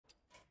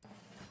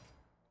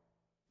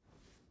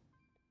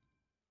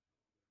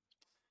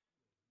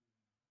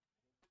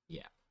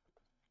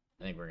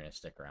I think we're gonna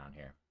stick around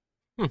here.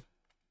 Hmm.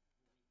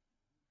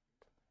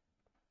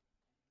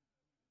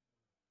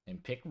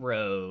 And pick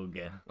Rogue.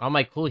 All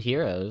my cool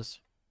heroes.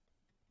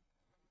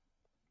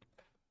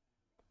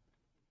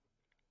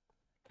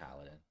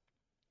 Paladin.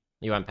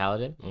 You want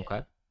Paladin? Yeah.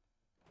 Okay.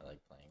 I like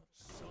playing.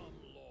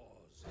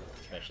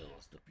 Especially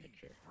as the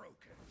picture.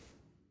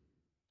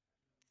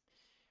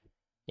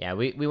 Yeah,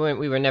 we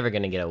were never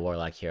gonna get a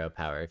Warlock hero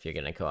power if you're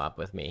gonna co-op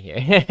with me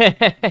here.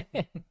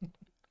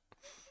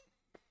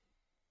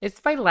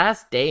 It's my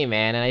last day,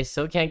 man, and I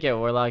still can't get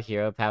Warlock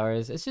hero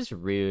powers. It's just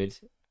rude.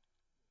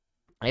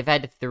 I've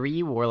had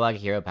 3 Warlock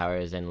hero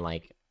powers in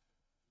like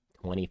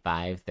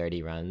 25,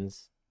 30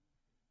 runs.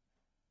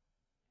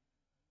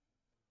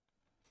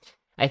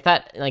 I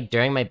thought, like,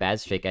 during my bad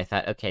streak, I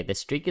thought, okay, the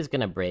streak is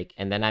gonna break,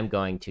 and then I'm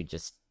going to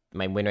just...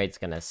 my win rate's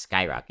gonna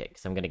skyrocket,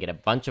 because I'm gonna get a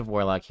bunch of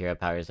Warlock hero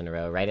powers in a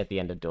row right at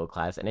the end of dual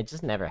class, and it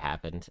just never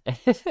happened.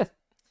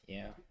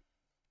 Yeah.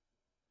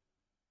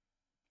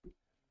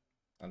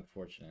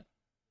 Unfortunate.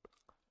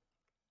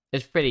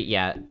 It's pretty,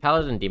 yeah,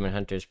 Paladin Demon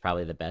Hunter is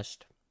probably the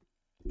best.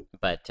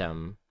 But,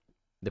 the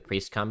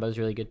Priest combo is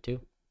really good, too.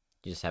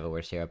 You just have a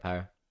worse hero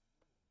power.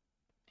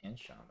 And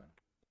Shaman.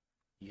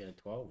 You get a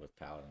 12 with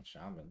Paladin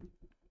Shaman.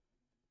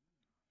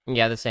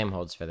 Yeah, the same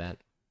holds for that.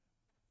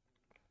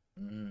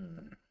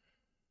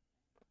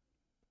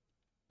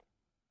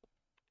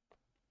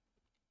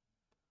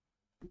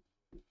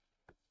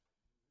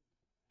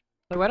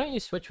 So why don't you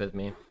switch with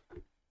me?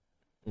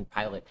 And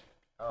pilot.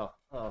 Oh.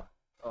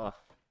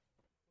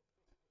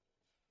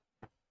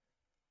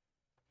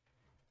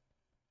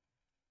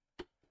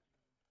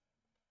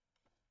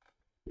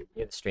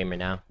 You're the streamer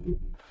now.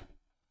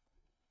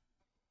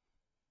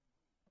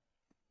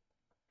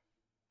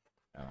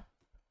 Oh.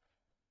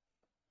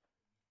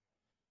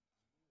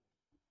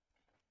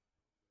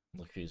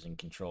 Look who's in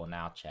control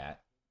now,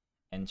 chat.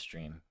 End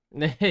stream.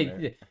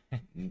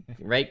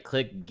 Right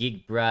click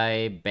Geek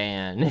Bry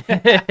ban.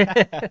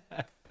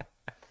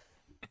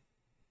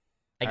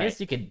 I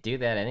guess you could do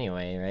that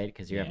anyway, right?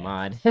 Because you're a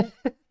mod.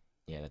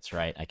 Yeah, that's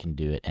right. I can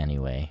do it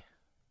anyway.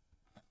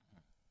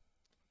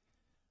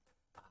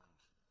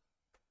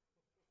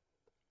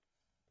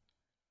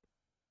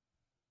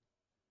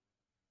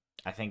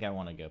 I think I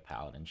want to go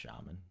Paladin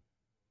Shaman.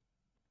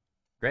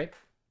 Great.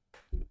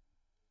 So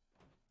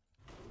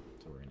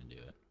we're going to do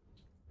it.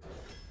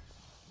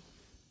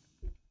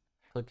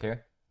 Click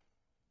here.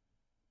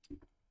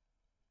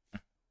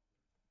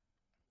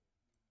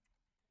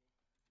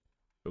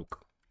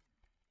 Oak.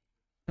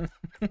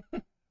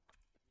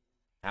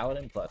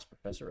 Paladin plus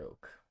Professor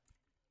Oak.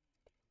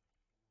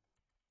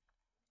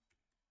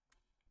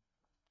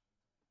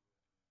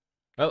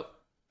 Oh.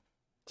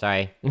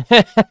 Sorry.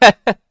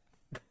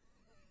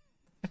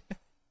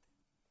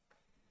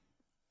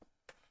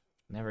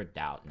 Never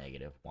doubt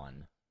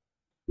 -1.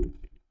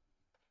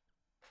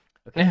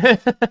 Okay.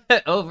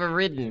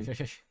 Overridden.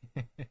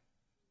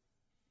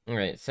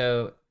 Alright,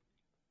 so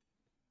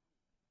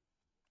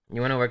you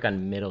want to work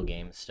on middle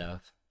game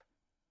stuff.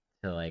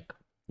 So like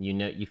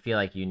you feel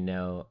like you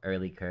know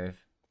early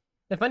curve.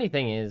 The funny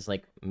thing is,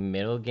 like,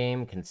 middle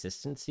game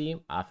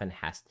consistency often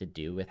has to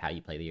do with how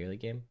you play the early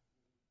game.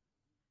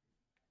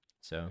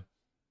 So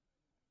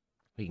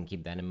we can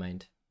keep that in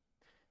mind.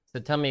 So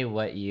tell me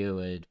what you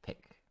would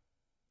pick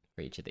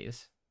for each of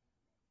these.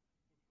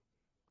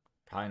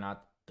 Probably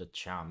not the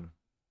Chum.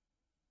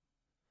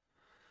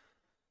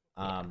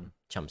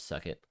 Chumps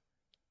suck it.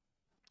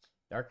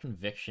 Dark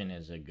Conviction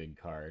is a good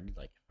card,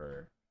 like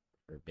for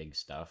big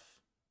stuff.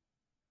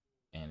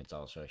 And it's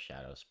also a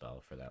shadow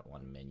spell for that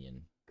one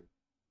minion.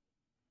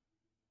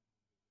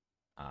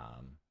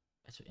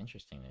 It's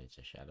interesting that it's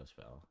a shadow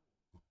spell.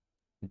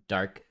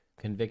 Dark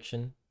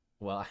Conviction?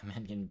 Well, I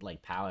meant in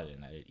like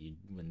Paladin. You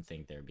wouldn't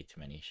think there would be too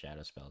many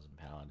shadow spells in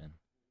Paladin.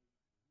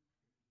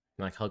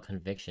 Not called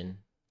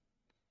Conviction.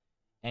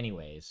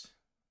 Anyways.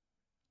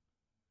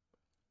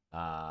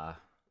 I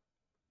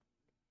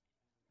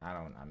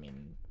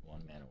mean,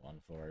 1 mana,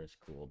 1/4 is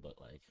cool,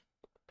 but like,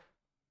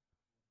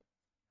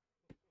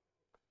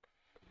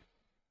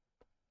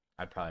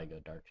 I'd probably go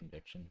Dark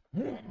Conviction.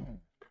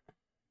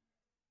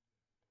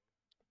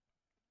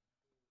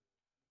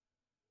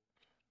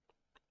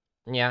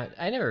 Yeah,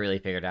 I never really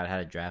figured out how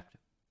to draft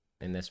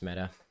in this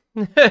meta,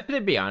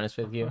 to be honest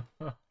with you.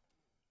 We're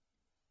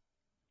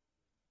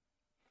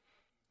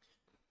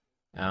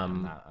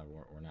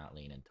not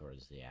leaning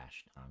towards the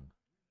Ash Tongue.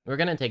 We're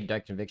gonna take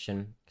Dark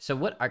Conviction. So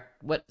what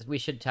we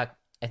should talk?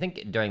 I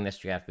think during this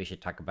draft we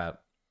should talk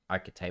about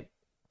archetype.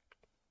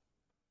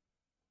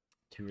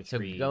 2 or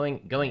 3. So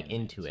going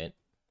into it,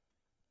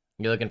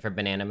 you're looking for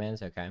banana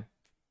mans, okay?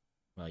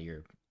 Well,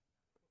 you're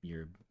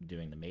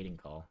doing the mating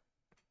call.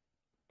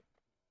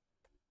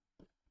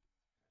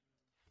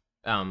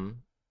 I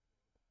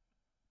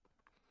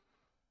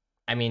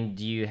mean,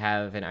 do you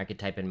have an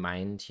archetype in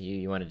mind?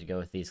 You wanted to go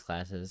with these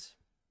classes?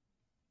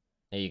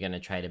 Are you gonna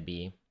try to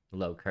be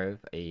low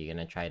curve? Are you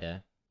gonna try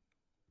to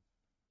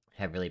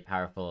have really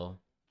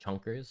powerful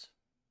chunkers?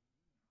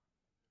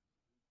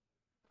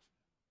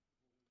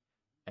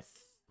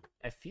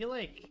 I feel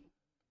like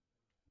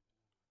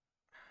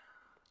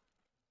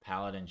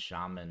Paladin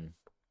Shaman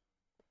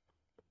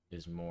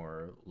is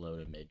more low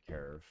to mid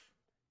curve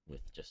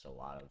with just a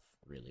lot of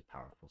really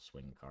powerful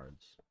swing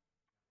cards.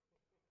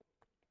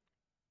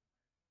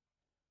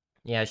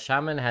 Yeah,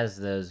 Shaman has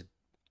those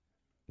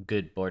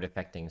good board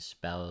affecting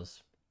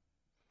spells.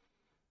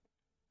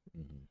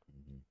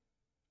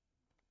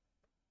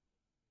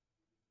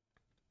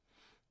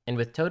 And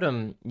with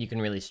Totem, you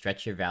can really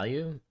stretch your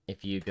value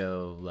if you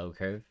go low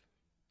curve.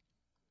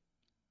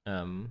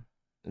 It'll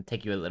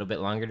take you a little bit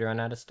longer to run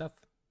out of stuff.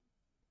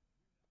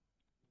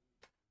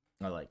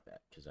 I like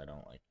that because I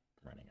don't like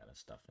running out of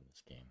stuff in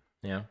this game.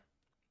 Yeah.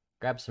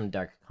 Grab some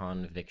Dark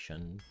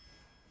Conviction.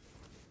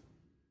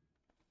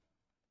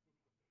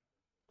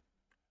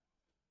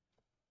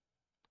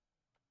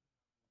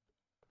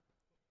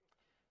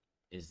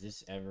 Is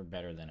this ever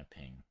better than a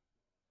ping?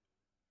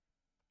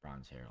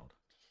 Bronze Herald.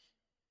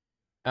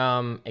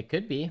 It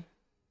could be.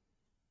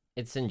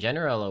 It's in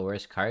general a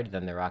worse card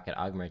than the Rocket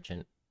Og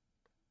Merchant.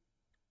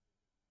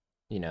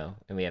 You know,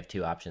 and we have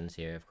two options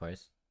here, of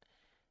course.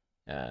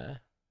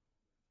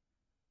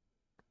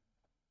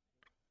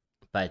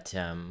 But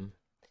the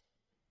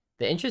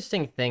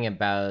interesting thing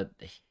about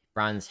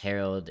Bronze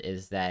Herald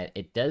is that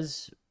it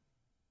does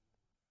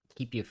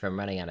keep you from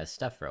running out of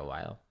stuff for a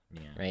while.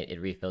 Yeah. Right?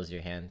 It refills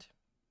your hand.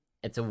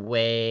 It's a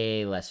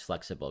way less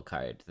flexible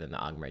card than the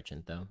Og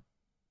Merchant, though.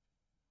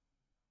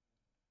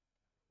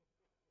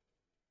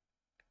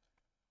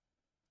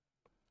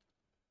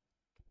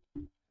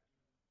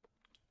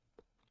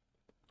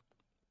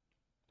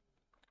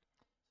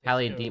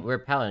 We're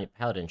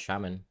Paladin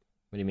Shaman.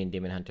 What do you mean,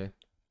 Demon Hunter?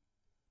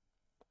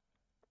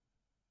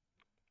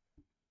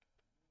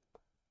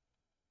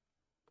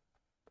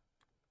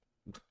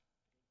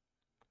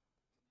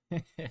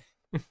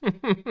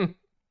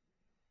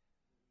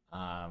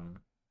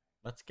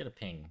 Let's get a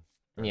ping.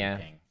 Yeah,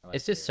 ping.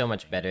 it's just so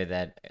much better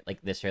that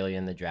like this early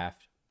in the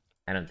draft,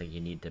 I don't think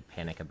you need to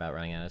panic about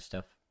running out of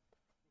stuff.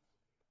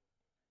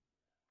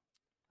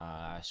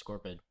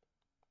 Scorpid.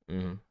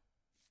 Mm-hmm.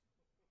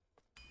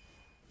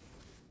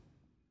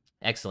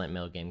 Excellent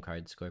middle game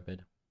card, Scorpid.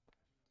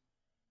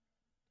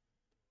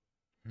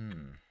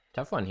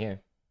 Tough one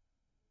here.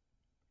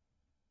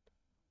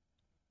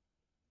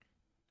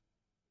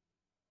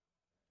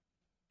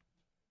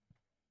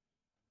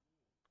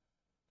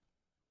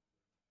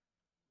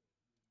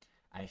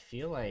 I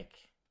feel like,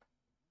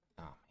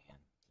 oh man,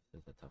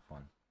 this is a tough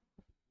one.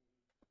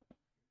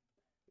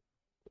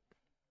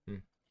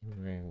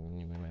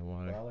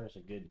 Brawler's a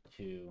good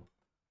 2,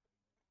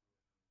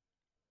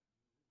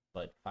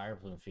 but Fire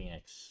Plume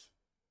Phoenix,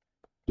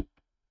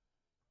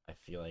 I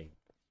feel like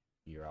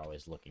you're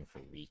always looking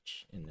for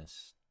reach in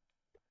this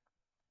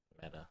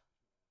meta.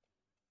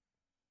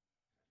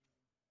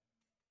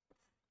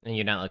 And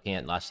you're not looking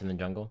at Lost in the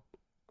Jungle?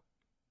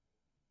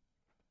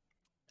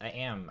 I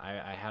am.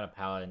 I had a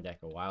Paladin deck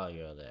a while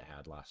ago that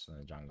had Lost in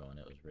the Jungle, and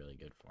it was really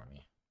good for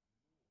me.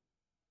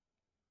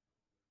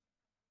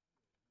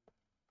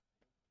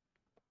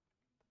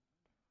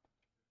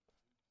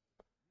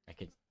 I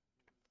could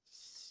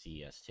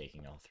see us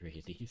taking all 3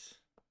 of these.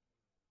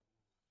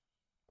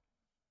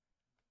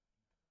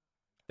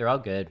 They're all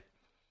good.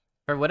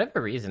 For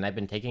whatever reason, I've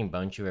been taking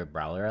Bone Chewer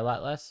Brawler a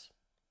lot less.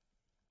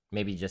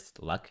 Maybe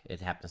just luck.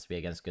 It happens to be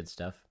against good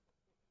stuff.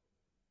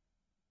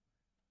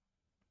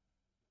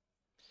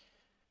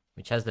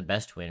 Which has the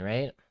best win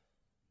rate?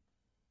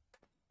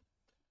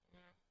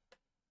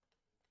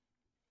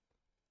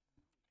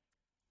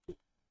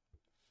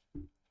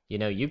 You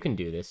know, you can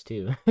do this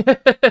too.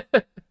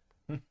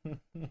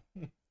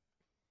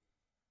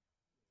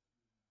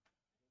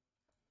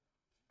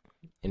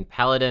 In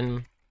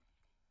Paladin,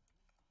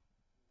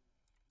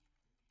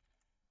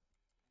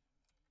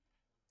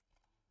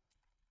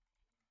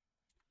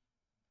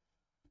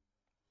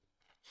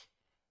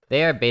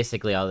 they are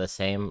basically all the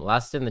same.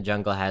 Lost in the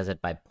Jungle has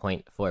it by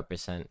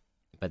 0.4%,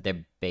 but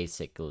they're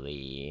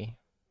basically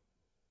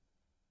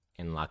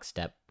in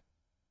lockstep.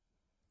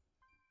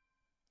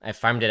 I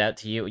farmed it out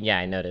to you. Yeah,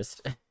 I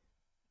noticed.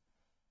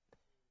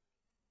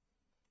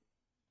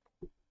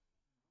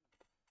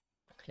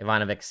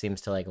 Ivanovic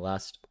seems to like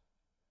Lost.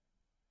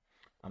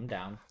 I'm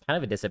down. Kind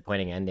of a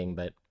disappointing ending,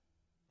 but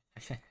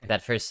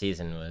that first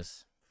season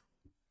was.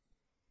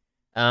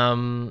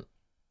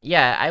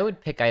 Yeah, I would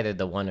pick either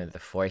the 1 or the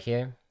 4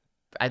 here.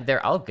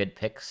 They're all good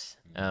picks.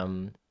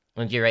 And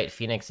you're right,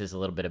 Phoenix is a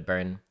little bit of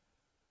burn.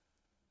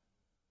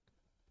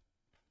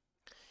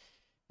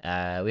 We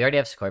already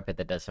have Scorpid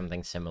that does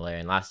something similar,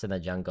 and Lost in the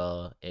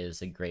Jungle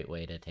is a great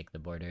way to take the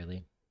board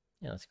early.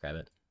 Yeah, let's grab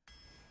it.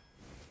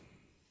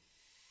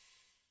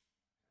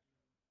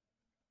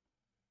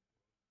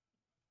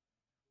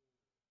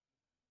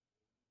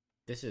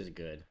 This is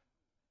good.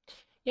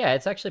 Yeah,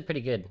 it's actually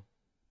pretty good.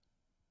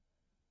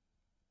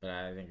 But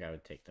I think I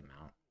would take them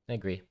out. I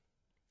agree.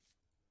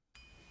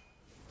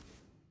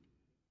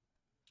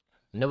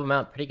 Noble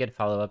Mount, pretty good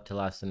follow-up to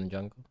Lost in the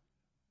Jungle.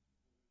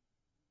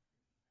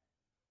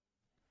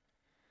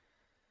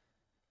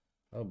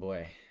 Oh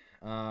boy.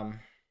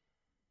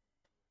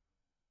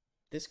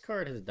 This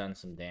card has done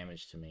some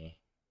damage to me.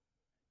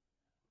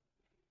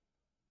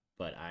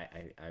 but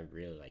I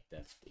really like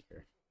Death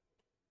Speaker.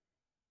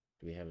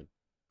 Do we have a?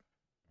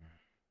 I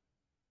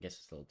guess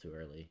it's a little too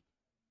early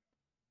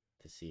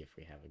to see if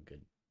we have a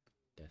good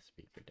Death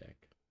Speaker deck.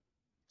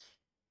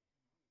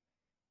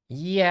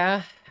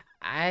 Yeah,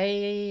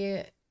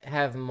 I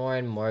have more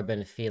and more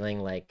been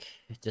feeling like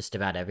just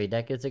about every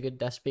deck is a good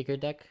Death Speaker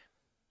deck.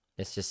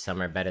 It's just some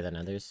are better than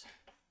others.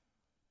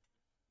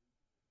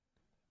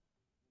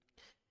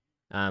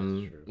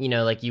 You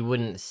know, like you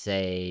wouldn't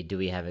say, do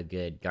we have a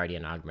good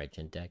Guardian Og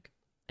Merchant deck?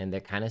 And they're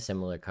kind of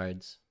similar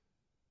cards.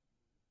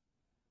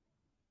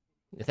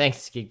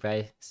 Thanks, Geek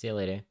Bry. See you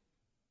later.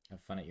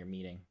 Have fun at your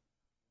meeting.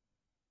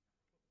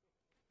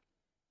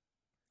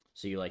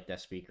 So you like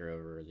Death Speaker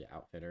over the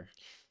Outfitter?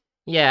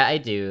 Yeah, I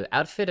do.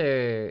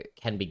 Outfitter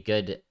can be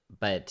good,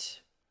 but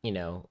you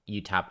know,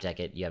 you top deck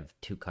it, you have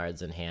 2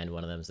 cards in hand,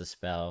 one of them's a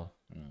spell.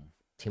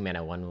 2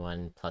 mana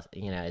 1/1 plus,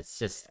 you know, it's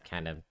just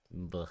kind of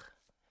blech.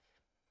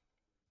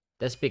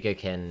 Death Speaker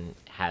can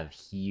have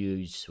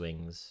huge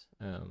swings.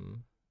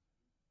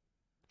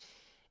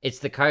 It's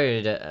the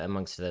card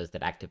amongst those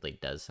that actively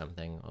does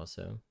something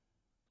also.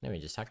 No, we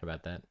just talked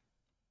about that.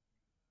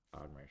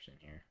 Og Merchant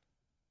here.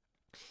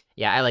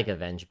 Yeah, I like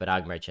Avenge, but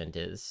Og Merchant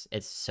it's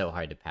so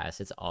hard to pass.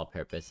 It's all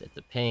purpose. It's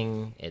a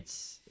ping,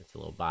 it's a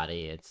little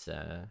body, it's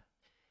a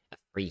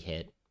free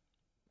hit,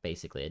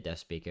 basically a Death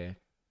Speaker.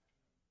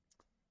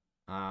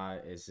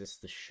 Is this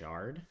the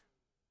Shard?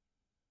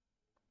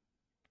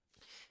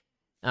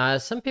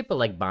 Some people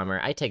like Bomber.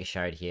 I take a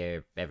Shard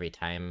here every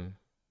time.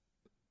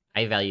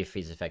 I value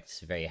freeze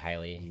effects very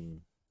highly.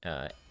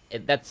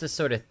 That's the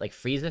sort of, like,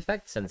 freeze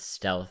effects and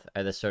stealth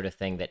are the sort of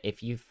thing that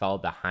if you fall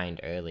behind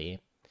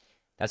early,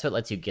 that's what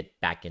lets you get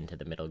back into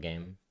the middle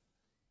game.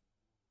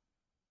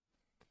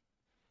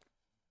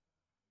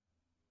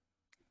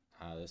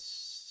 This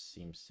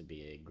seems to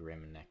be a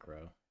Grim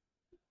Necro.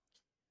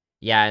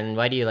 Yeah, and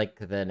why do you like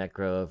the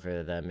Necro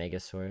over the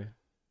Megasaur?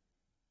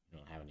 You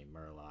don't have any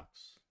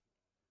Murlocs.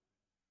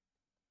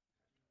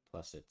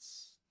 Plus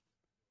it's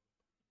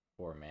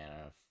 4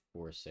 mana,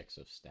 4/6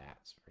 of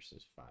stats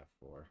versus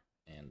 5/4,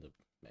 and the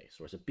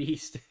Megasaur's a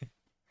beast.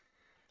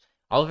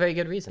 All very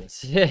good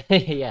reasons.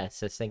 Yeah,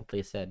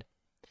 succinctly said.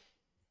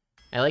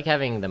 I like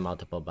having the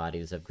multiple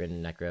bodies of Grid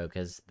and Necro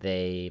because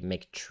they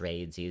make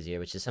trades easier,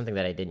 which is something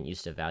that I didn't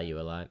used to value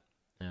a lot.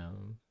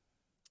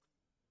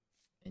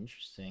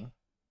 Interesting.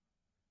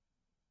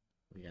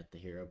 We got the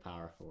hero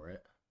power for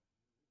it.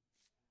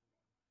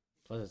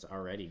 Plus, it's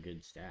already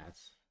good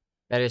stats.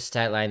 Better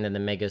stat line than the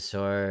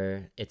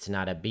Megasaur. It's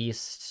not a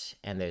beast,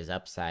 and there's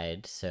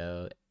upside.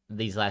 So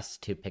these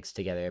last 2 picks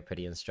together are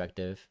pretty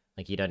instructive.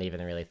 Like, you don't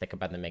even really think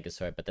about the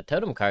Megasaur, but the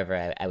Totem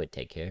Carver I would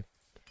take here.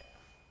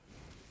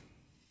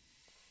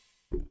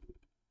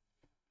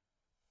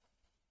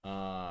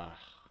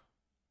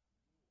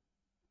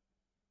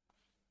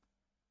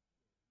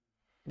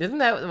 Isn't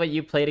that what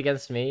you played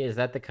against me? Is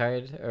that the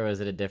card, or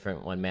was it a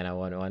different 1 mana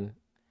 1/1?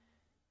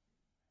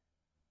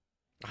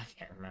 I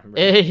can't remember.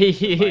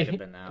 It might have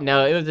been that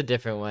No, it was a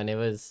different one. It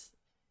was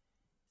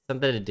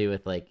something to do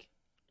with, like,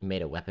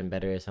 made a weapon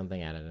better or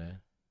something. I don't know.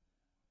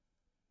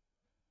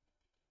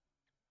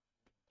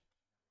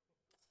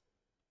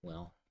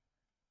 Well,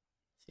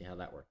 see how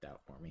that worked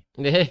out for me.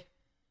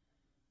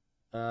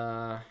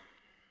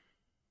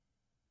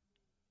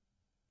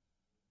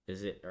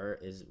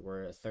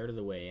 We're a third of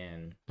the way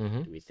in?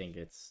 Mm-hmm. Do we think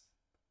this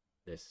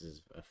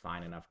is a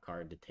fine enough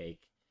card to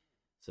take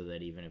so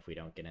that even if we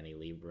don't get any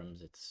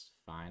Librams, it's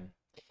fine?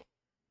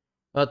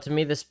 Well, to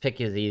me, this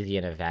pick is easy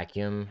in a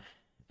vacuum.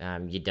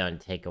 You don't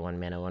take a 1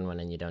 mana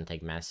 1/1, and you don't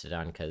take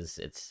Mastodon because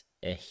it's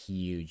a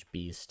huge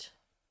beast.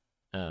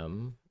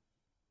 And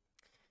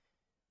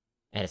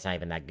it's not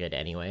even that good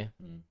anyway.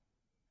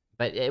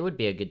 But it would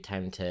be a good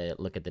time to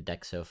look at the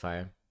deck so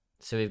far.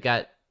 So we've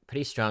got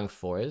pretty strong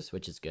 4s,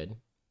 which is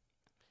good.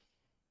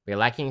 We're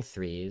lacking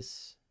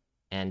 3s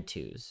and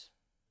 2s.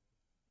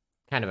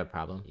 Kind of a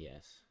problem.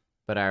 Yes.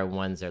 But our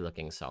 1s are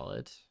looking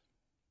solid.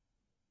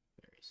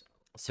 Very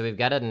solid. So we've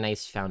got a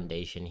nice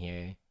foundation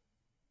here.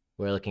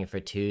 We're looking for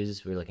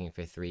 2s, we're looking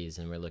for 3s,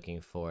 and we're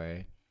looking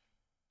for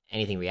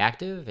anything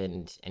reactive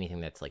and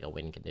anything that's like a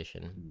win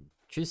condition.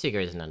 True Seeker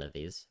is none of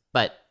these,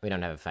 but we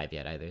don't have a 5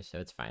 yet either, so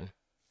it's fine.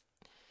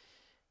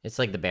 It's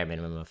like the bare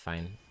minimum of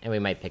fine. And we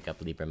might pick up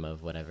Libram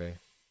of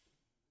whatever.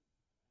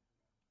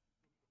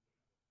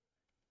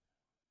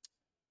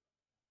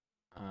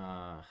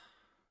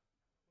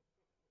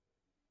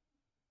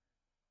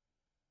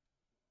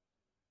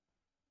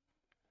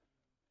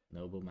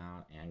 Noble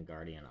Mount and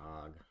Guardian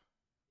Og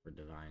for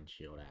Divine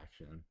Shield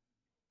action.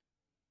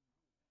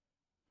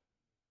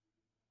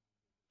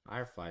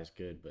 Firefly's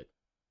good, but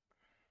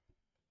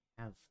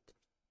have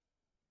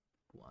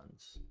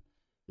ones.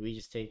 Do we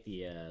just take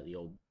the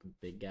old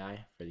big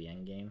guy for the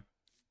end game?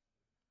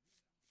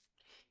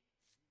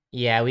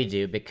 Yeah, we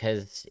do,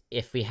 because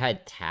if we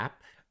had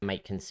tap, I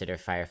might consider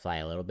Firefly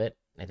a little bit.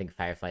 I think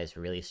Firefly is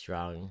really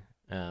strong.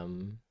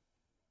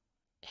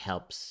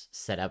 Helps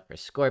set up for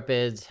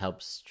Scorpids,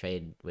 helps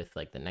trade with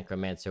like the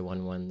Necromancer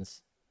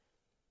 1/1s.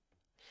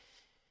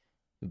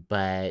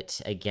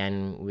 But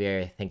again,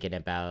 we're thinking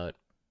about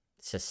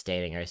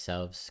sustaining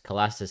ourselves.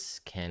 Colossus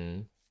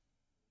can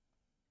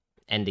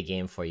end the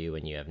game for you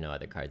when you have no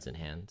other cards in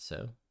hand,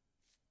 so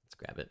let's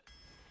grab it.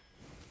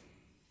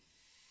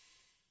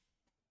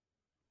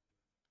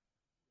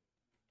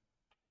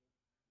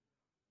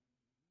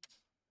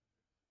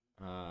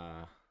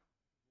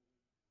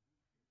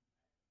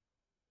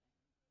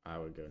 I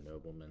would go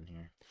Nobleman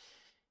here.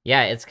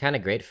 Yeah, it's kind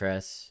of great for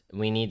us.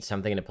 We need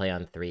something to play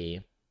on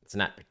 3. It's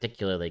not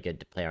particularly good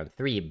to play on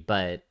 3,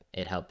 but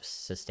it helps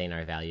sustain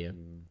our value.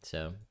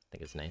 So I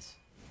think it's nice.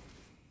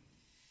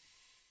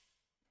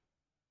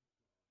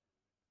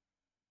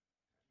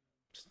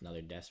 Just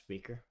another Death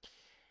Speaker.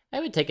 I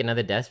would take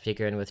another Death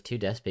Speaker, and with 2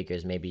 Death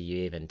Speakers, maybe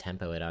you even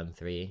tempo it on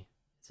 3.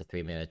 It's a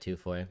 3-mana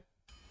 2/4.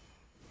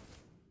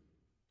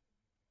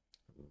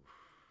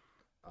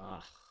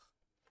 Ugh.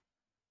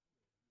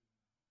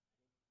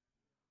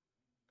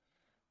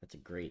 That's a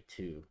great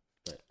 2,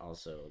 but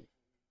also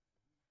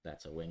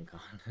that's a win con.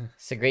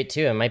 It's a great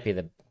 2. It might be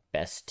the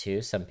best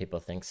 2. Some people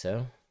think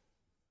so.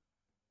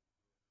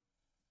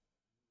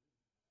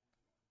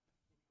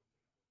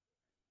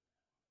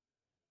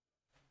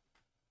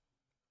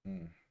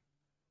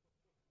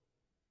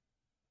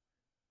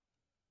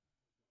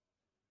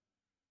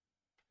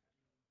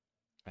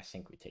 I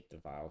think we take the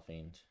Vile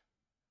Fiend.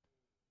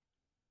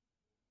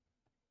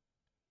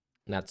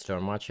 Not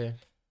Stormwatcher.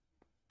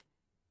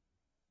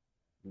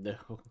 No.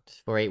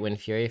 4/8 Wind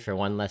Fury for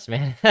 1 less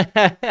mana.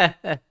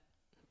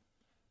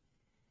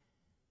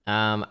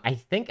 I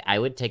think I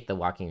would take the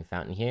Walking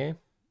Fountain here,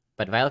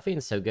 but Vile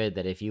Fiend's so good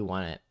that if you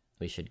want it,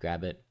 we should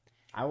grab it.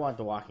 I want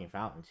the Walking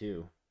Fountain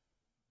too.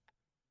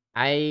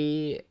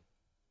 Yeah,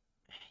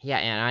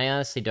 and I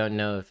honestly don't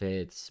know if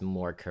it's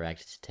more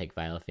correct to take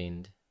Vile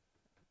Fiend,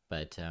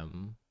 but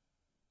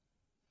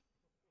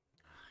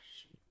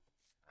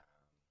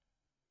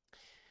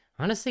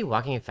honestly,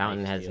 Walking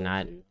Fountain has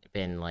not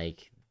been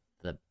like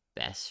the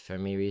best for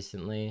me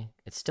recently.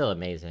 It's still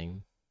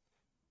amazing.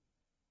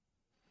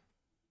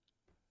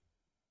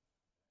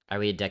 Are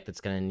we a deck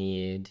that's gonna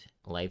need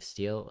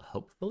Lifesteal?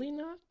 Hopefully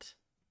not,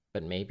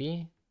 but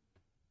maybe.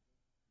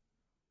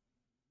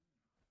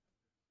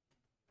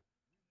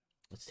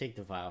 Let's take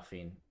the Vile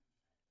Fiend.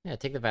 Yeah,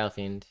 take the Vile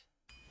Fiend.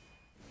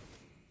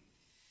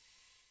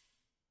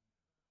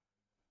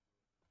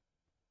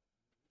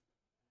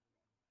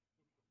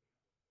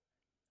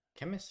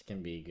 Chemist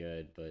can be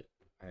good, but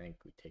I think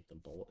we take the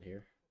Bolt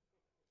here.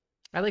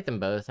 I like them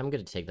both. I'm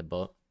gonna take the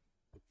Bolt.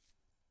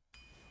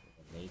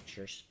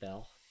 Nature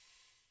spell.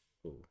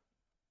 Ooh.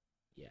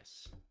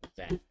 Yes.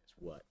 That is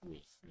what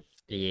we need.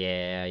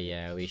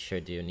 Yeah, we sure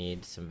do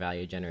need some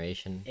value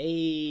generation.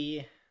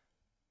 Hey.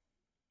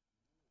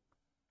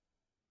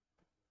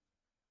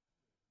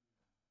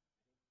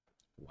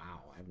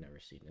 Wow, I've never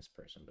seen this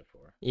person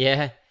before.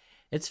 Yeah,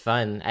 it's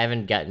fun. I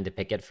haven't gotten to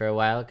pick it for a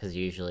while because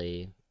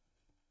usually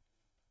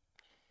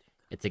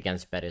it's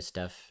against better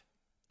stuff.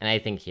 And I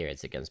think here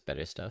it's against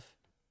better stuff.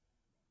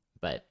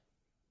 But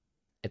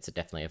it's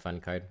definitely a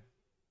fun card.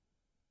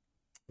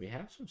 We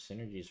have some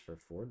synergies for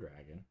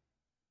 4-Dragon.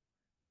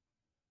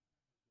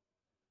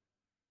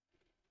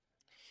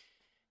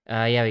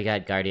 Yeah, we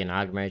got Guardian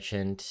Og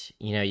Merchant.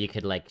 You know, you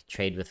could like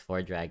trade with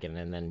 4-Dragon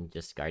and then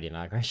just Guardian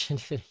Og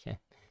Merchant it again.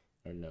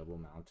 Or Noble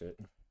Mount it.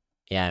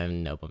 Yeah,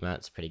 Noble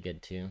Mount's pretty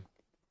good too.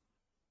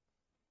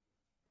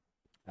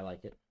 I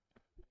like it.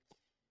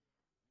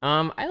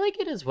 I like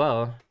it as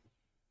well.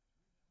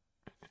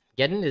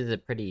 Geddon is a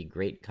pretty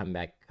great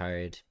comeback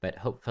card, but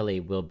hopefully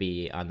we'll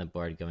be on the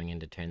board going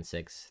into turn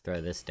 6.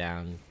 Throw this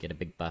down, get a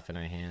big buff in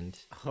our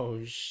hand.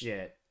 Oh,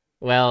 shit.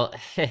 Well,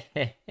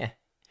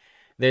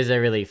 there's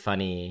a really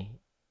funny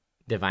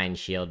Divine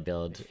Shield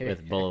build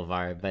with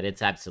Boulevard, but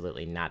it's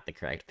absolutely not the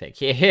correct pick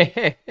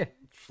here.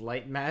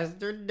 Flight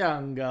Master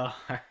Dungar.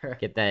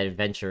 Get that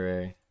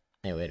Adventurer.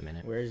 Hey, wait a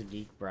minute. Where's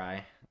Geek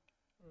Bry?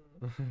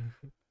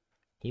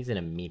 He's in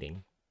a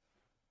meeting.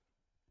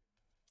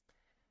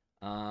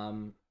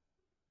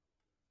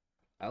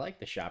 I like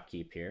the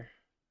Shopkeep here.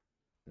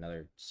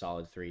 Another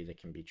solid 3 that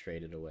can be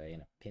traded away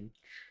in a pinch.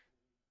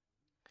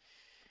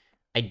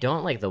 I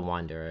don't like the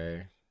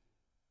Wanderer.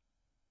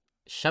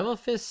 Shovel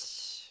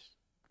Fist,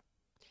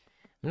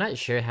 I'm not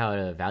sure how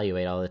to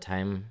evaluate all the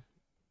time.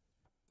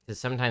 Because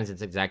sometimes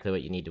it's exactly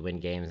what you need to win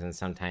games, and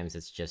sometimes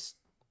it's just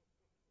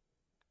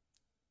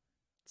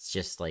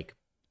like,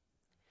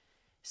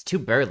 it's too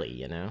burly,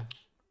 you know?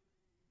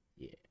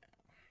 Yeah.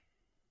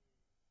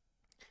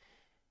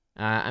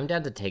 I'm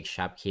down to take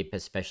Shopkeep,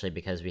 especially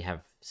because we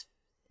have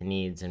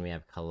needs and we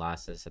have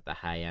Colossus at the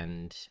high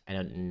end. I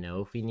don't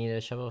know if we need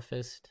a Shovel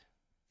Fist.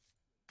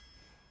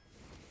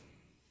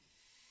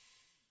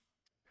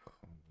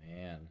 Oh,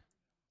 man.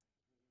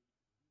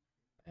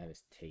 That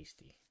is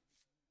tasty.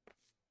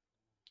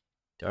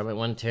 Dormant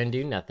 1 turn,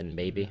 do nothing,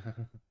 baby.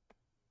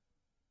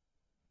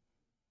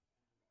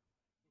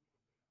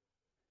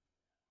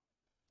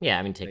 Yeah,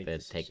 I mean, take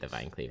the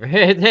Vine Cleaver.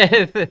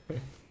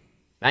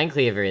 Vine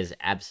Cleaver is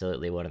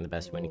absolutely one of the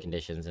best win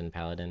conditions in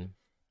Paladin.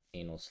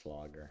 Anal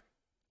Slogger.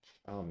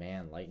 Oh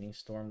man, lightning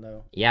storm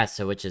though. Yeah,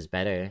 so which is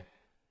better?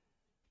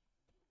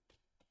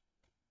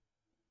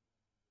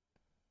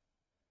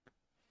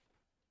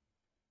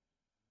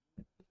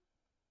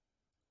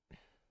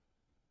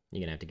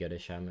 You're gonna have to go to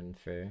shaman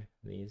for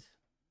these.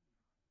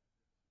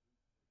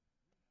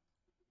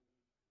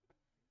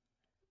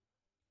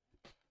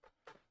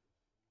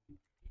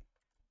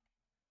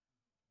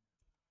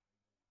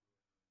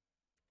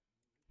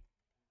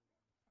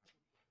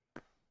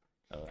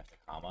 Oh, that's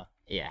a comma.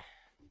 Yeah,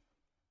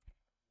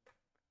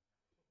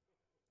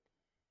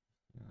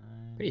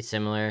 9, pretty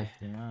similar.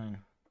 59.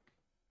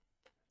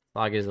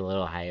 Slogger's a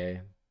little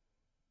higher.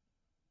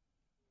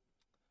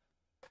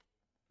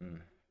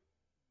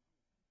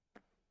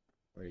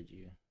 Where did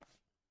you?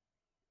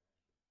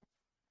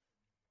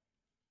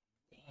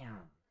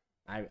 Damn.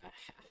 I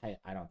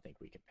don't think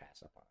we could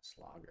pass up on a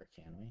slogger,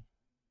 can we?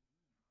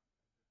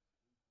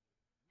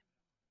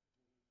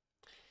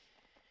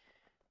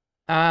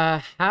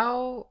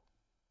 How?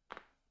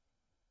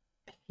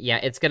 Yeah,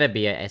 it's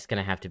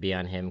gonna have to be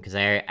on him because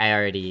I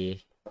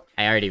already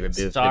removed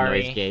the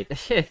noise gate.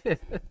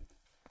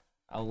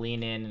 I'll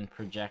lean in and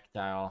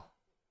projectile.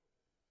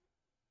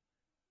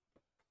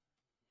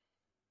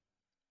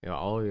 Yeah,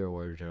 all your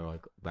words are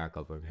like back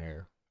up in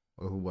here.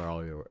 Where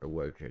all your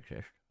words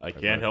exist. I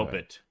can't help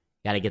it.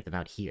 Gotta get them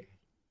out here.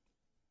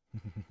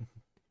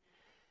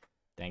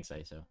 Thanks,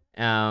 ISO.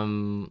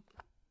 Um.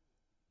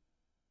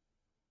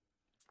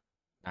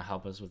 Now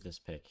help us with this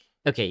pick.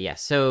 Okay, yeah.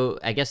 So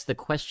I guess the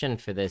question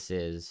for this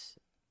is,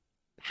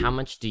 how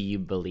much do you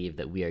believe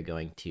that we are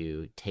going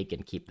to take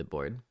and keep the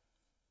board?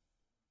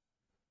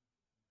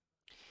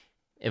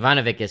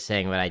 Ivanovic is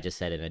saying what I just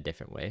said in a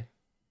different way.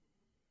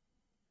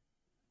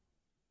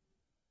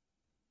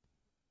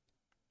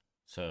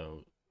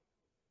 So,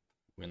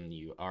 when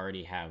you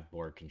already have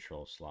board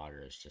control,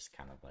 slogger is just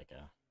kind of like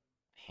a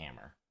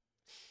hammer.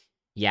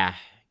 Yeah,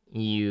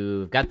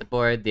 you've got the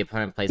board, the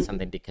opponent plays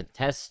something to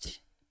contest,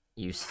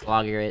 you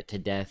slogger it to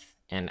death,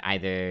 and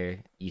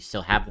either you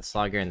still have the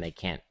slogger and they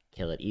can't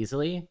kill it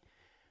easily,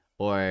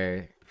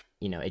 or,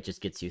 you know, it just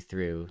gets you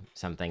through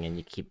something and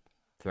you keep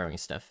throwing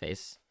stuff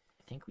face.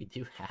 I think we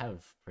do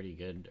have pretty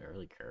good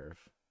early curve.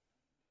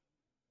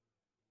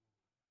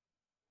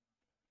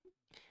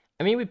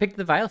 I mean, we picked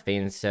the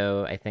Vilephanes,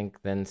 so I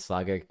think then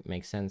Slogger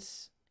makes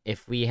sense.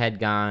 If we had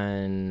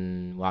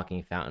gone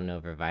Walking Fountain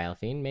over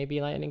Vilephane,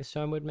 maybe Lightning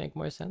Storm would make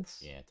more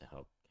sense. Yeah, to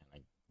help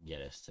kind of get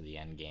us to the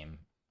end game.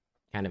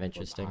 Kind of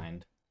interesting.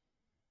 Behind.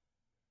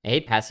 I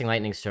hate passing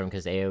Lightning Storm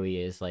because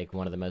AoE is like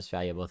one of the most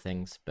valuable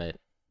things, but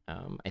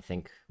I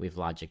think we've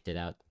logicked it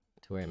out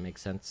to where it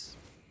makes sense.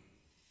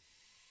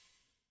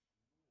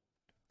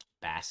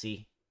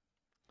 Bassy.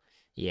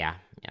 Yeah.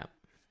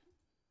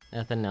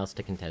 Nothing else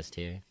to contest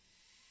here.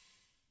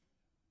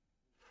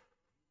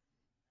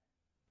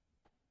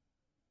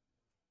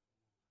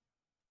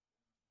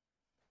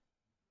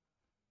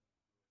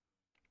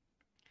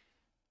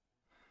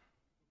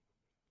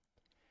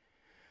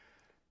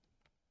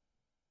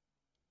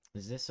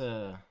 Is this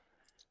a...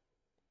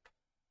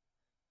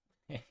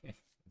 This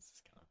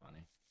is kind of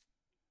funny.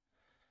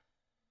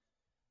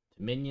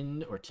 To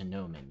minion or to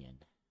no minion?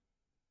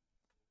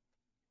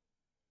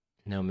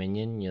 No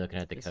minion? You're looking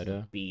at This is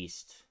Dakota? a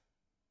beast.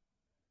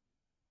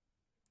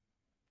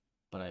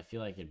 But I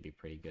feel like it'd be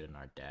pretty good in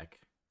our deck.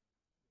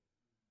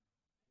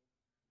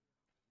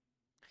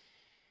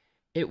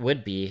 It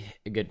would be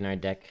good in our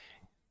deck.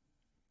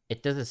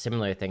 It does a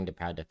similar thing to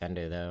Proud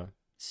Defender, though.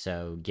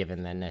 So,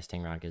 given that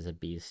Nesting Rock is a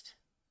beast,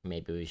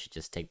 maybe we should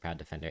just take Proud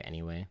Defender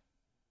anyway.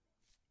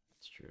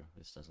 It's true.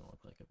 This doesn't look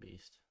like a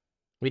beast.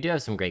 We do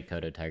have some great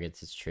Kodo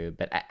targets, it's true,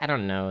 but I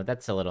don't know.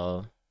 That's a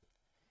little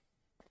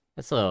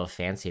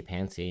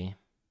fancy-pantsy.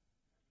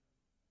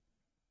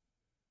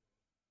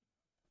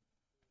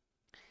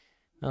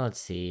 Well,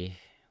 let's see.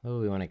 What do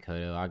we want to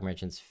Kodo? Og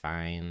Merchant's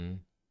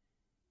fine.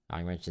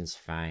 Og Merchant's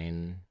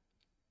fine.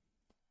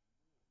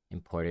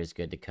 Importer's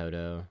good to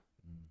Kodo.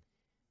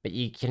 But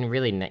you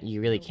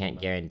really can't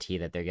guarantee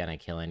that they're gonna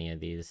kill any of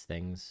these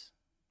things.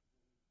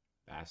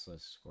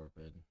 Basilisk,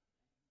 Scorpid.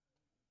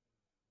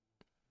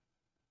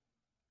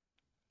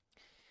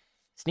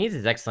 Sneeze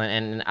is excellent,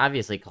 and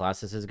obviously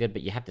Colossus is good,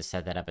 but you have to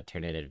set that up a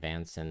turn in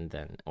advance and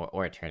then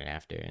or a turn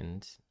after,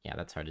 and yeah,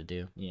 that's hard to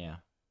do. Yeah.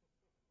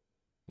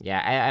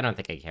 Yeah, I don't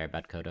think I care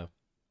about Kodo.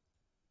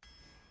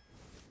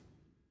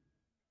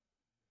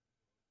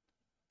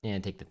 Yeah,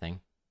 take the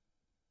thing.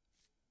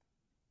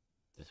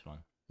 This one.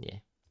 Yeah.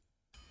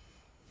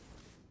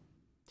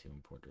 2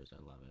 importers,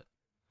 I love it.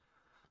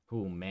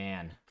 Oh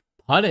man.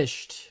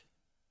 Punished.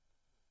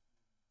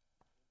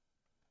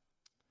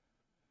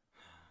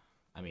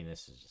 I mean,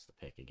 this is just the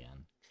pick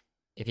again.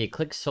 If you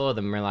click Solo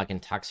the Murloc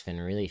and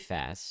Toxfin really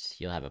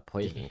fast, you'll have a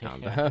poison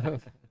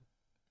combo.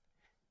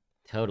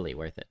 Totally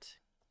worth it.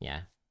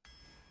 Yeah.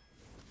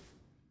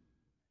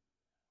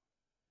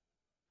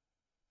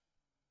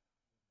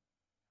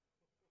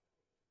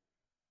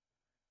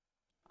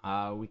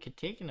 We could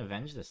take an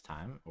Avenge this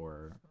time,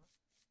 or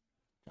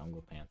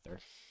Jungle Panther.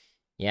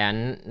 Yeah,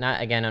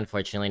 not again,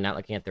 unfortunately, not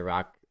looking at the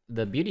rock.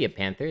 the beauty of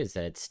Panther is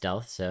that it's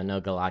stealth, so no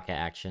Galaka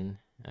action.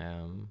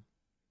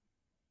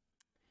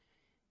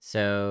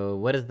 So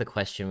what is the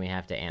question we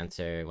have to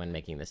answer when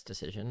making this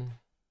decision?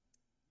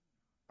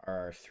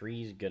 Are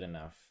threes good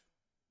enough?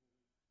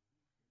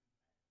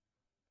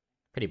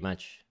 Pretty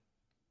much.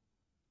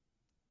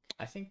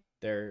 I think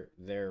they're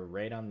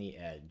right on the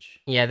edge.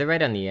 Yeah, they're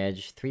right on the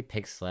edge. 3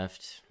 picks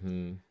left.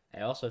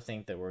 I also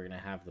think that we're gonna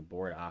have the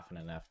board often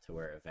enough to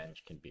where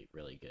Avenge can be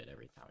really good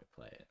every time we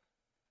play it.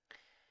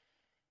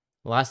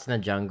 Lost in the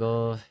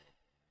Jungle.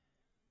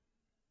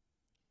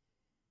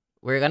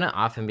 We're gonna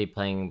often be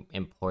playing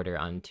Importer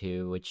on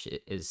 2, which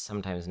is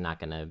sometimes not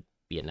gonna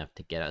be enough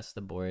to get us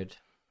the board.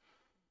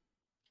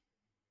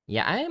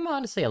 Yeah, I am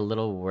honestly a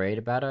little worried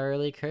about our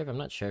early curve. I'm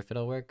not sure if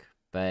it'll work,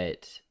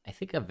 but I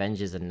think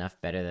Avenge is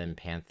enough better than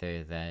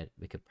Panther that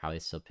we could probably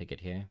still pick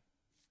it here.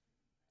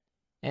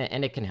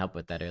 And it can help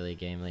with that early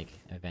game, like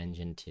Avenge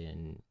into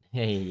and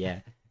hey,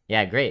 yeah.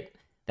 Yeah, great.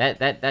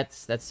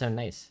 That's so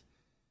nice.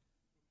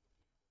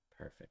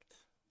 Perfect.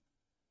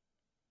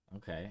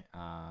 Okay,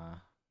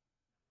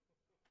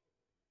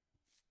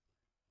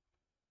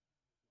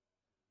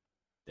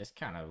 this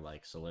kind of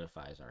like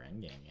solidifies our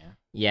endgame, yeah?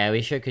 Yeah,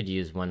 we sure could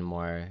use one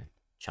more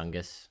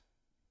Chungus.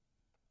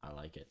 I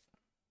like it.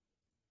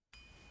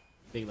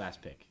 Big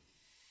last pick.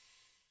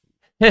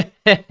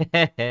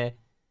 Okay,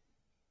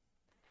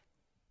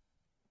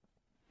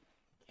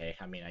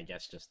 I mean, I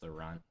guess just the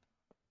run.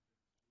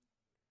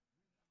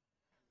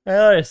 I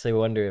honestly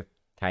wonder if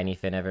Tiny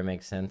Fin ever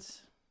makes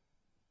sense.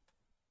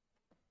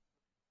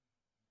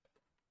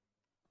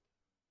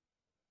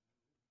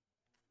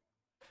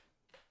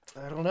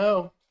 I don't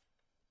know.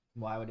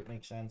 Why would it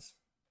make sense?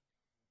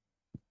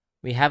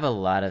 We have a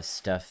lot of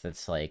stuff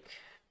that's like...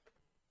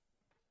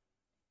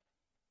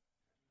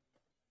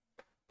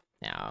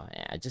 No,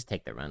 yeah, just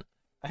take the run.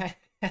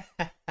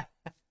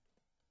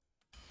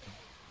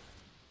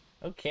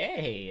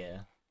 Okay.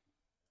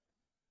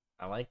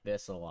 I like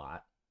this a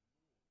lot.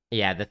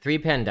 Yeah, the 3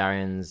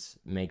 Pandarans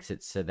makes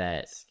it so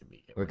that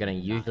we're gonna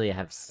usually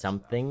have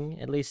something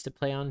at least to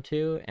play on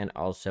to, and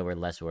also we're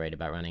less worried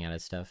about running out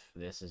of stuff.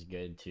 This is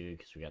good too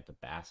because we got the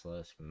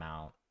Basilisk,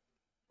 Mount,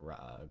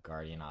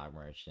 Guardian Og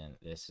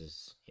Merchant. This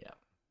is, yeah.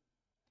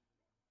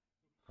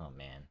 Oh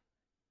man.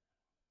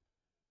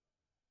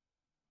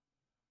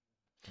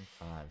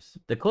 5s.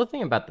 The cool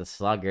thing about the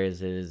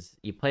Sluggers is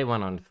you play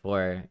one on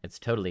 4, it's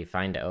totally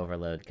fine to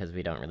overload because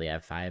we don't really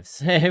have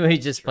 5s. We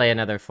just play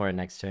another 4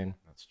 next turn.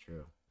 That's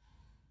true.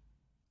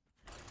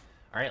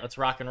 All right, let's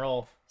rock and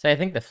roll. So I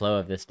think the flow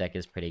of this deck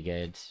is pretty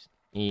good.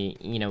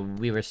 You know,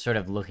 we were sort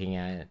of looking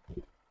at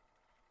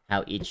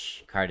how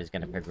each card is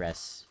going to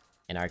progress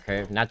in our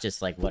curve. Not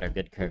just like what are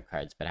good curve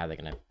cards, but how they're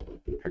going to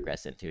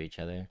progress into each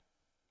other.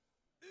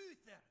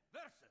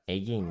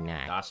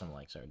 Eginac. Dawson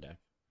likes our deck.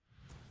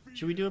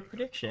 Should we do a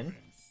prediction?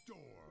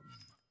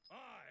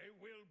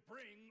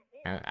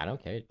 I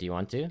don't care. Do you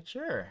want to?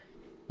 Sure.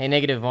 Hey,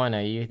 -1,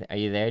 are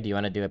you there? Do you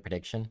want to do a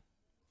prediction?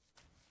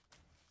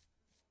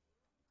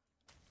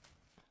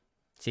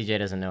 CJ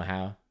doesn't know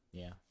how.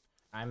 Yeah.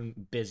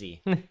 I'm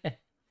busy.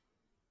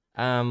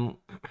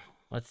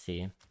 Let's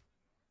see.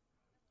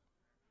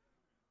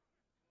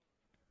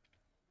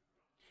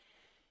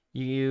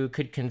 You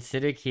could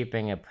consider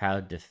keeping a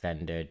Proud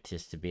Defender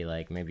just to be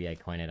like, maybe I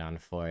coin it on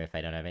 4 if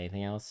I don't have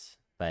anything else,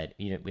 but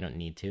we don't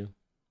need to.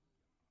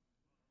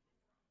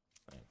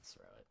 Let's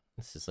throw it.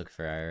 Let's just look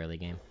for our early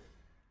game.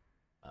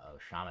 Uh-oh,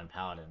 Shaman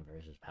Paladin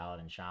versus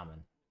Paladin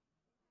Shaman.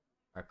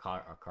 Our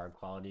card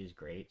quality is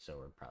great, so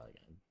we're probably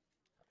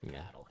gonna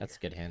battle That's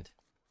here. a good hand.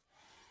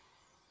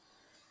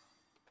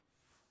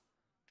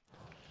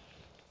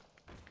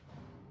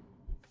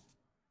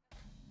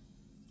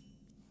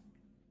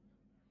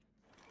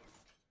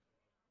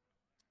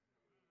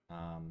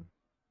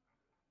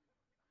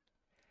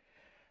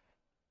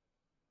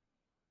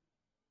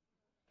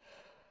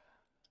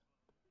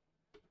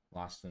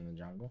 Lost in the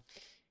Jungle.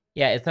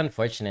 Yeah, it's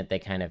unfortunate they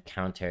kind of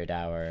countered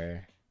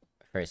our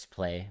first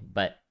play,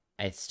 but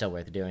it's still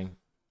worth doing.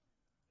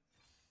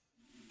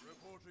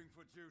 Reporting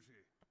for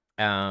duty.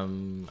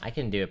 I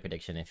can do a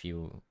prediction if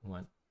you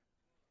want.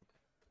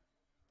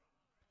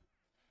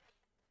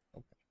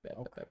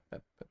 Okay.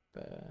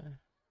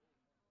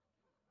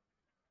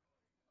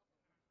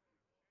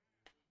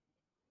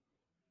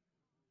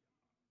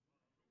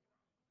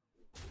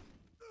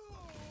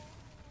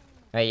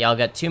 Alright, y'all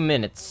got 2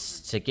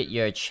 minutes to get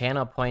your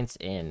channel points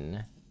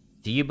in.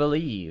 Do you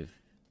believe?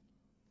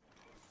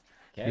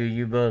 Okay. Do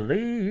you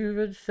believe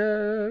in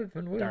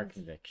 7 wins? Dark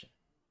Conviction.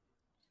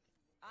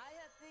 I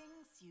have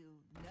things you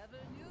never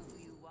knew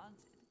you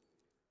wanted.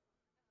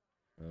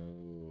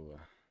 Ooh.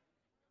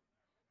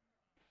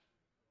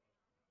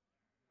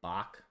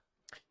 Bach.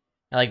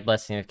 I like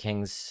Blessing of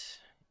Kings.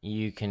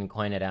 You can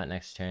coin it out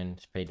next turn.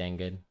 It's pretty dang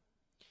good.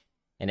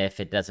 And if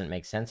it doesn't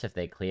make sense, if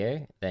they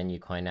clear, then you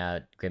coin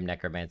out Grim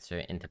Necromancer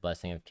into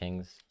Blessing of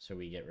Kings. So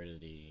we get rid of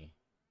the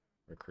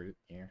recruit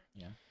here,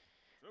 yeah.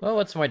 Well,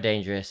 what's more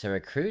dangerous, a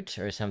recruit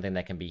or something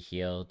that can be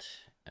healed?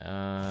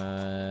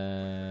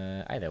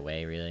 Either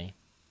way, really.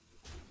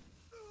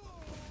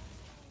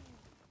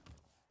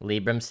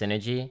 Libram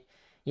synergy.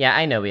 Yeah,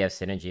 I know we have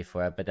synergy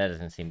for it, but that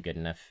doesn't seem good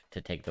enough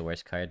to take the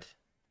worst card.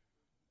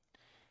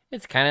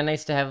 It's kind of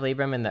nice to have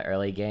Libram in the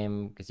early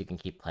game because you can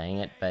keep playing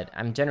it, but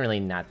I'm generally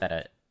not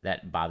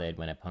that bothered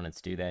when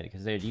opponents do that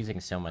because they're using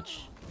so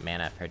much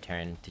mana per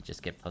turn to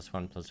just get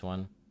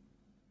 +1/+1.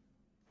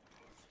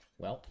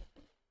 Well.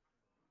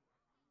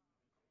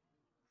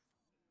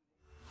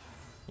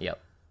 Yep.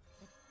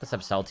 What's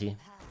up, Salty?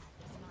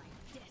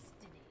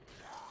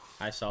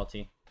 Hi,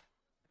 Salty.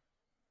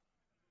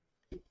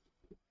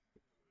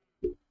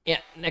 Yeah,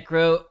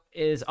 Necro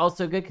is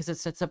also good because it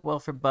sets up well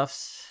for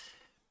buffs.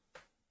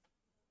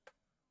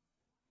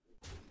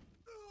 It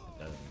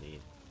does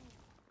indeed.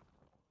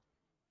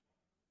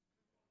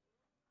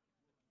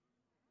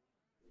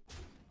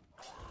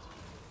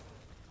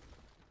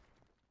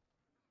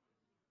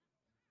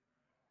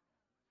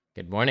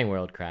 Good morning,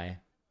 World Cry.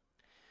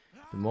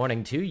 Good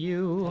morning to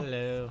you.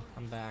 Hello,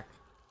 I'm back.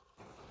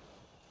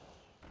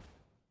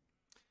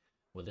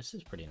 Well, this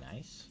is pretty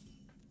nice.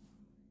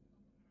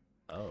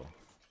 Oh.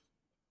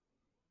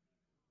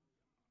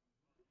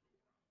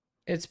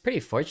 It's pretty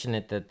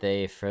fortunate that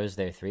they froze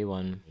their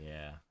 3/1.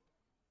 Yeah.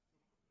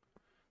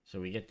 So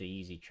we get the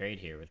easy trade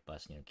here with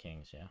Blessing of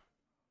Kings, yeah?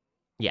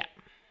 Yeah.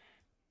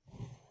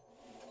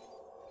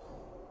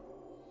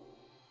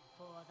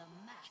 For the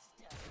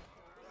master.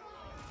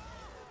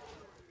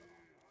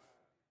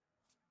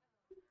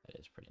 That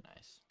is pretty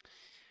nice.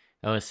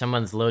 Oh,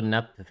 someone's loading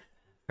up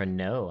for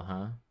no,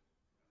 huh?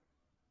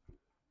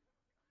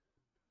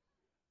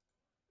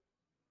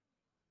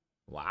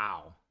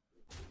 Wow.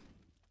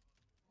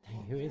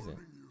 Dang, who is it?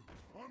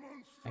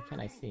 How can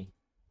I see?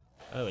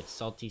 Oh, it's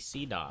Salty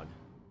Sea Dog.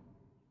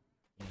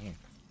 In here.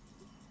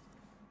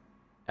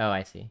 Oh,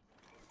 I see.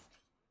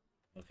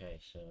 Okay,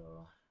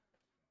 so...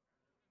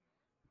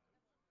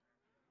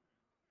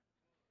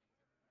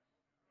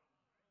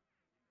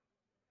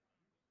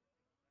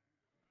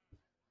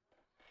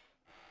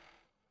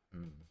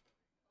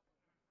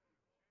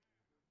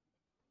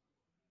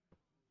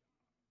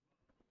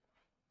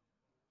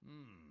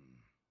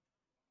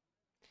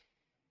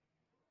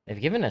 They've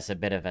given us a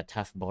bit of a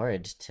tough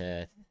board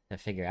to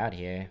figure out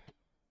here.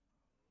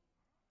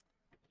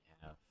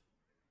 Yeah.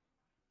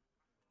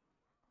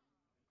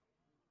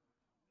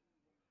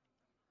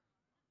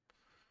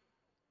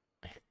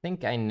 I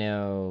think I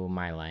know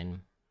my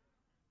line.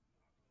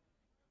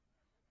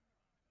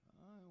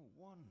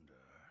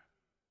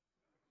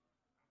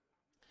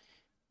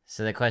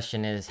 So the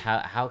question is,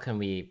 how can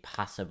we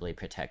possibly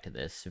protect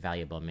this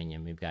valuable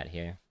minion we've got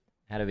here?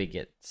 How do we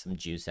get some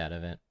juice out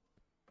of it?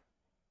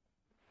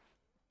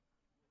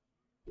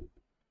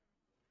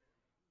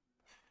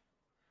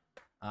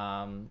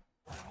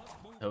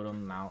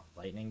 Totem, Mount,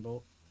 Lightning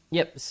Bolt.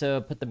 Yep,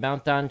 so put the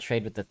mount on,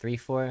 trade with the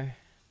 3/4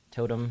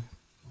 totem.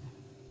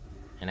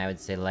 And I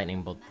would say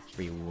lightning bolt the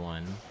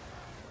 3/1.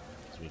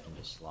 So we can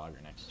just slog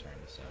her next turn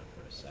instead of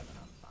put a 7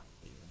 on top.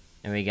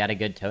 And we got a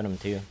good totem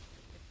too.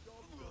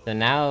 So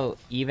now,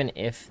 even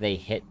if they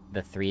hit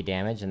the 3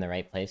 damage in the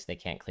right place, they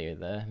can't clear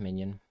the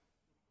minion.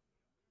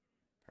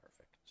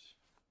 Perfect.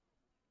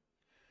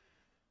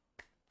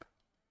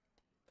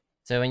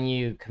 So when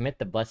you commit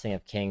the Blessing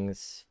of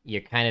Kings,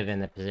 you're kind of in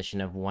the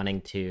position of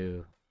wanting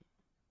to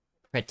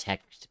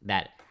protect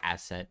that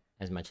asset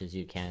as much as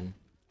you can.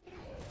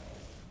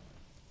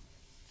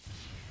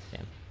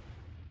 Damn.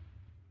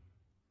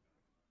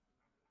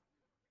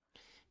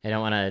 I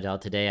don't want an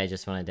adult today, I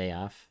just want a day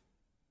off.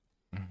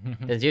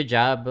 Does your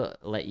job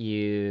let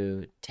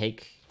you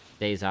take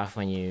days off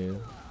when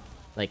you...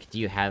 Like, do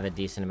you have a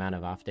decent amount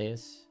of off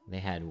days? They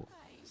had...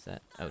 What's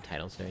that? Oh,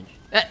 Tidal Surge.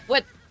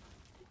 What?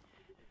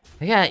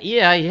 Yeah.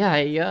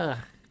 I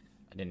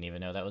didn't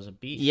even know that was a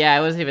beast. Yeah, I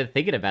wasn't even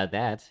thinking about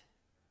that.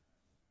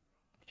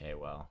 Okay,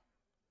 well.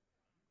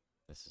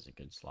 This is a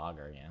good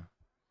slogger, yeah.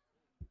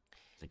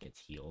 As it gets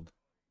healed.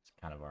 It's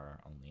kind of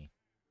our only...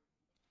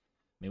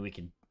 Maybe we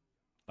could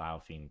Vile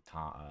Fiend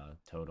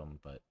Totem,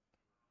 but...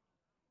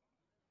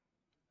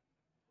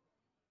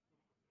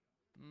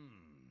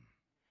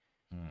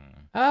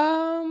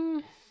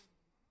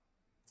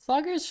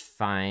 Slugger's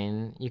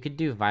fine. You could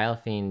do Vile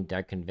Fiend,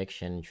 Dark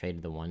Conviction,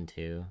 trade the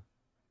 1/2.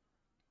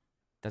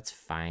 That's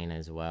fine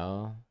as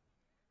well.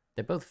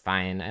 They're both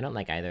fine. I don't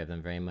like either of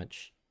them very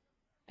much.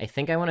 I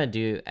think I want to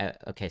do...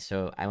 okay,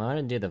 so I want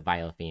to do the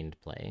Vile Fiend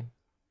play.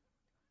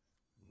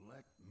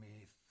 Let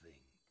me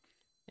think.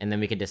 And then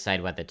we could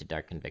decide whether to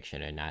Dark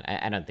Conviction or not.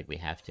 I don't think we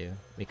have to.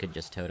 We could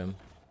just Totem.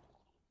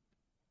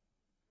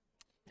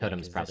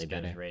 Totem's probably this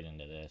goes better. right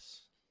into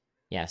this.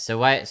 Yeah, so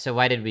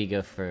why did we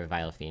go for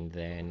Vile Fiend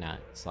there and not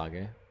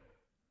Slogger?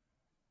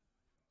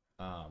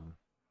 Move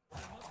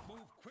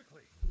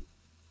quickly.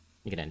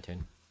 You can end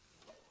turn.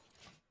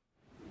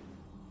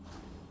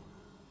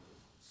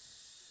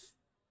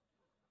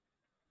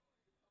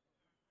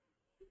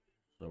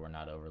 So we're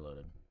not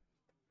overloaded.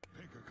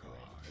 Pick a card.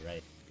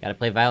 Right. Gotta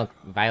play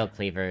Vile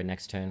Cleaver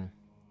next turn.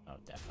 Oh,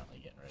 definitely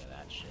getting rid of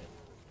that shit.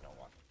 We don't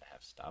want them to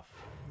have stuff.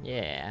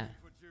 Yeah.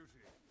 For duty.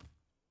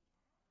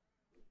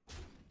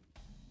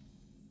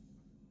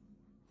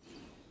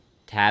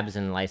 tabs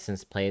and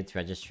license plates,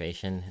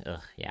 registration.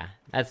 Ugh, yeah.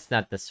 That's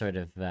not the sort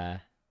of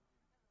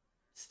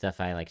stuff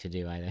I like to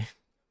do either.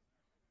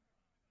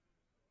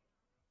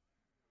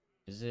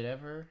 Is it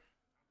ever?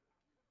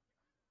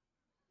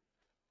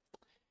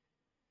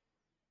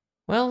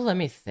 Well, let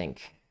me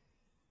think.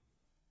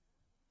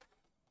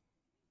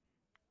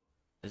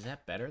 Is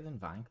that better than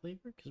Vine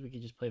Cleaver? Because we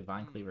could just play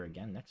Vine Cleaver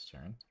again next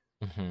turn.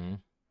 Mm-hmm.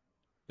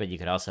 But you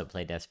could also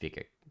play Death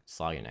Speaker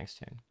Slogger next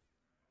turn.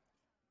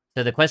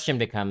 So the question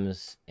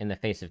becomes, in the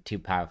face of two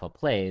powerful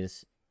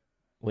plays,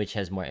 which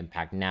has more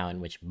impact now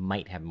and which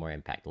might have more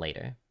impact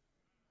later?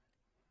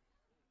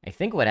 I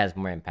think what has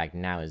more impact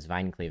now is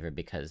Vine Cleaver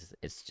because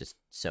it's just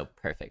so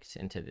perfect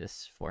into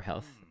this 4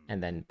 health,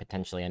 and then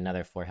potentially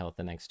another 4 health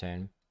the next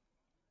turn.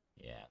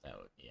 Yeah, that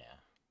would, yeah.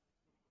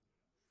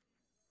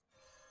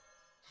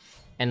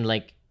 And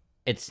like,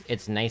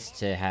 it's nice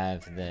to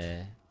have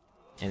the,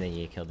 and then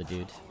you kill the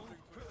dude.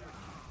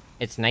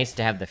 It's nice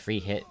to have the free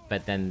hit,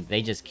 but then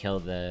they just kill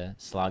the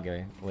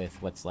Slogger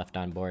with what's left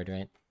on board,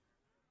 right?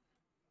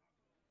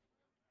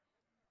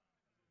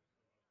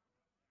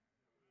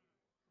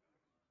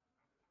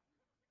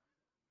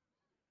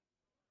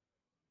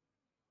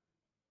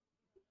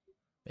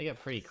 They got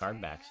pretty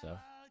card backs, though.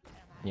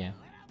 Yeah.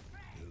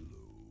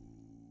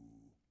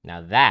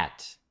 Now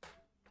that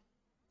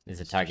is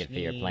a Mr. target for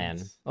your plan.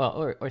 Sneeze.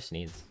 Well, or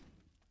Sneeze.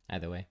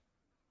 Either way.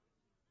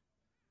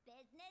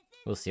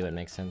 We'll see what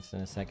makes sense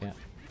in a second.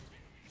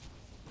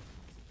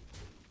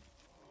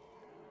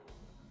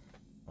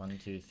 1,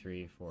 2,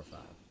 3, 4, 5.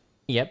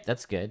 Yep,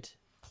 that's good.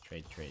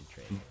 Trade, trade,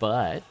 trade.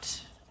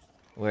 But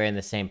we're in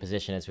the same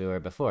position as we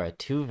were before.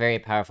 2 very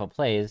powerful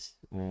plays.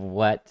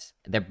 What?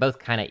 They're both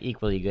kind of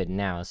equally good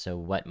now, so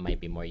what might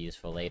be more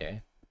useful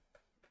later?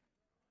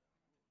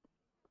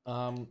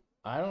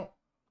 I don't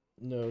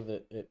know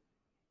that it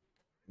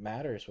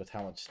matters with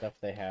how much stuff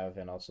they have,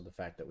 and also the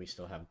fact that we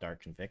still have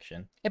Dark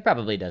Conviction. It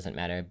probably doesn't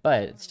matter,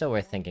 but it's still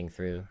worth thinking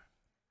through.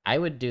 I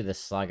would do the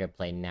Slogger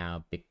play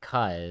now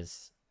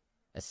because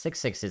a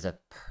 6/6 is a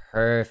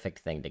perfect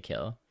thing to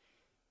kill.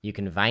 You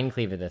can Vine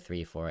Cleaver the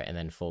 3/4 and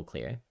then full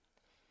clear.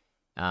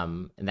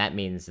 And that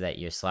means that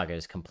your Slogger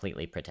is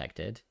completely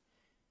protected.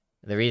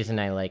 The reason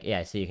I like...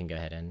 Yeah, so you can go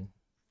ahead and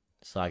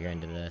Slogger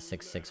into the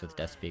 6/6 with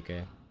Death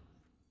Speaker.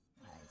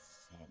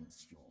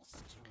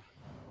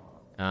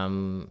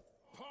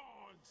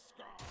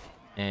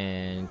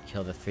 And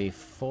kill the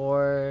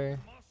 3/4.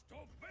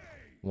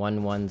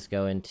 1/1s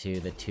go into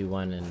the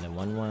 2/1 and the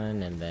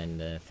 1/1, and then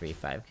the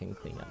 3/5 can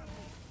clean up.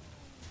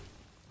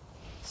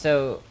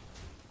 So,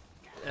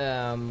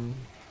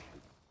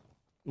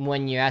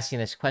 when you're asking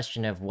this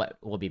question of what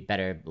will be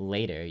better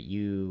later,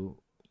 you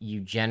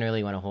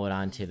generally want to hold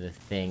on to the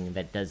thing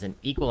that does an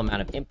equal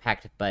amount of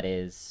impact, but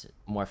is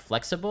more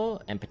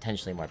flexible and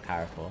potentially more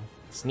powerful.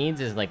 Sneeds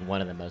is like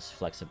one of the most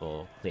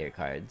flexible clear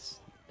cards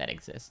that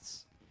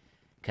exists.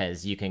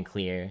 Because you can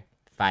clear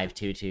 5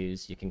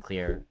 2/2s, you can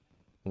clear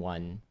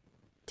 1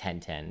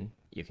 10/10,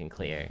 you can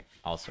clear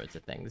all sorts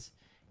of things.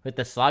 With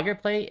the Slogger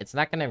play, it's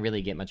not going to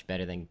really get much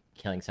better than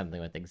killing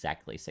something with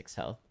exactly 6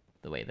 health,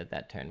 the way that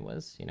that turn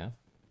was, you know?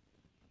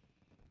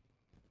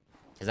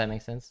 Does that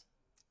make sense?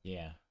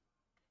 Yeah.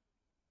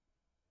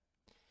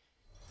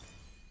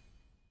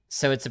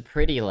 So it's a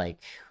pretty,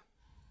 like,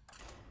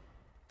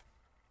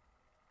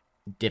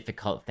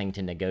 difficult thing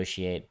to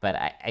negotiate, but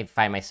I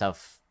find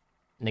myself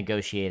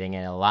negotiating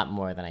it a lot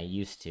more than I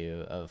used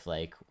to, of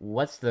like,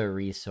 what's the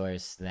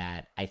resource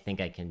that I think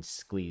I can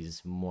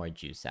squeeze more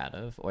juice out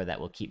of, or that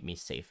will keep me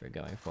safer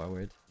going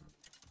forward.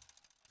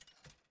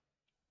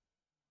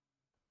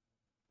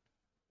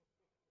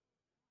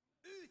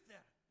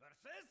 Uther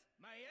versus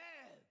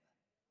Maiev.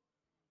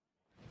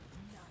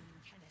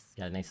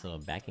 Got a nice little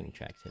backing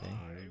track today.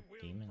 I will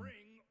Demon.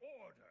 bring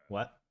order.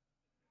 What?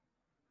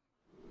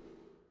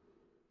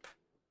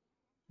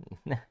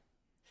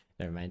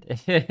 Never mind.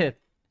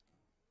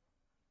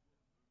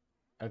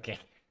 Okay.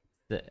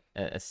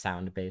 A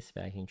sound-based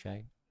backing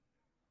track.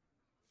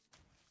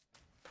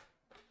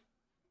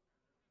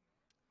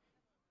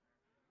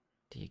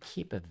 Do you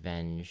keep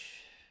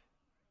Avenge?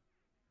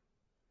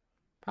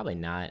 Probably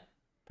not.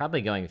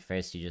 Probably going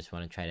first, you just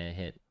want to try to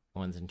hit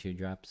 1s and 2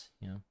 drops,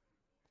 you know?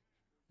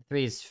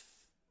 3's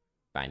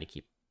fine to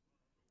keep.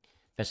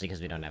 Especially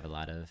because we don't have a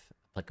lot of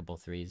applicable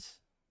 3s.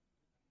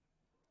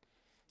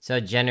 So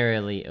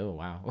generally... Oh,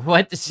 wow.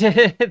 What?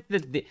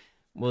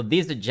 Well,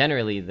 these are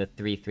generally the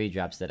 3/3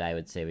 drops that I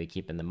would say we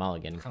keep in the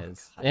mulligan,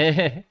 because...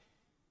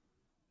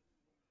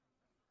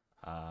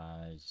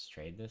 Just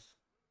trade this?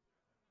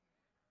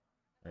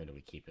 Or do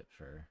we keep it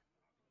for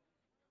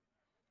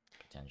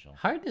potential?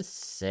 Hard to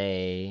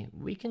say.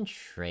 We can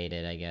trade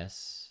it, I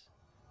guess.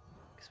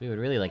 Because we would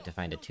really like to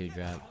find a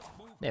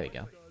 2-drop. There we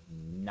go.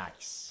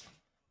 Nice.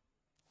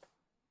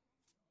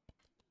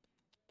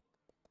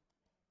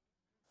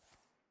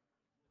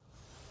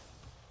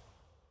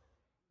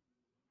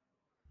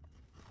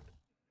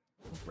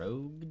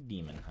 Rogue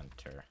Demon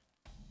Hunter.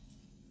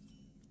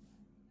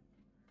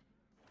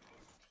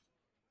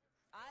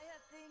 I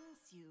have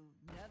things you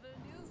never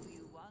knew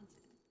you wanted.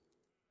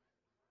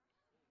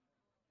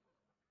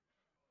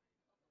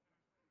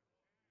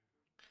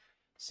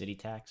 City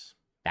tax.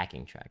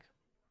 Backing track.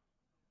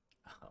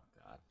 Oh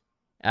god.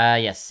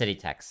 Yes, city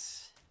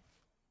tax.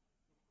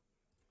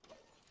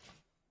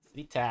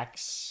 City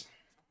tax.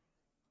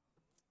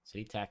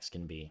 City tax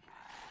can be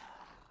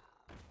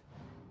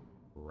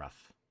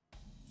rough.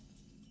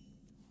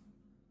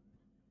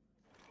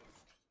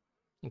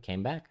 You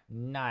came back.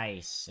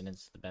 Nice, and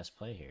it's the best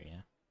play here,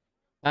 yeah.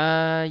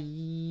 Or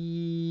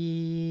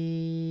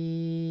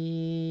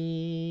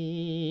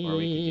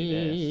we could do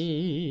this.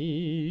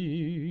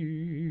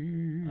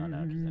 Oh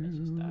no, because then it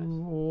just dies.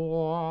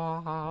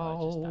 Oh, it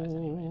just dies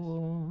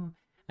anyways.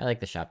 I like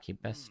the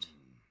shopkeep best.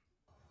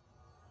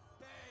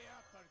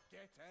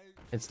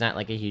 It's not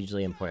like a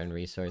hugely important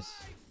resource.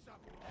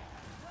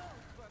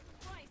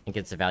 It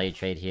gets a value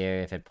trade here.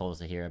 If it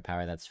pulls a hero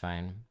power, that's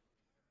fine.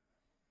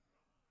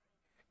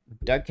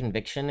 Dark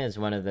Conviction is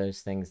one of those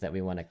things that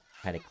we want to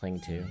try to cling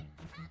to.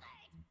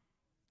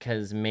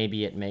 Because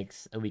maybe it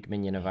makes a weak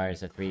minion of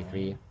ours a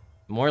 3-3.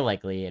 More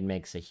likely, it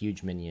makes a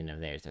huge minion of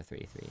theirs a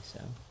 3-3,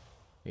 so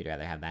we'd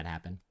rather have that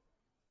happen.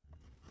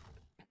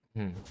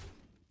 Yeah,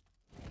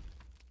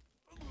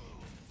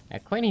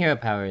 coin hero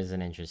power is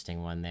an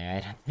interesting one there. I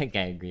don't think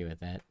I agree with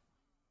that.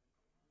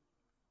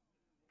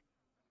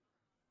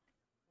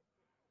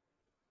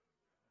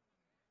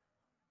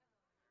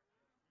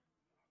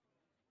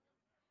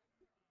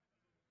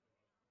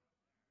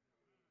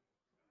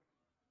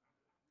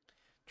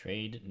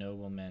 Trade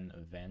Nobleman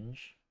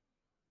Avenge.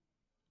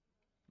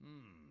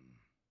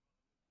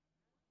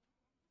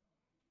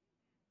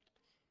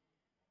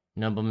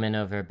 Nobleman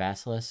over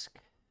Basilisk.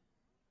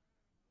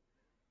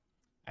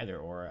 Either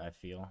or, I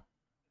feel.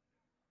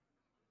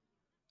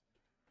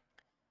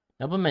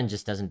 Nobleman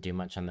just doesn't do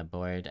much on the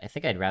board. I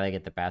think I'd rather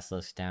get the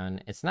Basilisk down.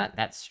 It's not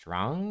that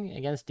strong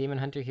against Demon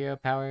Hunter hero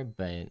power,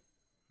 but it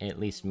at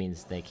least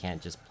means they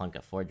can't just plunk a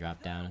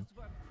 4-drop down.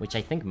 Which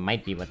I think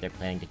might be what they're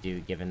planning to do,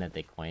 given that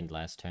they coined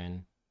last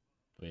turn.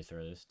 Do we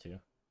throw this too?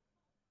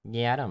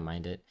 Yeah, I don't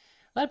mind it.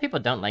 A lot of people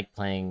don't like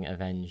playing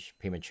Avenge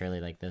prematurely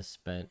like this,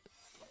 but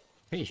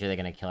pretty sure they're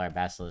gonna kill our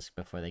Basilisk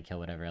before they kill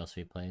whatever else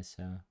we play,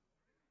 so...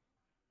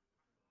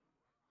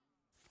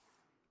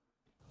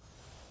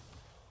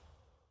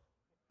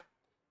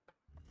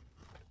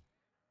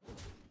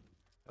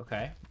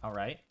 Okay,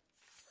 alright.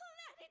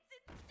 Planets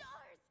and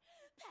stars!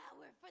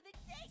 Power for the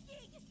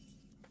taking!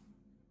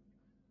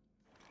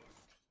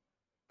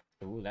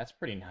 Ooh, that's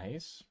pretty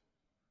nice.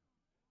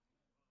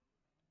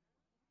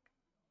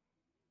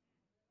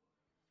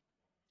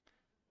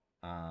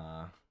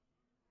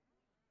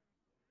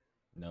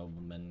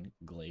 Nobleman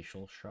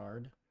Glacial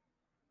Shard.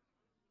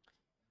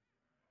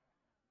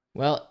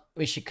 Well,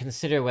 we should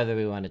consider whether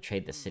we want to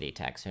trade the city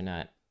tax or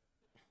not.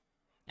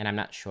 And I'm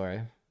not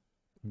sure.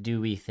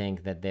 Do we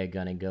think that they're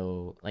gonna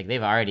go... Like,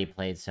 they've already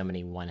played so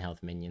many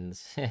 1-health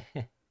minions.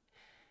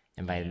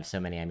 And by so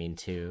many, I mean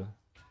 2.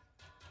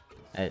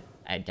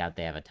 I doubt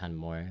they have a ton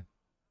more. And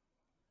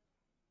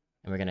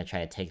we're gonna try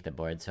to take the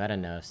board, so I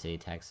don't know if city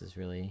tax is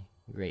really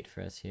great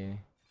for us here.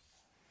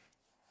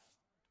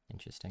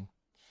 Interesting.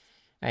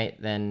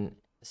 Alright, then...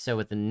 So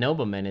with the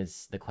Nobleman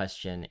is the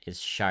question, is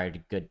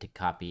Shard good to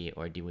copy,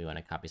 or do we want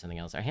to copy something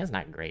else? Our hand's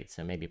not great,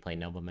 so maybe play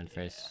Nobleman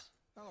first.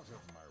 Out of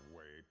my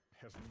way,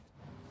 peasant.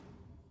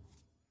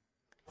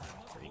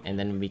 And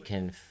then we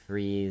can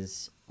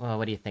freeze... Well,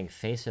 what do you think?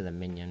 Face or the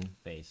minion?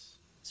 Face.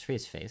 Let's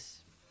freeze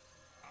face.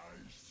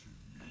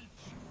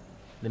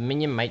 The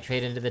minion might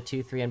trade into the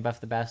 2-3 and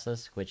buff the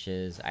Basilisk, which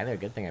is either a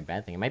good thing or a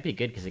bad thing. It might be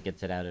good because it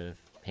gets it out of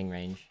ping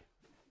range.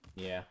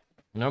 Yeah.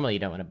 Normally you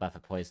don't want to buff a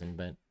poison,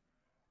 but...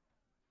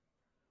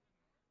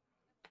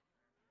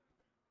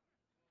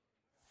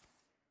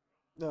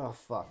 Oh,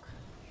 fuck.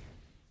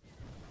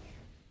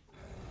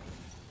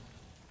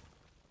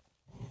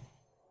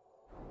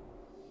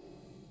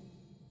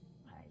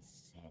 I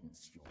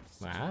sense your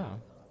Wow.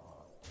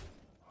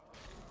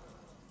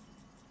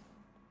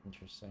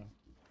 Interesting.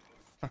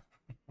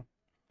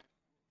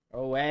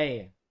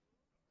 Away.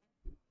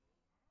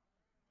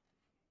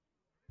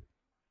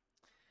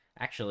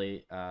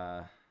 Actually,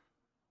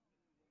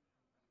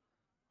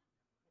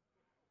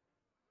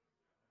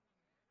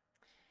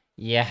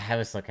 Yeah, I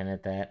was looking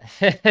at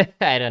that.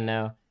 I don't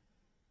know.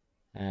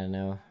 I don't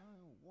know. I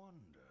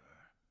wonder.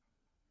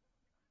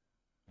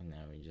 and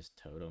now we just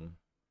totem.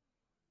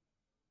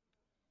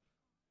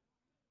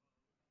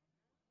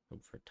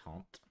 Hope for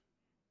taunt.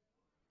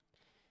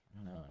 I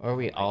don't know. Or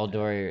we I like that.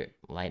 Aldor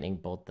Lightning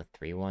Bolt the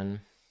 3-1.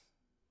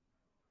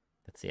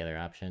 That's the other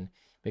option.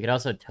 We could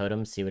also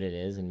totem, see what it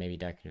is, and maybe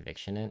Dark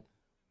Conviction it.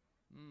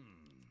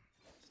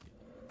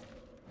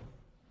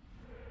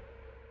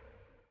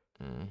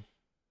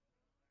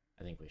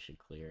 I think we should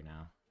clear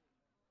now.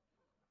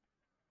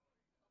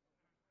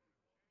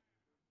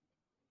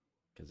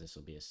 Because this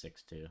will be a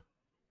 6-2.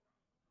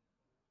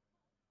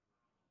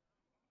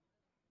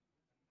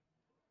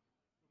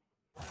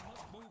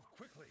 Move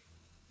quickly.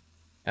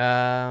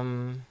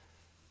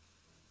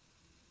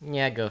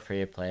 Yeah, go for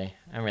your play.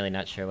 I'm really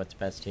not sure what's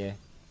best here.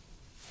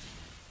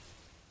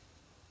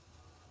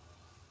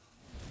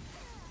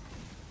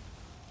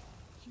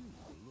 You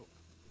look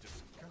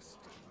disgusted.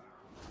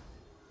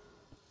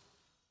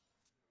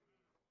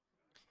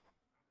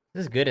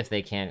 This is good if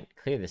they can't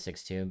clear the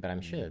 6-2, but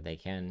I'm sure that they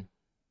can.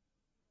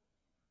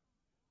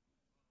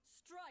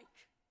 Strike.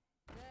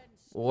 Then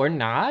Or strike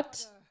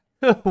not?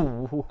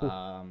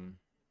 harder.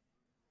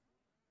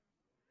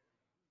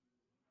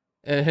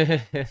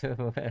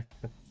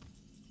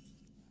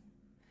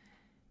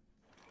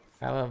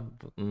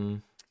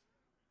 Probably.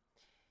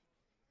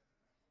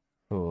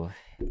 Ooh.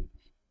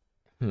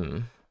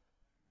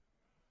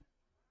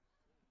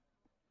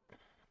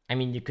 I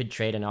mean, you could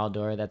trade an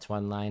Aldor. That's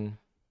one line.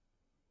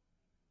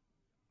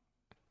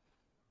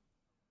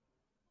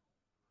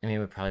 I mean,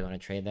 we probably want to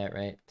trade that,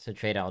 right? So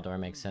trade Aldor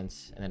makes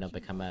sense, and then it'll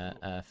become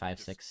a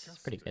 5-6. It's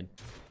pretty good.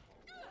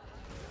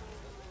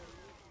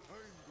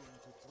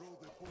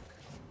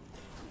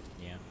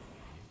 Yeah.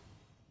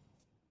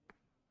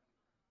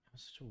 That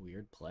was such a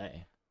weird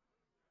play.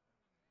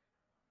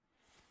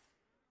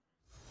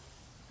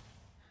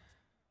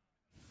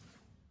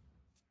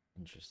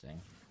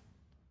 Interesting.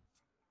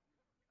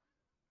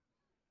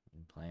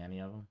 Didn't play any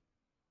of them.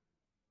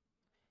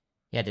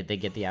 Yeah, did they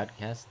get the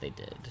outcast? They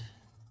did.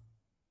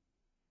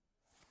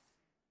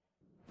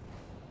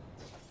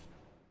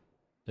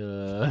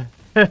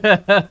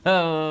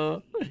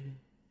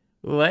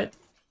 What?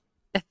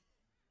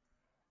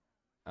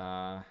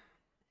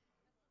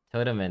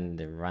 Totem and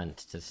the Runt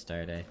to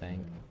start, I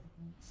think.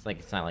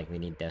 It's not like we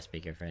need Death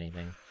Speaker for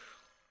anything.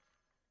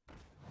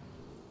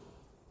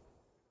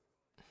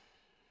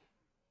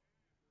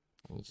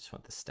 You just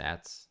want the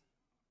stats.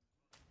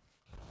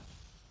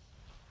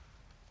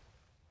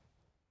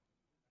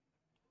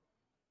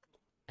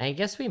 I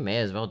guess we may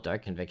as well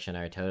Dark Conviction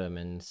our Totem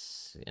and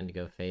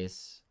go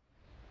face.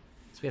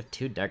 So we have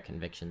 2 Dark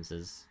Convictions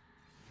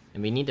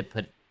and we need to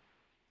put...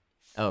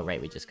 Oh,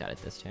 right, we just got it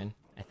this turn.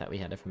 I thought we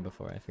had it from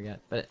before, I forgot.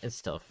 But it's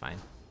still fine.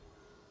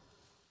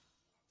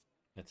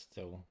 It's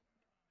still...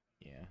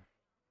 Yeah.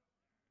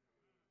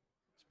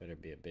 This better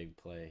be a big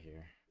play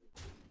here.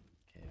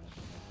 Chaos.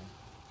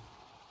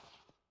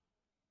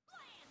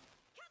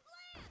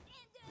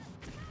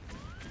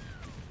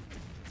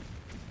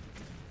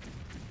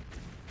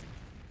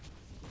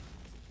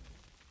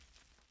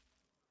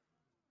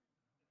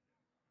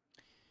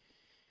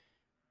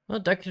 Well,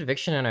 Dark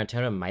Conviction on our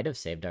Totem might have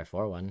saved our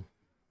 4-1.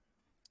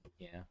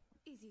 Yeah.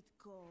 Is it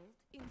cold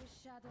in the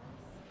shadows?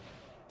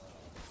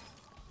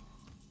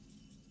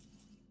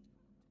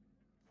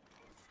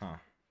 Huh.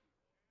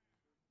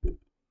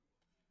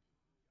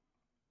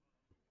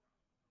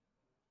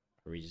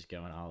 Are we just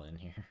going all in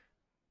here?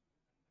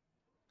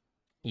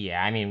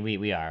 Yeah, I mean,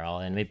 we are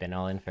all in. We've been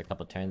all in for a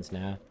couple turns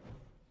now.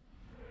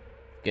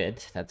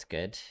 Good, that's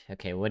good.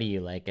 Okay, what do you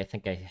like? I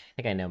think I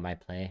know my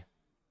play.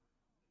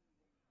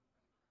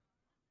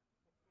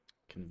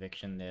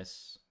 Conviction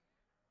this,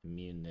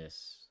 immune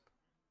this,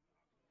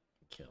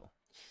 kill.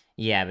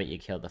 Yeah, but you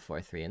killed the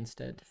 4-3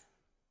 instead.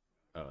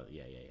 Oh,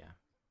 yeah.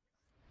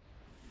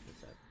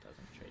 Because that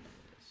doesn't trade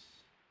into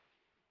this.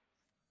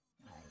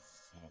 I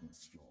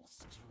sense your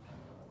strength.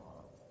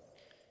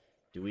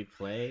 Do we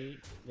play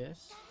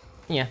this?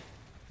 Yeah.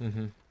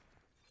 Mm-hmm.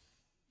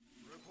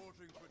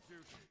 Reporting for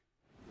duty.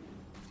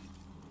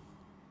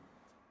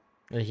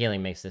 The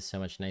healing makes this so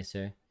much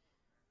nicer.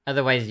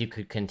 Otherwise, you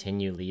could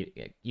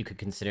you could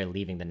consider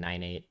leaving the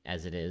 9-8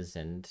 as it is,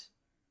 and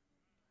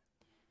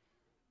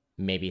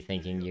maybe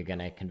thinking you're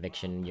gonna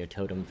conviction your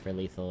totem for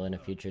lethal in a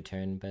future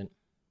turn, but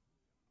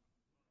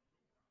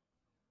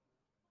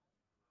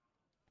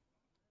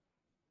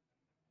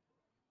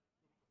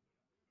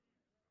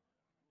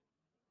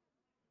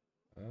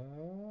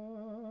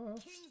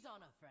King's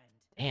honor, friend.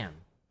 damn,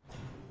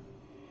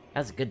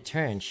 that's a good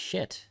turn.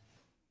 Shit.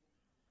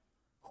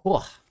 Whew.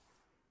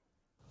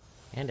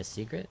 And a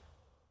secret.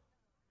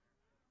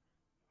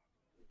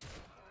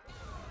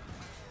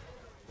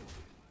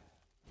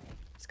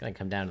 It's gonna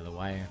come down to the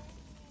wire.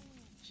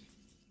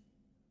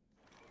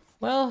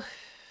 Well,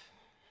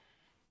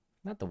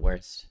 not the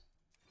worst.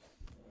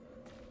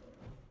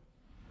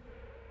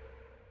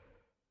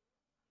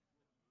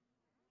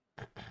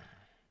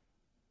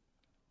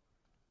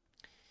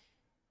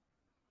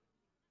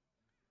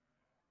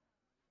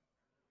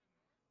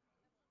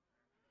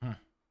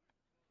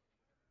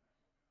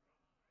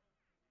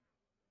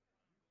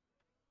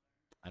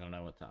 I don't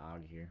know what to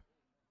og here.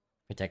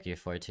 Protect your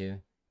 4-2. I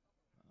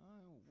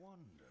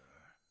wonder.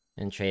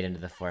 And trade into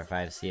the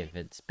 4-5, see if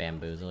it's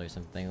bamboozle or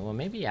something. Well,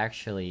 maybe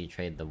actually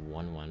trade the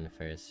 1-1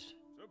 first.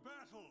 To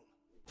battle.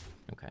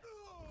 Okay.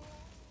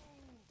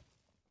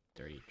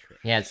 Dirty trick.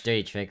 Yeah, it's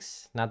Dirty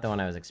Tricks. Not the one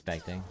I was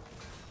expecting.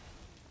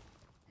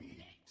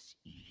 Let's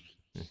eat.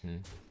 Mm-hmm.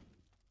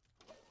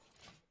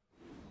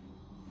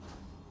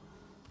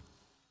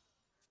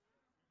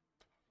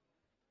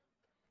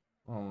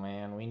 Oh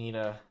man, we need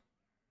a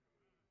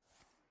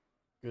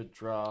good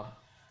draw.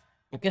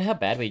 Look at how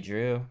bad we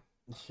drew.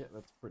 Shit,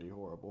 that's pretty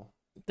horrible.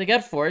 They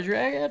got 4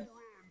 dragon?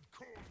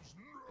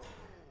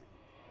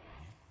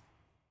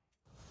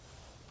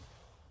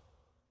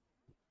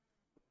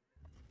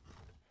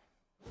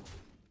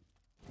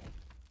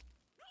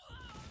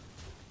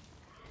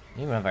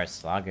 Maybe one of our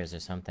sloggers or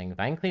something.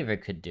 Vine Cleaver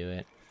could do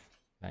it.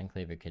 Vine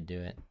Cleaver could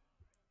do it.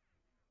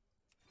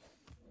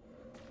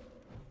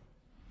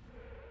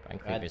 Vine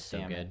God Cleaver's so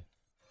damn it. good.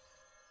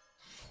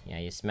 Yeah,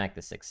 you smack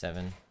the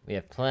 6-7. We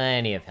have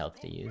plenty of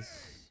health to use.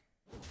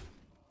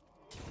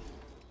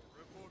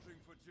 Reporting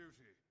for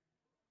duty.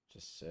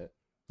 Just sit.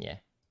 Yeah.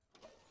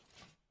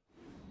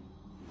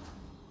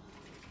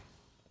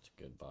 That's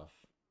a good buff.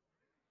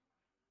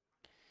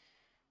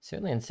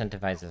 Certainly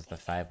incentivizes the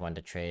 5-1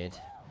 to trade.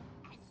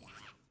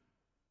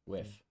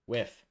 Whiff.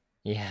 Whiff.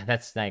 Yeah,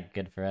 that's not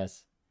good for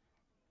us.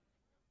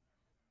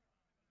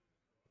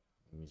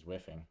 He's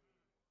whiffing.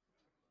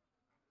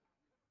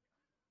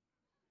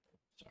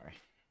 Sorry.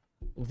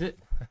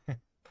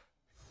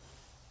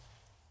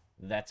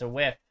 That's a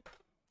whiff.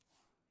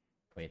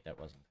 Wait, that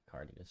wasn't the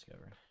card he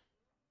discovered.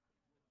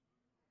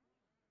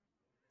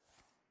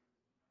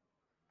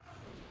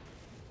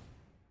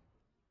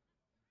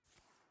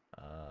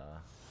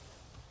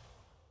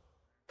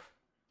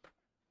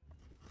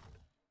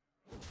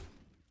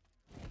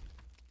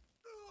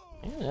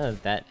 I don't know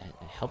if that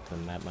helped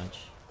them that much.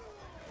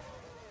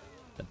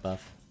 The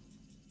buff.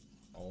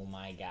 Oh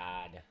my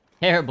god.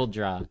 Terrible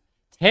draw.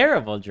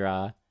 Terrible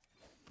draw.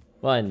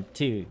 1,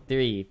 2,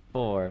 3,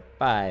 4,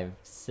 5,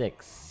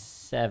 6,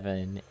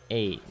 7,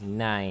 8,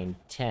 9,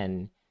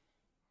 10,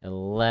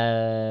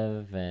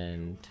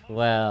 11,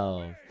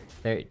 12,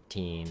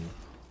 13.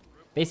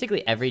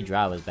 Basically every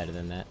draw was better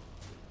than that.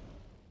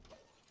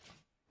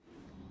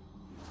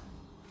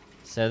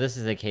 So this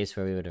is a case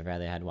where we would have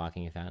rather had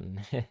Walking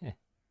Fountain.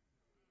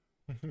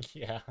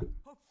 Yeah. A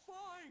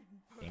fine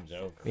Game's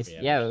over.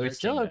 Yeah, we're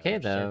still okay,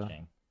 though.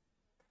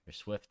 We're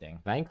swifting.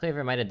 Vine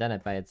Cleaver might have done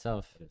it by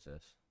itself. What is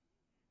this?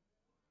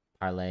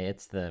 Parlay,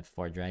 it's the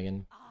 4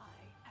 dragon.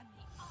 I am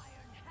the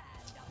iron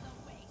hand of the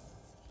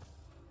wastes.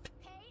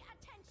 Pay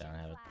attention, Don't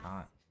have a class.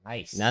 taunt.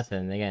 Nice.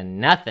 Nothing, again,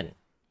 nothing.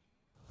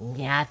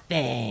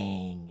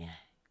 Nothing.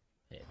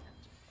 Pay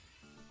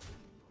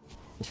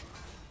attention.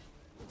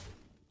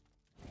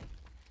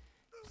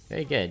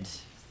 Very good.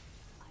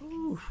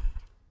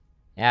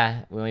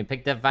 Yeah, when we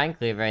picked up Vine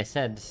Cleaver, I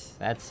said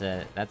that's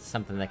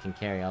something that can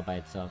carry all by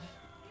itself.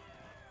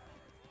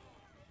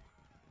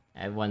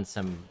 I won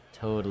some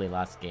totally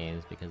lost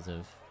games because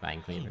of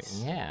Vine Cleaver.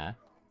 Nice. Yeah,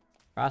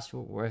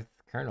 Frostworth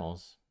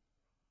kernels.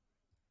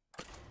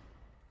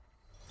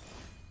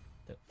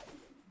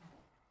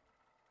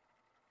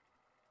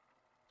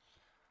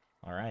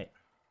 All right.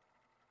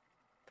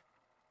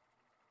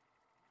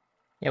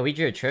 Yeah, we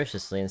drew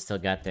atrociously and still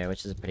got there,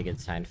 which is a pretty good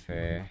sign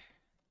for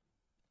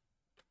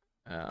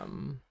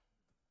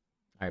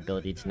our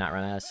ability to not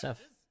run out of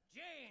stuff.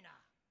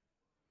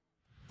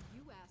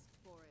 You asked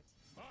for it.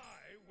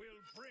 I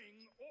will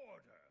bring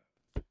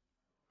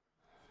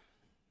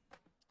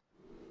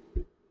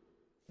order.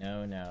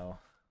 No, no.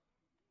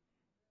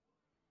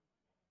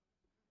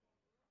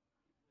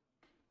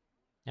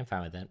 I'm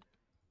fine with that.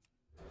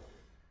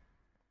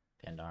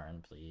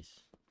 Pandaren,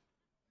 please.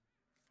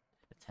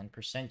 A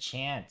 10%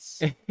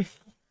 chance.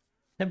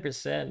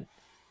 10%.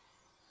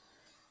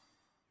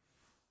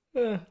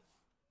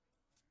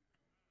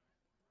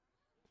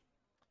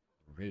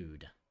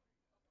 Rude.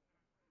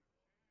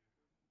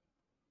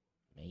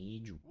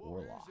 Mage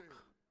Warlock.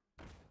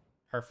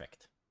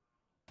 Perfect.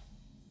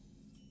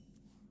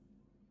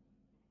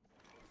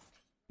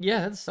 Yeah,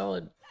 that's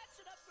solid. That's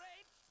an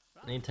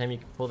upgrade. Anytime you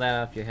can pull that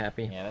off, you're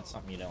happy. Yeah, that's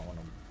something you don't want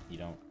to. You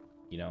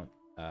don't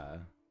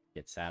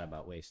get sad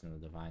about wasting the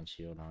Divine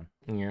Shield on.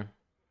 Yeah.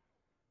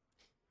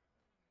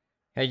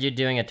 Heard you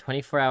doing a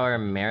 24-hour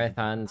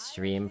marathon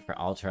stream for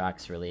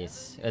Ultrarock's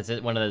release. Is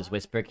it one of those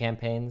Whisper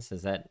campaigns?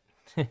 Is that...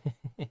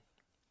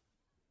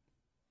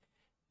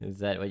 Is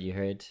that what you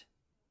heard?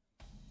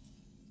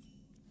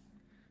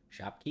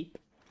 Shopkeep.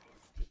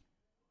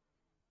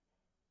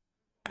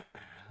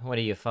 What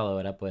do you follow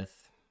it up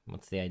with?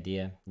 What's the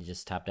idea? You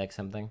just top deck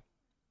something?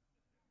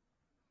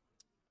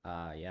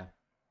 Yeah.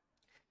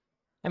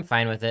 I'm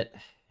fine with it.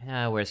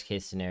 Worst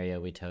case scenario,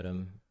 we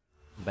totem.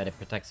 But it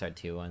protects our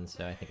 2-1,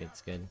 so I think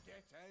it's good. Get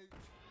out.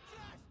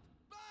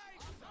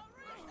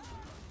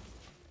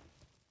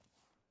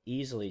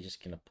 Easily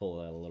just gonna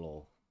pull a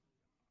little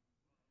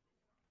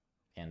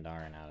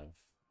Pandaren out of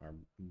our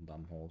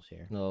bum holes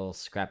here. Little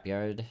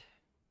scrapyard.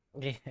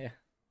 Yeah.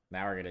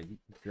 Now we're gonna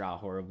draw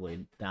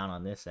horribly down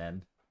on this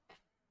end.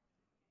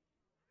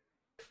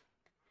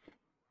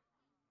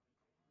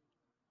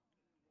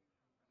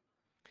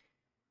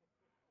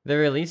 The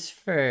release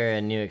for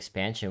a new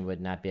expansion would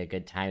not be a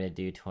good time to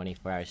do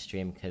 24-hour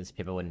stream because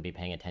people wouldn't be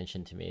paying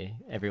attention to me.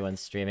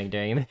 Everyone's streaming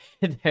during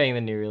during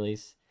the new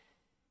release.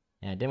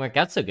 Yeah, it didn't work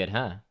out so good,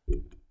 huh?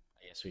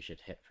 I guess we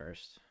should hit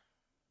first.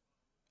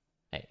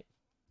 I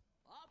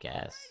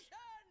guess.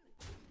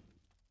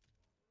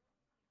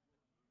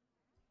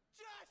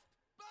 Just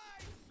buy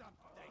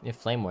something. If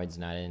Flame Ward's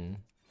not in.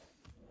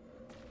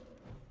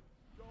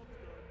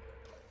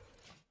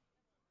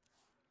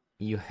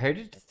 You heard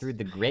it through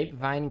the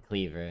grapevine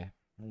cleaver.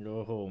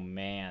 Oh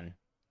man.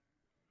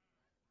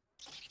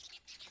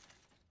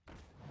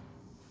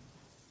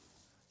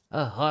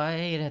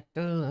 Ahoy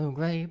through the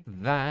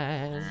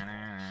grapevine.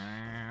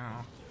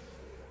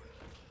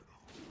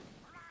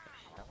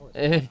 What's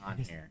going on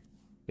here?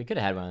 We could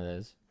have had one of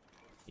those.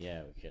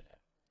 Yeah, we could have.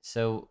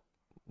 So,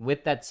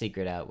 with that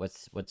secret out,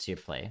 what's your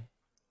play?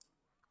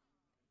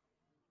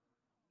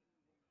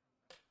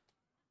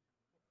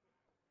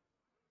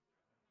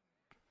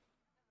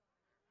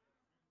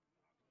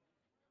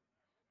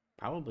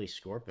 Probably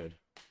Scorpid.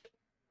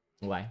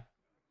 Why?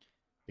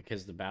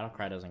 Because the battle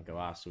cry doesn't go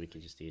off, so we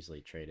could just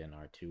easily trade in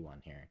our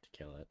 2/1 here to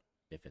kill it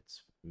if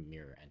it's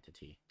mirror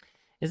entity.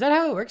 Is that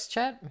how it works,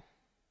 chat?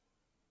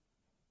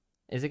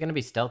 Is it gonna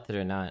be stealthed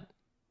or not?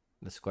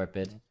 The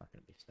Scorpid. It's not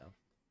gonna be stealth.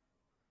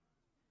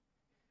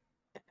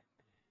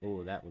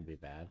 Oh, that would be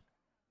bad.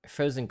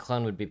 Frozen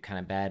Clone would be kind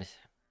of bad.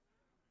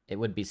 It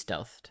would be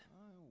stealthed.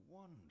 I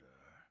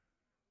wonder.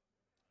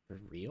 For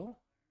real?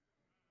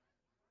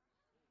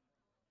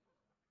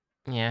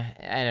 Yeah,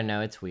 I don't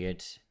know. It's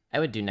weird. I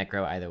would do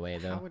Necro either way,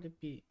 though. How would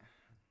it be?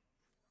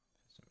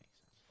 Doesn't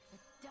make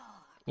sense.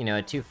 You know,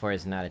 a 2/4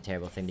 is not a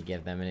terrible thing to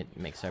give them, and it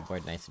makes our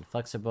board nice and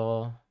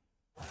flexible.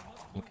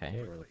 Okay.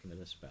 Okay, we're looking at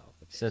a spell.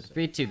 Okay, So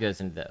 3/2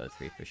 goes into the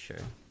O3 for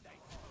sure.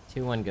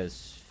 2/1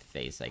 goes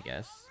face, I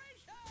guess.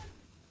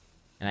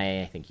 And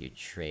I think you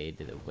trade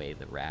away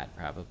the rat,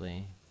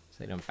 probably. So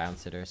they don't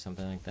bounce it or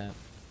something like that.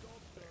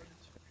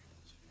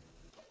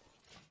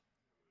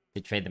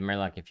 You trade the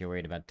Murloc if you're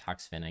worried about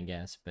Toxfin, I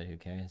guess, but who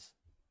cares?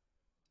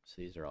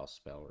 So these are all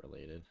spell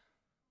related.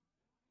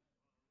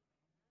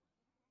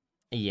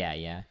 Yeah,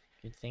 yeah.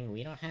 Good thing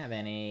we don't have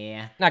any.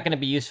 Not going to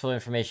be useful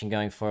information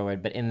going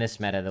forward, but in this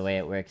meta, the way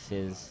it works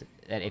is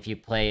that if you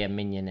play a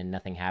minion and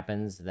nothing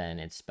happens, then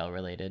it's spell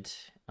related.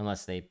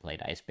 Unless they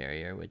played Ice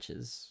Barrier, which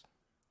is...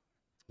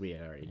 We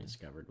had already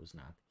discovered was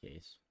not the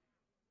case.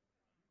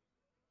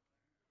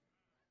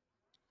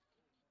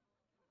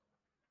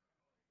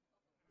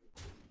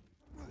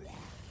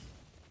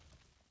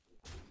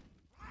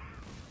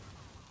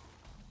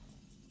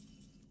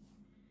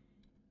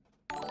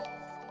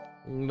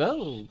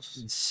 Whoa.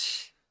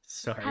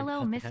 Sorry.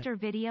 Hello, about that. Mr.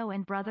 Video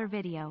and Brother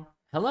Video.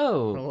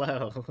 Hello,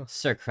 Hello.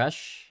 Sir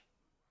Crush.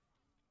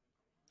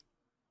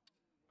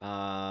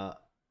 Uh.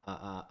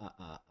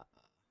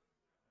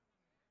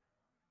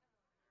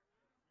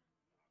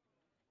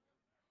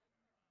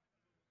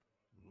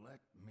 Let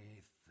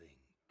me think.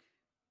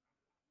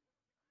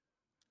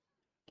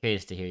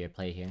 Curious to hear your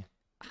play here.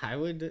 I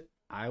would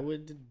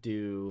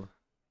do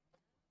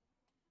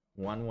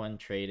 1/1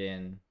 trade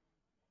in,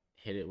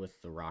 hit it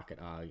with the Rocket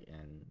Og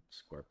and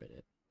Scorpid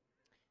it.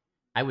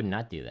 I would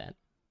not do that.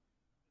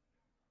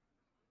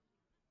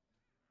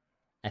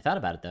 I thought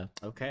about it, though.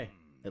 Okay.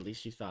 At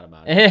least you thought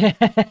about it.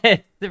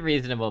 It's a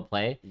reasonable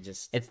play. You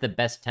just It's the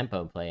best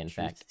tempo play, in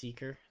Truth fact.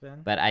 Seeker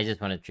then. But I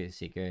just want a Truth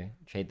Seeker.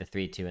 Trade the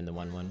 3/2 and the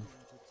 1/1.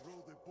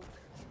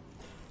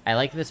 I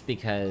like this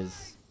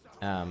because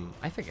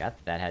I forgot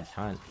that had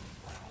taunt.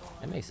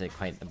 That makes it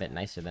quite a bit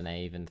nicer than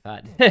I even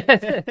thought.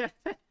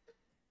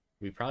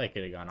 We probably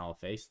could have gone all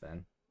face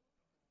then.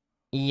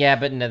 Yeah,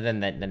 but no,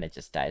 then it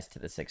just dies to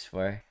the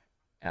 6/4.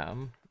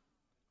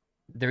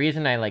 The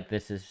reason I like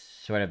this is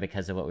sort of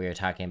because of what we were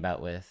talking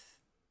about with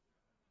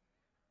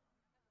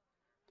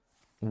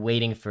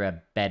waiting for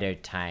a better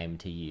time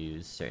to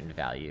use certain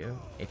value.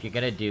 If you're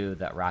gonna do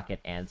the Rocket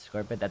and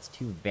Scorpid, that's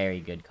two very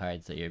good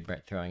cards that you're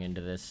throwing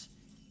into this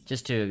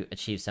just to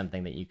achieve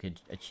something that you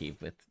could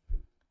achieve with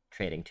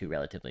trading two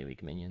relatively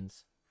weak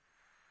minions.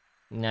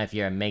 Now, if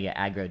you're a mega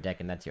aggro deck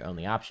and that's your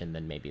only option,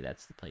 then maybe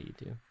that's the play you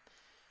do.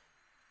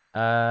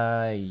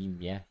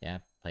 Yeah,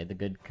 play the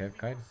good curve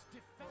card.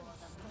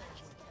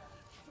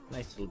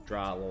 Nice to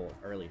draw a little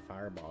early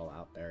fireball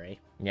out there, eh?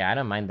 Yeah, I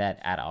don't mind that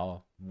at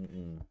all.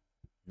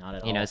 Not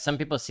at all. You know, some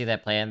people see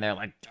that play and they're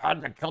like,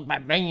 "God, that killed my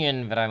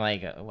minion," but I'm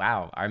like,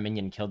 "Wow, our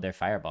minion killed their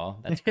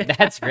fireball.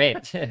 That's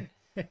great."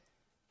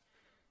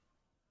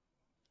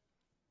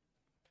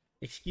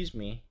 Excuse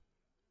me.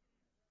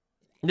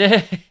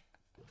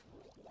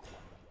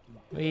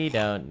 We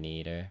don't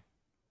need her.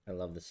 I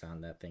love the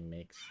sound that thing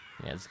makes.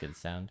 Yeah, it's a good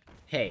sound.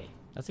 Hey.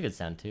 That's a good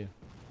sound too.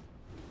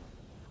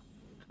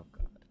 Oh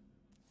god.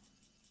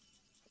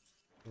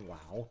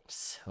 Wow.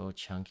 So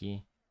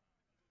chunky.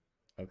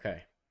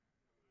 Okay.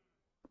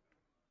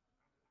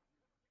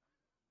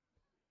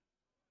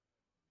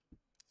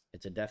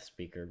 It's a Death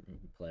Speaker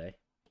play.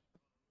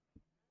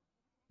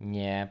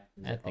 Yeah,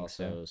 Is I it think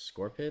also so.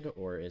 Scorpid,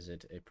 or is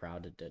it a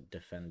Proud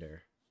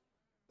Defender?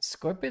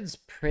 Scorpid's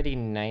pretty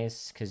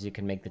nice because you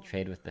can make the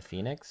trade with the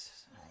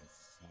Phoenix.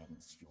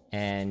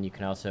 And you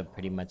can also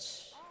pretty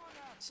much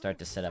start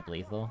to set up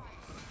lethal.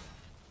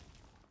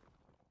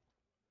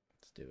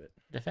 Let's do it.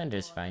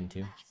 Defender's fine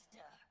too.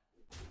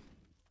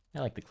 I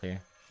like the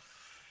clear.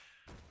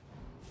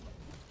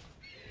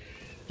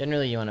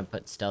 Generally you want to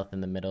put stealth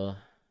in the middle.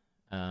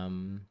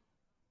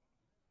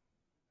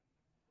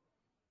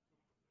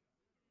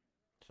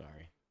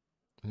 Sorry.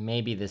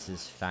 Maybe this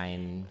is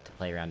fine to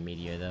play around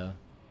Meteor though.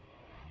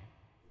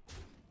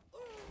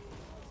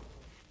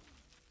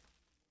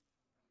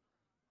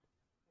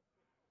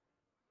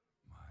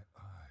 My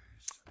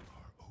eyes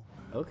are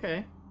open.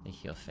 Okay. They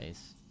heal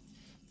face.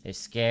 They're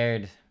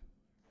scared.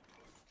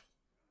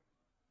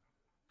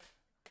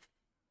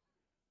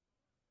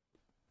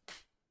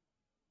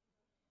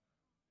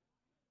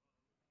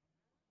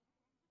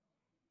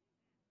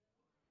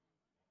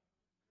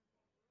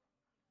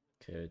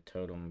 To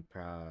totem,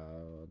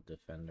 proud,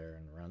 defender,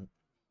 and runt.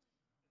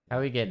 How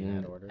are we In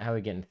getting? that order. How are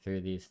we getting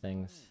through these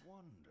things? I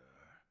wonder.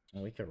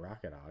 Well, we could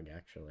rocket og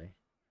actually.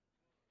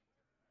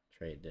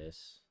 Trade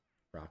this.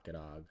 Rocket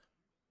og.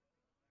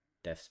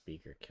 Death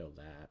speaker, kill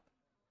that.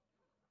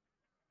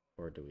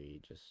 Or do we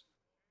just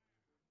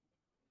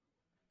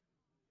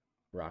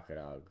rocket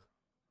og,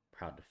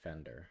 proud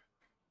defender?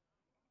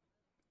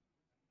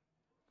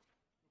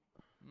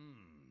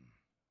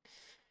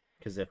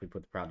 Because if we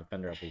put the proud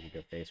defender up, we could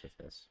go face with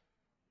this.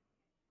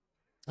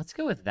 Let's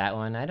go with that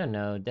one. I don't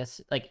know.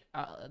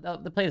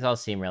 The plays all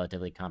seem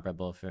relatively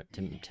comparable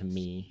to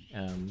me.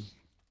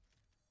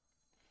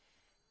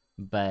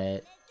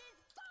 But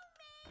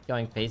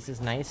going face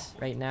is nice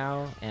right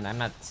now, and I'm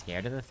not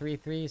scared of the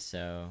 3/3.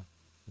 So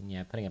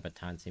yeah, putting up a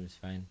taunt seems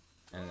fine.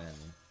 And then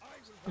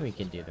We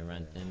could do the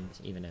runt, and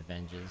even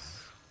avenge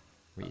is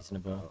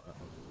reasonable.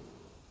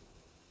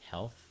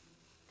 Health,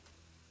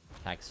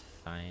 attack's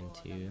fine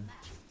too.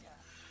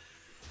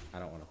 I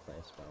don't want to play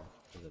a spell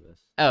because of this.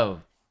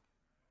 Oh,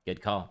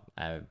 good call.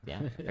 Yeah,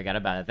 forgot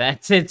about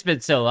it. It's been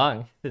so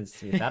long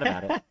since we thought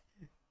about it.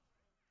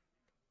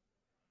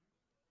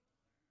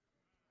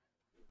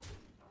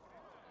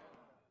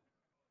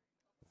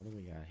 What do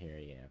we got here?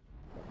 Yeah.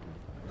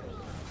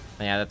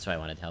 Yeah, that's why I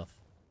wanted health.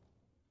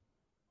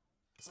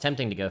 It's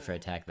tempting to go for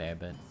attack there,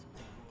 but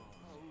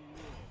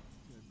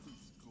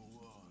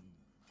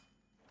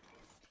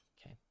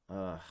okay.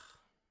 Ugh.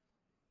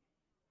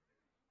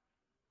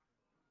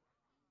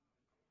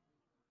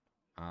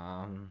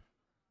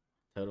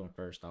 Totem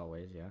first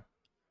always, yeah.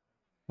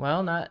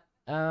 Well, not.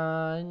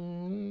 Yeah,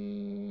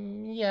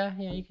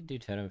 you could do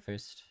totem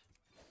first.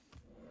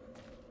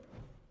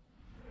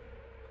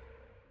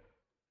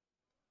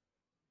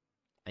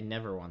 I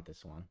never want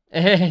this one.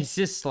 It's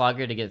just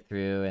Slogger to get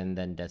through, and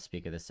then Death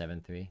Speaker the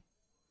 7/3.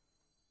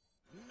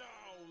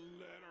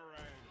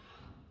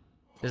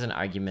 There's an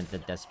argument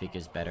that Death Speaker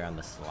is better on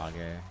the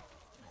Slogger,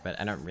 but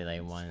I don't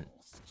really want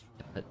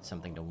to put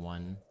something to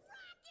 1.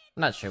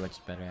 I'm not sure which is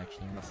better,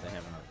 actually. Unless they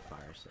have another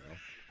fire sale.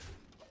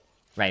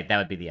 Right, that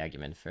would be the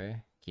argument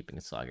for keeping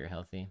the Slogger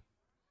healthy.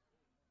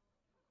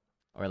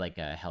 Or like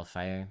a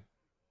Hellfire.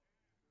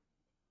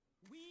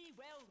 We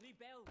will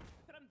rebuild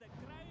from the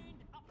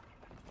ground up.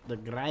 The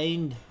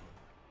grind.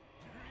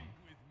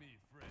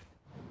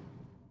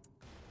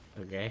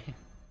 Okay.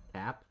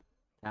 Tap.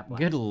 Tap.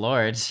 Good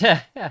lord.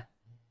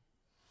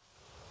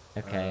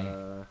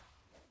 Okay.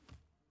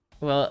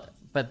 Well,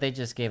 but they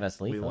just gave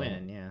us We lethal.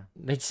 win, yeah.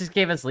 They just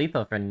gave us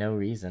lethal for no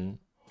reason.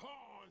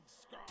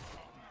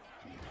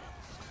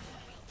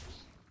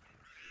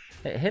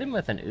 Hit him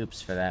with an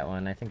oops for that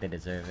one. I think they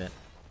deserve it.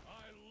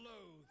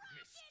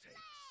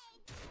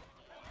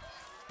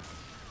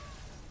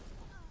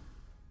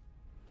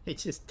 They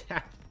just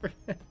tapped.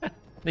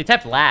 They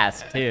tapped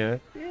last, too.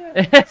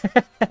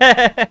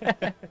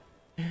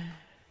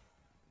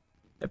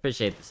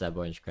 Appreciate the sub,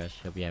 Orange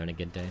Crush. Hope you're having a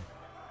good day.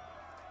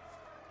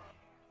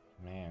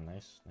 Man,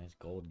 nice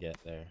gold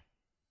get there.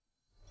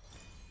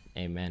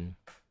 Amen.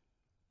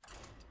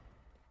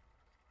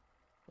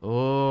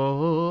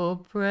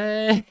 Oh,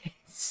 pray.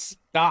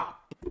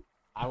 Stop!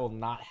 I will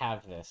not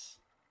have this.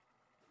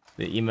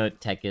 The emote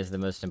tech is the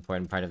most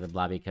important part of the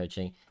blobby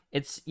coaching.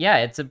 It's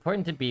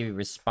important to be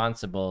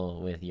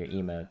responsible with your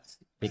emotes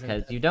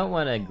because you don't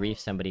want to grief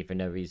somebody for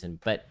no reason,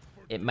 but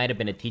it might have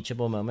been a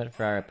teachable moment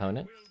for our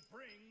opponent.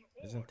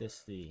 Isn't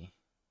this the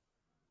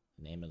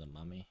name of the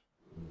mummy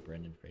from the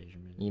Brendan Fraser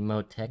movie?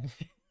 Emote tech.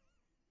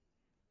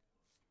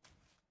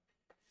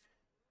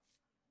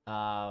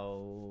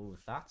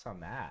 Thoughts on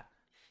that?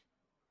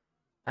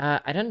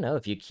 I don't know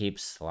if you keep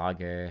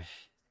Slogger.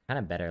 Kind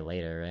of better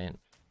later, right?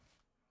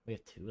 We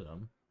have 2 of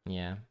them.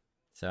 Yeah.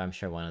 So I'm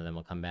sure one of them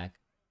will come back.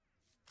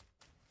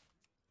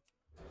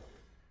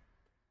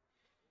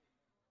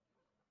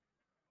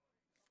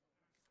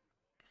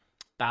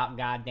 Stop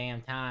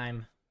goddamn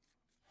time.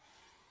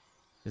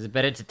 Is it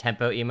better to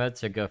tempo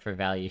emotes or go for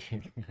value?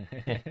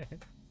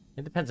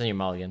 It depends on your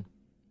mulligan.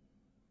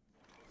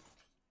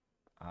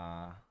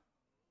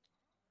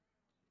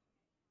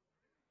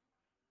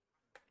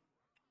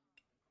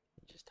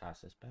 Just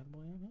toss this bad boy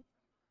in it.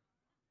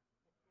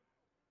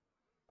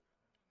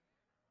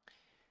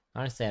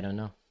 Honestly, I don't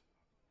know.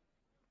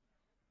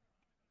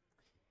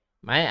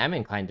 I'm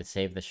inclined to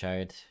save the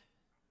shard.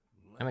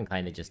 I'm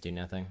inclined to just do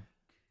nothing.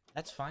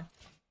 That's fine.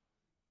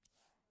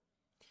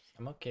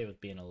 I'm okay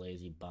with being a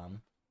lazy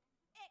bum.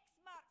 X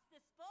marks the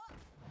spot.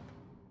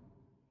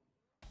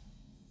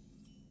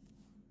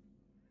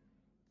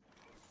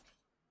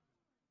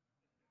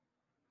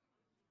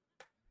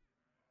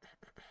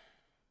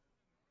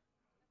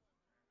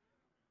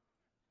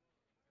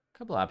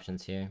 Couple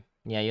options here.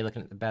 Yeah, you're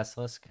looking at the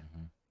Basilisk.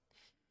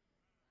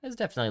 I was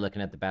definitely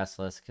looking at the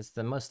Basilisk. It's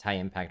the most high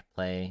impact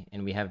play,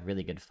 and we have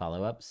really good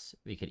follow-ups.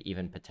 We could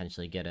even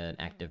potentially get an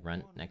active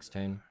runt next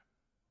turn.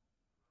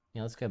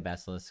 Yeah, let's go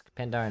Basilisk.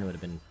 Pandaren would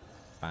have been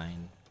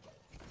fine.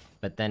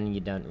 But then you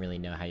don't really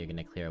know how you're going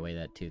to clear away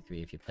that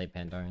 2/3 if you play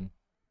Pandaren.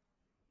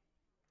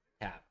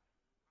 Tap.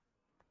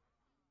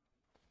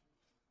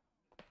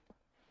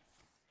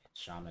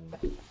 Shaman.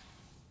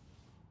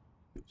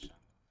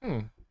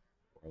 Hmm.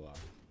 Warlock.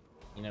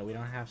 You know, we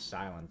don't have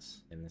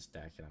silence in this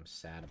deck, and I'm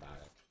sad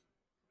about it.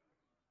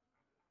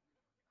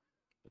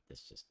 But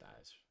this just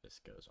dies.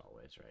 This goes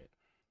always, right?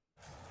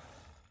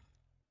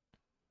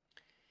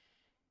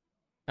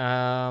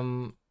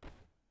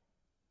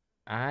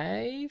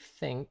 I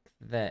think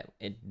that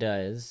it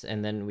does,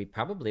 and then we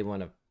probably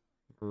want to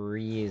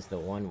freeze the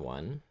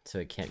 1/1 so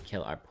it can't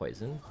kill our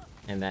poison,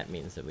 and that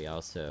means that we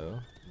also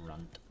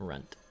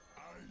runt.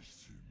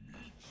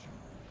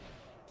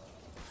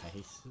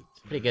 Nice.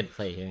 Pretty good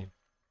play here.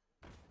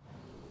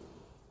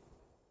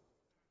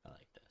 I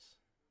like this.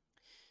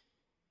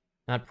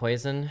 Not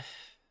poison.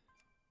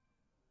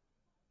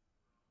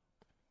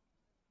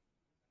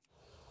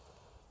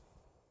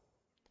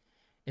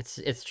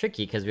 It's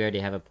tricky because we already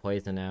have a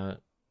poison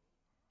out,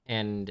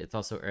 and it's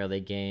also early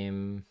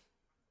game.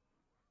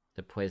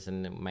 The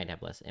poison might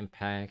have less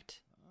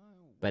impact,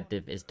 but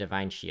is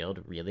Divine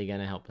Shield really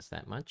gonna help us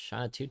that much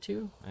on a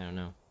 2/2? I don't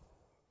know.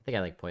 I think I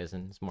like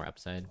poison. It's more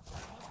upside.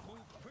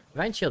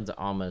 Divine Shield's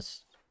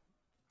almost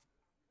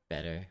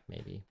better,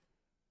 maybe.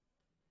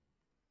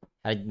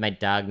 How did my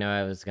dog know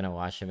I was gonna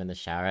wash him in the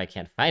shower? I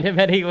can't find him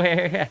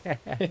anywhere.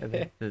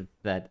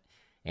 That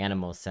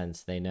animal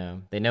sense, they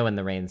know. They know when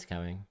the rain's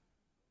coming.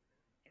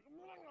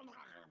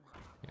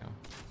 You know.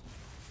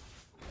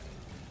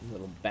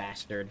 Little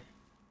bastard.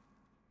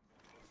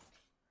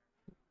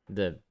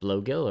 The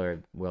blowgill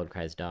or World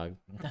Cries dog?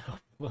 No.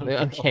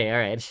 Okay,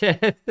 alright.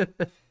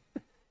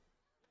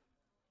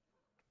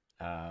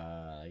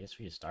 I guess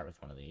we could start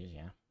with one of these,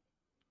 yeah.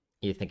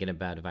 You thinking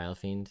about Vile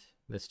Fiend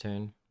this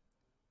turn?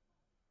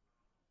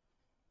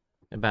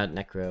 About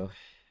Necro.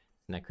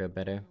 Necro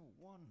better.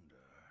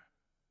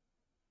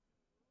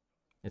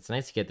 It's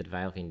nice to get the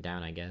Vile Fiend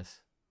down, I guess.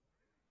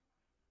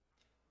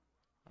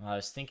 Well, I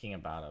was thinking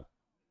about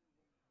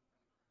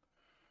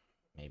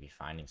maybe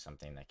finding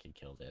something that could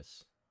kill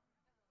this,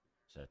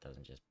 so it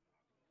doesn't just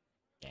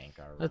gank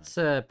our. Let's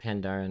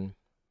Pandaren.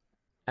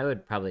 I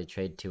would probably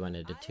trade 2-1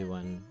 into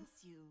 2-1,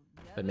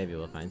 but maybe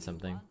we'll find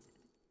something.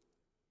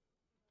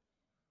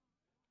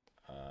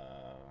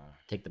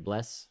 Take the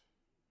bless.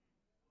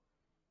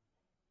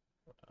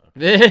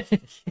 Okay.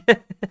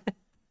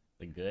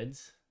 The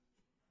goods.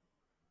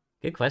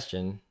 Good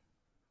question.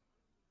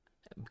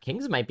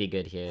 Kings might be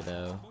good here,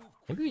 though.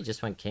 Maybe we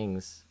just want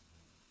kings.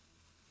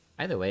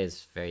 Either way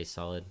is very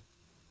solid.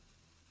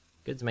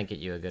 Goods might get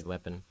you a good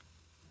weapon.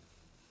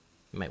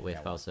 Might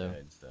whiff also.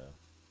 Goods, though.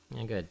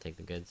 Yeah, go ahead, take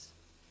the goods.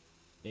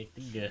 Take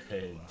the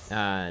goods.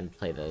 And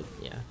play the,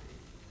 yeah.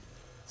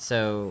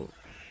 So,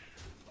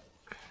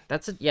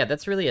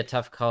 that's really a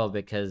tough call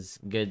because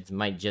goods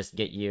might just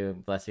get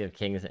you Blessing of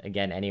Kings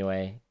again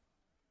anyway.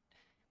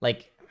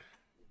 Like,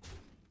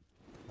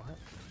 What?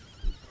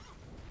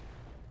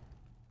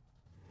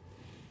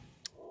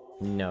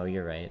 No,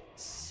 you're right.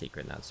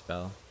 Secret, not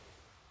spell.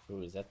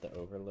 Ooh, is that the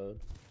overload?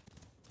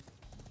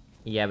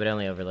 Yeah, but it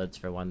only overloads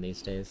for 1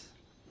 these days.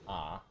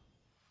 Ah.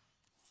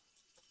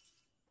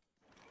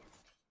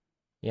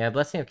 Yeah,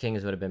 Blessing of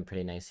Kings would have been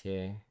pretty nice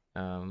here.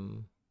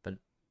 But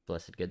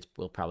Blessed Goods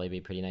will probably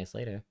be pretty nice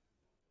later.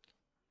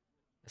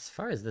 As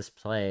far as this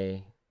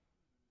play,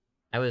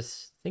 I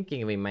was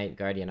thinking we might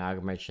Guardian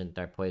Aug Merchant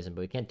our poison,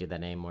 but we can't do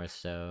that anymore,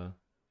 so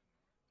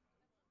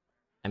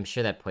I'm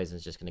sure that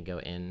poison's just gonna go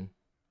in.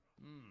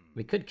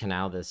 We could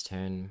Canal this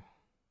turn.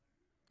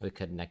 We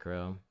could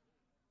Necro.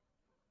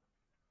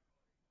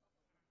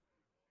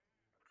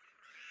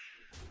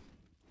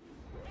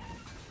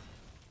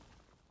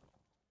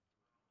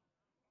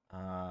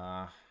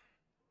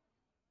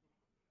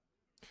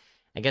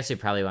 I guess we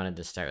probably wanted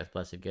to start with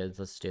Blessed Goods.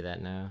 Let's do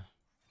that now.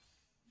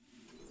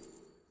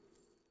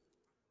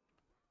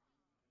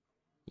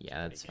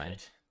 Yeah, that's fine.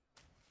 Good.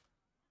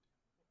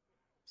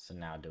 So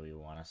now, do we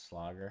want a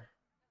Slogger?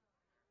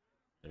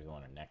 Do we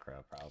want a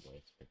Necro? Probably.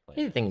 It's a good play.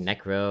 Anything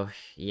Necro,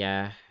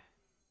 yeah.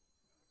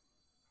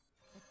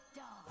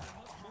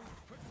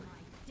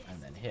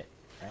 And then hit,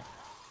 right?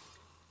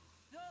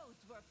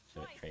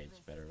 So it trades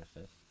better with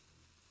this.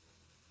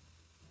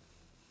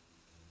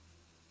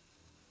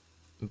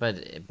 But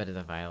if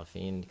the Vile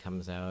Fiend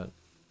comes out,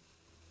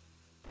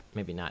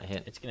 maybe not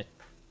hit. It's gonna.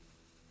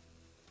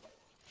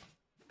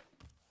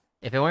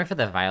 If it weren't for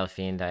the Vile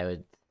Fiend, I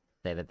would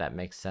say that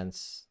makes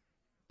sense.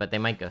 But they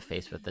might go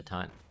face with the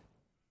taunt.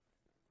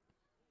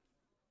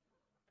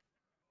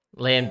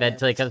 Lay in bed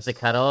till he comes to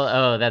cuddle?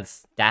 Oh,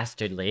 that's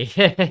dastardly.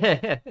 Just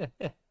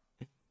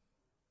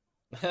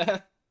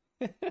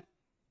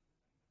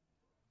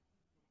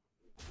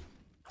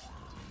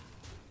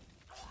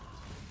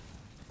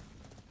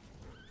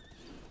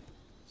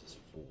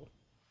fool.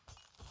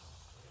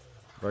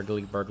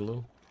 Burgly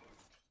burgloo.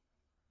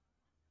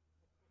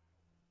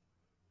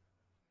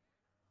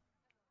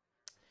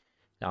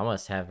 I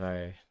almost have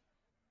our...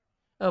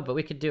 Oh, but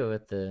we could do it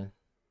with the...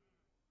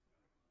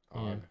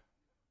 Yeah. Let's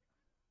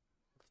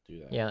do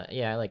that.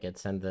 Yeah, I like it.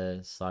 Send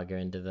the Slogger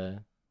into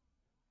the...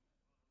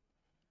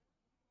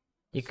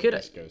 You So could...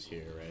 This goes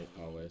here, right?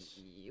 Always.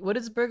 What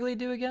does Burgley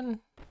do again?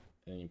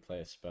 And then you play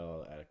a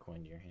spell, add a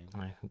coin to your hand.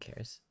 Who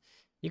cares?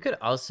 You could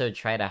also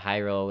try to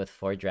high roll with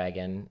 4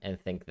 dragon and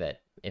think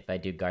that if I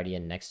do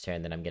guardian next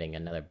turn, then I'm getting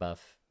another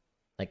buff.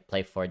 Like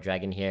play 4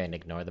 dragon here and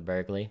ignore the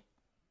burgly.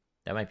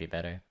 That might be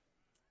better.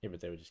 Yeah,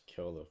 but they would just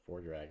kill the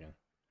 4 dragon.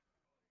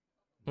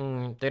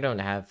 They don't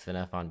have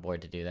enough on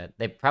board to do that.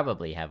 They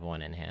probably have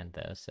 1 in hand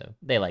though, so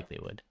they likely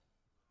would.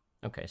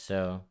 Okay,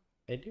 so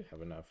They do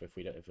have enough if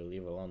we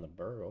leave alone the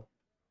burgle.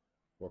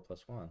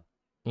 4+1.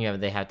 yeah,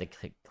 they have to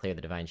clear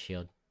the divine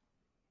shield.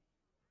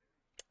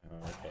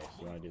 Okay, so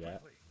you want to do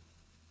that?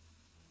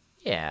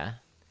 Yeah.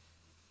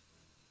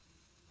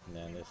 And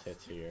then this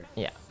hits here.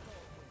 Yeah.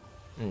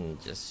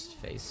 Just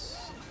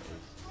face.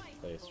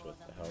 Place with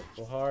the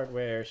helpful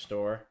hardware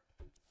store.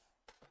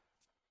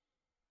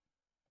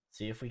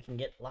 See if we can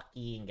get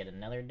lucky and get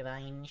another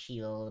divine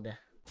shield.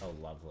 Oh,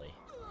 lovely.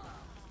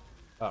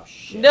 Oh,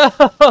 shit. No!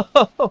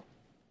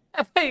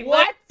 Wait,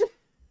 what?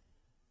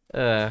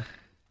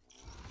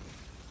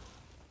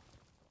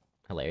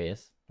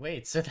 Hilarious.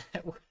 Wait, so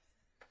that...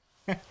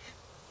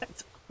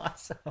 That's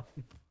awesome.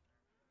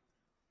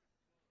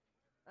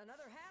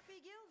 Another happy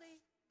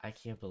guilty. I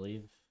can't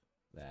believe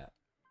that.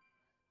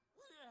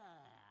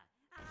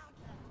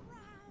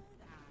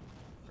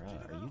 Bro,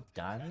 are you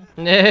done?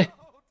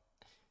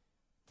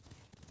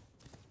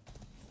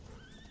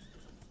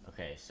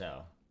 Okay,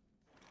 so...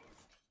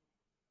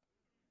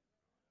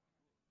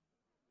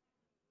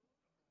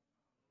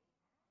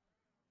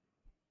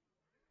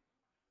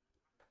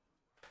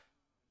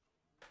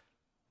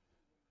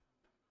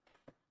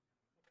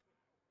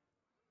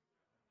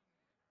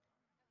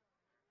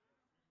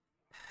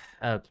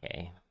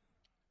 Okay.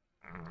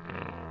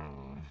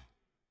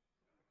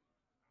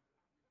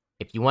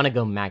 If you want to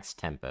go max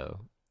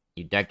tempo,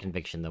 you Dark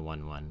Conviction the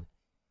 1/1.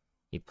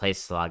 You play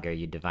Slogger,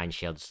 you Divine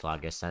Shield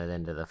Slogger, send it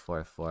into the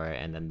 4/4,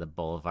 and then the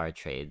Boulevard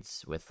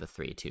trades with the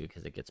 3/2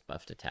 because it gets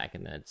buffed attack,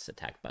 and then it's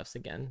attack buffs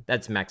again.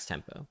 That's max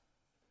tempo.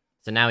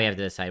 So now we have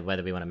to decide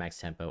whether we want to max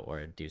tempo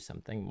or do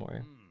something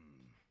more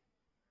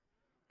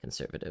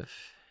conservative.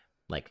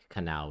 Like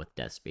Canal with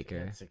Death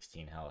Speaker. At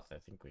 16 health, I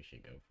think we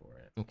should go for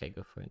it. Okay,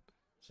 go for it.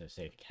 So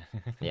say it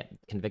again. Yeah,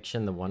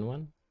 Conviction the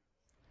 1/1.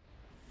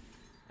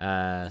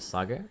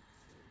 Slogger.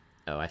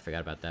 Oh, I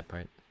forgot about that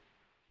part.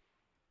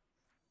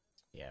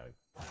 Yeah.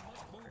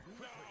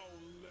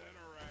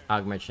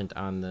 Hog Merchant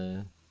on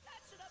the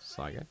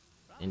Slogger.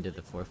 Into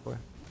the 4/4.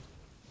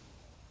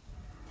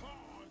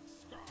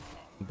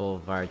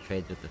 Boulevard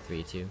trades with the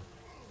 3/2.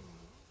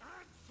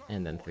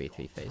 And then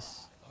 3/3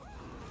 face.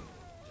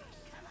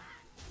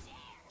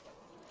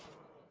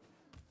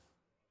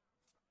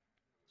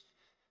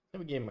 So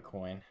we gave him a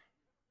coin.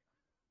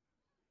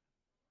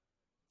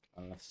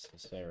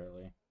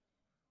 Unnecessarily.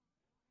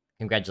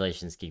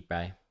 Congratulations, Geek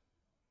Bry.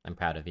 I'm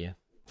proud of you.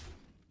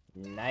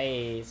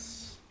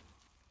 Nice.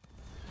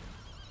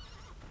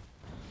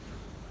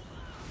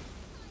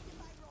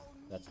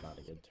 That's not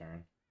a good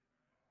turn.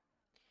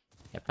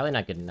 Yeah, probably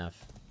not good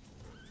enough.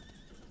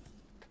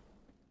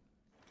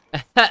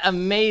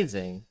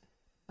 Amazing.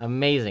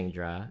 Amazing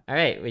draw.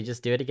 Alright, we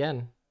just do it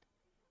again.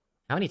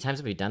 How many times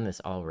have we done this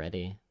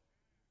already?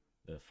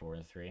 The 4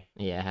 and 3.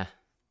 Yeah.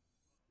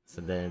 So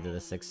then into the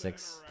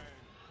 6/6.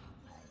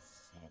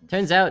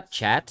 Turns out,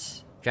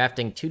 chat,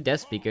 drafting 2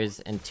 Death Speakers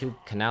and 2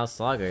 Canal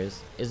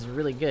Sloggers is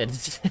really good.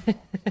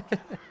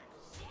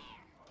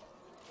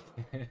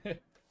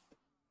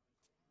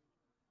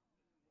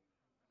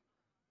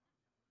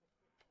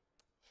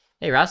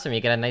 Hey, Rossum,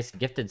 you got a nice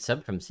gifted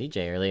sub from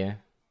CJ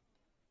earlier.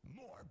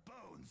 More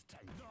bones to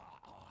gnaw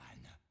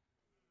on.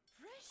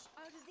 Fresh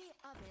out of the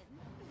oven.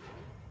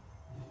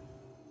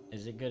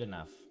 Is it good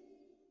enough?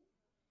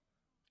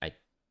 I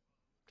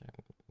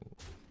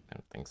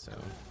don't think so.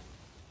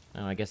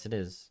 Oh, I guess it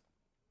is.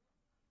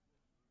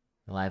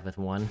 Alive with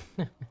 1.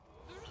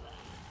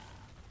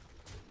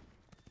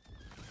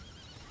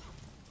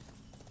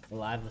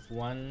 Alive with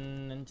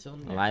 1 until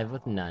now. Alive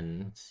with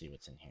none. Let's see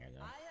what's in here,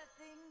 though. I have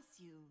things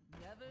you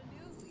never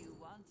knew you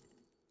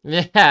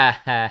wanted.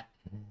 Yeah.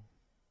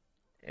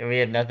 We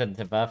had nothing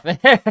to buff.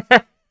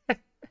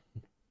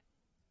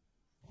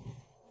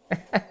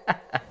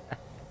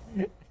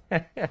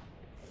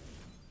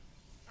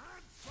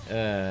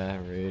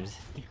 Rude.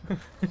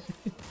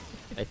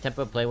 My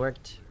tempo play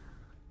worked.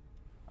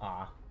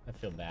 Aw, I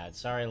feel bad.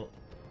 Sorry.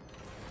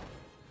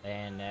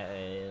 And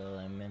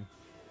lemon.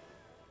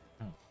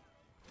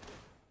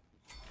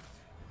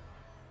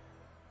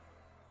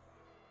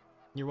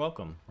 You're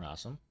welcome,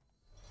 Rossum.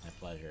 My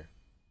pleasure.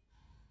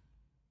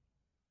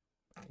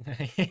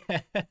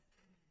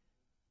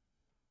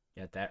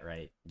 Got that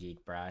right,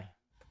 Geek Bry.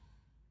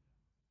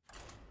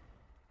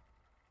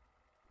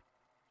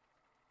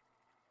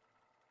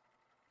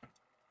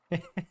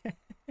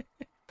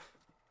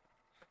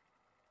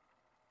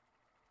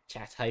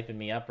 Chat's hyping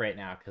me up right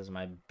now because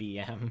my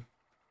BM.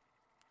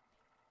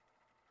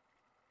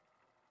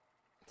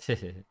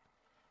 Pretty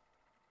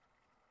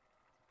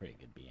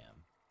good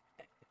BM.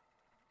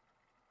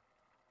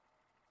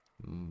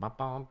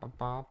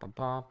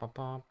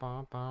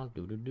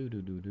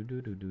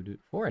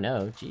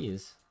 4-0,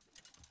 jeez.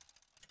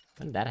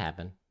 When did that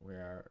happen?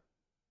 Where are...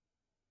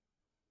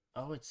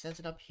 Oh, it says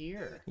it up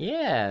here.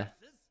 Yeah.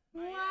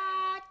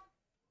 What?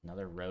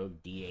 Another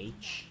rogue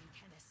DH.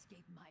 Can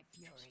escape my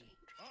fury.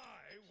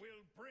 I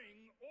will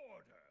bring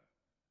order.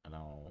 I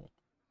don't.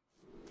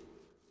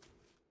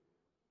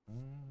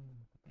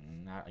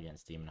 Not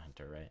against Demon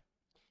Hunter, right?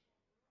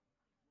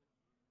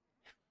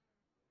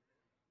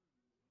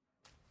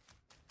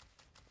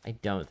 I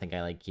don't think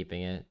I like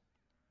keeping it. I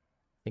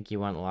think you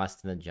want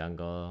Lost in the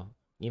Jungle.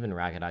 Even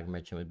Rocket Dog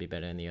Merchant would be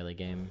better in the early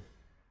game.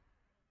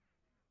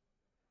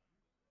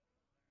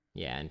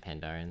 Yeah, and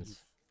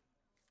Pandarans.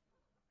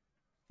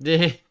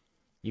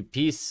 You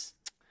piece.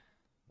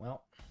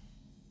 Well.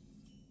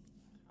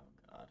 Oh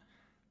god.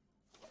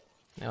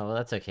 Oh, well,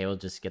 that's okay. We'll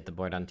just get the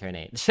board on turn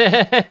 8. These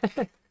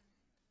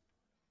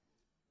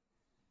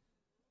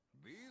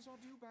are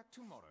due back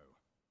tomorrow.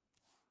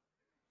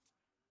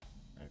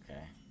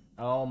 Okay.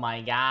 Oh my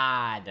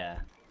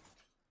god.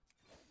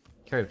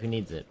 Curve, who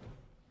needs it?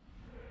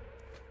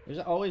 There's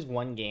always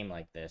one game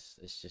like this.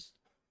 It's just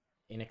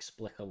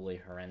inexplicably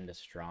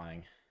horrendous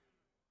drawing.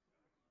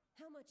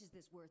 How much is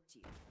this worth to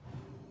you?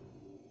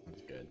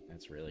 That's good.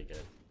 That's really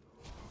good.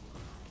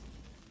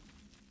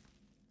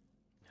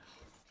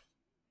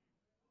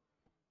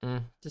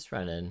 Just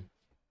run in.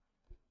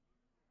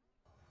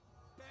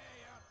 Pay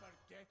up or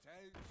get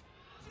out.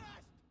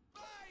 Just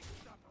buy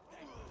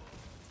something.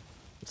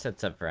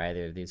 Sets up for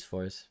either of these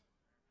 4s.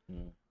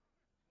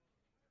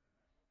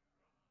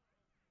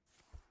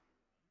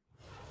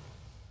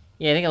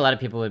 Yeah, I think a lot of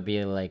people would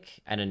be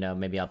like, I don't know,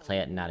 maybe I'll play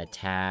it and not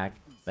attack,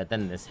 but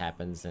then this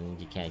happens and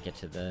you can't get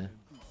to the...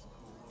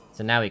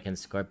 So now we can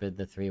Scorpid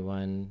the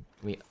 3-1.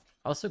 We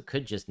also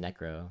could just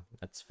Necro.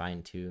 That's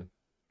fine too.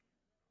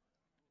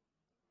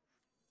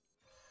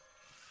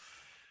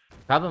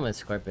 Problem with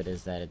Scorpid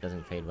is that it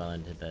doesn't fade well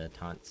into the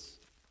taunts.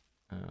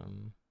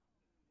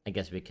 I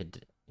guess we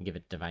could give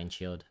it Divine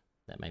Shield.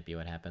 That might be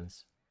what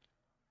happens.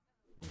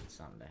 Need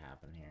something to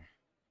happen here.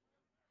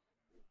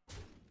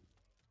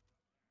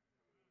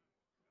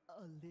 A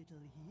little healing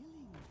goes a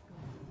long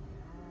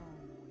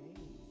way.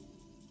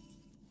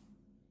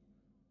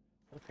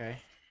 Okay.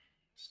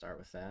 Start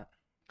with that.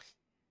 I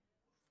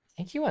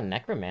think you want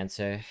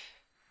Necromancer.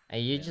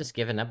 You Yeah. just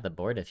giving up the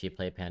board if you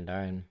play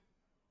Pandaren.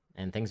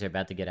 And things are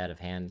about to get out of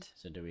hand.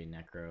 So do we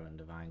Necro and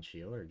Divine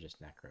Shield or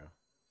just Necro?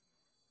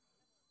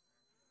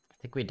 I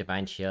think we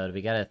Divine Shield.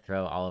 We gotta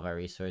throw all of our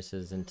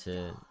resources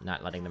into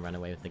not letting them run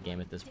away with the game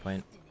at this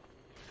point.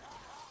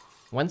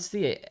 Once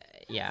the...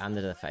 Yeah,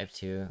 onto the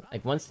 5-2.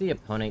 Like, once the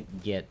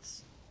opponent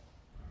gets...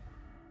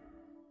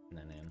 And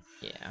then in.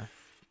 Yeah.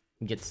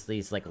 Gets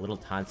these, like, little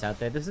taunts out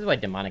there. This is why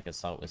Demonic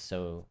Assault was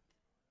so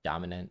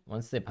dominant.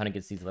 Once the opponent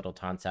gets these little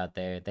taunts out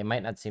there, they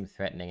might not seem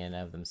threatening in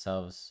and of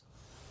themselves,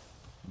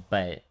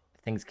 but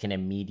things can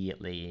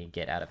immediately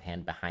get out of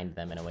hand behind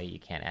them in a way you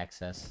can't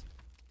access.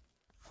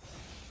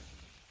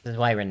 This is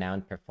why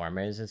Renowned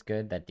Performers is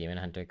good, that Demon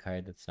Hunter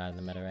card that's not in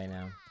the meta right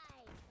now.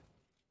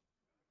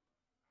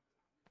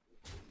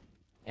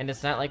 And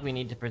it's not like we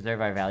need to preserve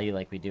our value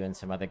like we do in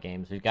some other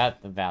games. We've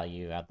got the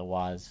value out the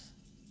waz.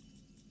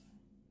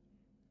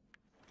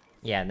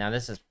 Yeah, now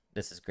this is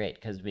great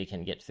because we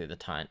can get through the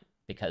taunt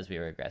because we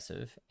were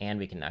aggressive, and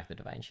we can knock the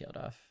Divine Shield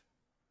off.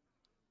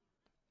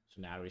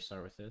 So now do we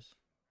start with this?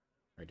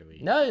 Or do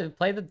we... No,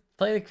 play the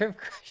Curve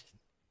Crush.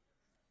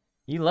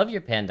 You love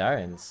your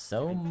Pandaren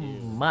so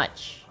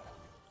much.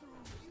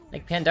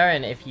 Like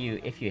Pandaren, if you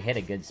hit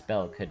a good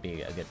spell, could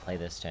be a good play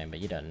this turn, but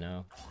you don't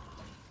know.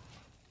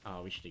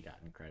 Oh, we should have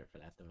gotten credit for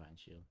that Divine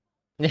Shield.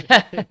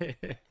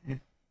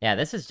 Yeah,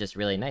 this is just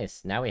really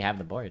nice. Now we have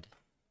the board.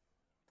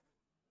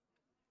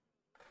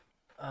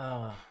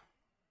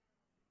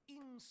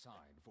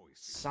 Inside voice.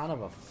 Son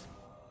of a...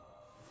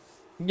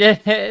 Yeah,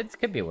 it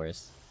could be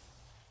worse.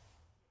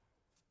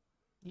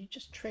 You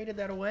just traded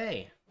that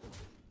away.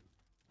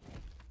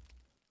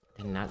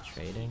 They're not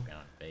trading.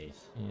 On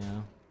base.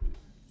 Yeah.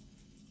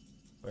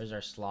 Where's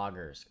our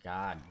sloggers?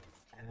 God.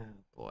 Oh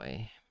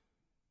boy.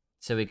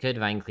 So we could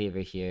Vine Cleaver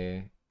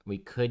here. We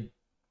could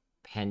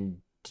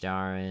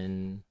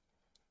Pandaren.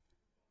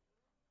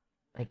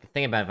 Like, the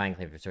thing about Vine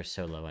Cleavers, we're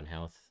so low on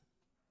health.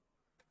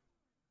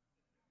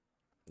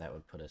 That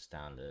would put us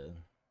down to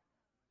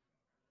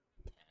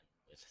 10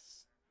 with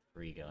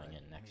 3 going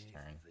in next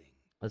turn.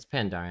 Let's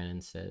Pandaren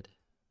instead.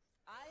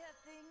 I have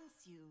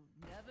things you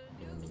never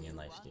Give a knew minion you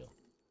life wanted. steal.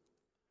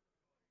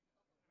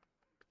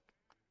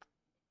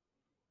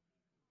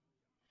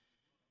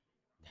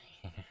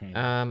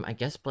 I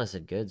guess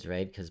Blessed Goods,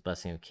 right? Because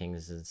Blessing of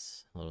Kings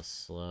is a little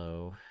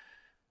slow.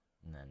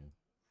 And then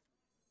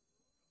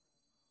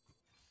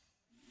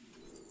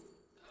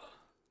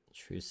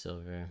True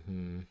Silver,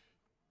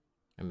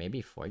 Or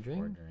maybe Fordring?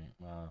 ordering.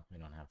 Well, we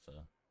don't have to.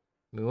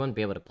 We won't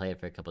be able to play it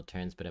for a couple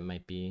turns, but it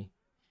might be...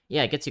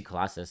 Yeah, it gets you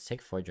Colossus.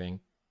 Take Fordring.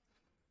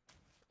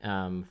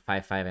 5-5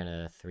 and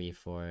a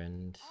 3-4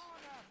 and...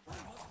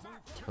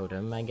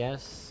 Totem, I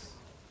guess?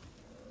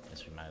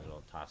 Guess we might as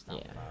well toss down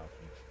Yeah. the file.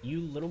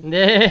 You little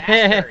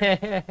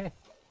bastard!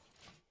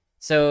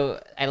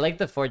 So, I like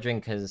the Fordring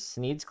because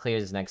Sneeds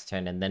clears next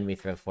turn, and then we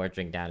throw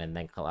Fordring down, and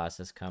then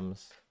Colossus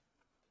comes.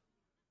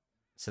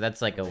 So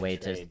that's like a They way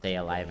to trade stay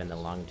to alive in the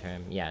goals. long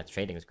term. Yeah,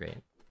 trading's great.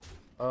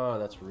 Oh,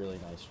 that's really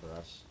nice for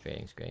us.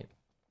 Trading's great.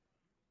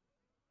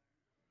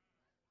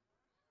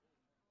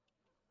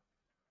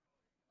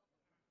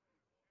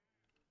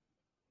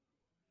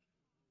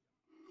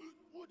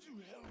 Would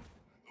you help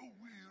a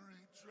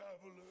weary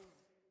traveler?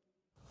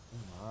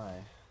 Oh my.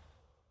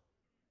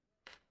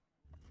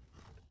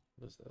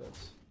 What is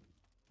this?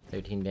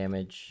 13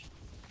 damage.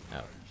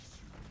 Oh.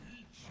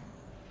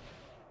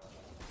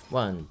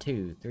 1,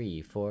 2,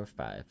 3, 4,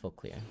 5. Full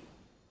clear.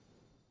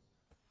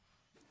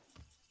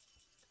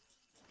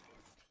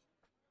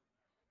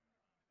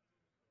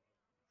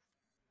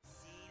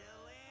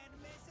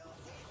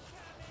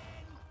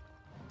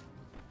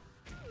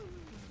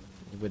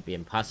 It would be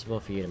impossible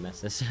for you to mess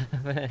this up.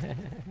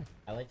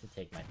 I like to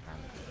take my time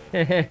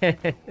with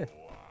it.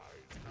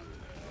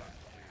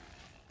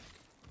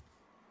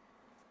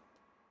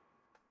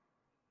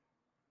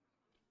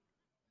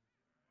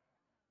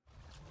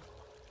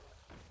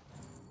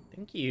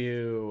 Thank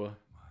you.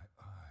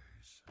 My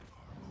eyes are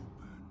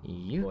open.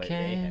 You Boy, they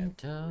can have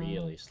talk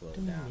really to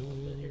slowed down a little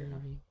bit here.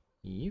 me.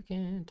 You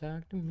can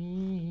talk to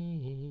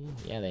me.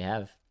 Yeah, they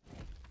have.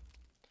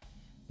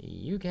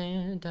 You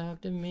can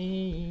talk to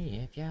me.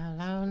 If you're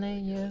lonely,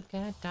 you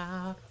can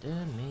talk to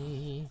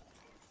me.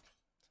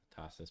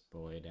 Toss this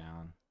boy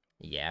down.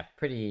 Yeah,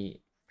 pretty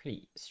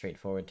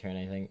straightforward turn,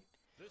 I think.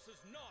 This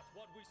is not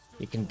what we stood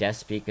You can Death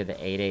Speaker the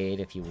 8/8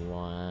 if you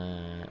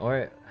want.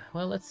 Or,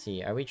 well, let's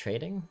see. Are we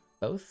trading?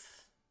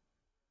 Both?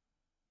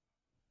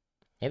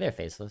 Hey there,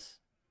 Faceless.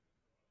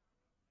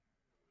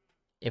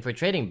 If we're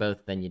trading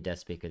both, then you Death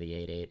Speaker the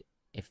 8/8.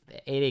 If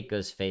the 8/8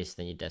 goes face,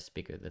 then you Death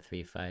Speaker the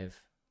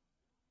 3/5.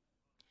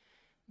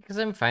 Because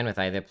I'm fine with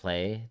either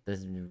play.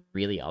 The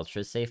really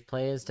ultra safe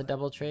play is to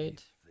double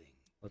trade.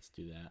 Let's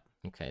do that.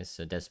 Okay,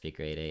 so Death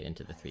Speaker 8/8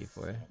 into the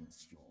 3/4.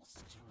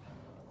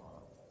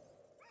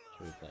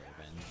 Should we play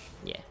Revenge?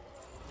 Yeah.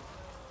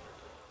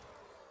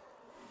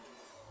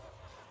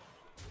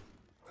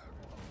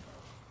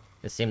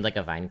 This seemed like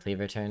a Vine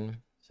Cleaver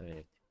turn. So we have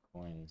 2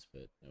 coins,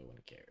 but no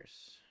one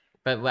cares.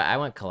 But I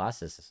want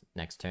Colossus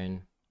next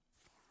turn.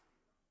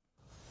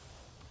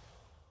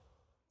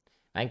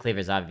 Vine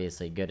Cleaver's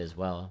obviously good as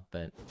well,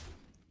 but...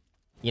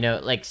 You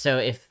know, like, so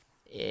if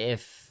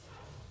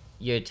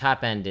your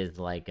top end is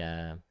like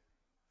a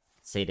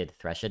Sated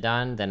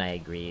Threshodon, then I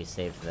agree,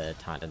 save the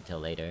taunt until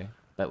later.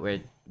 But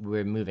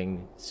we're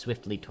moving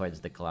swiftly towards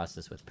the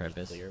Colossus with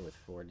purpose. Clear with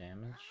 4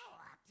 damage.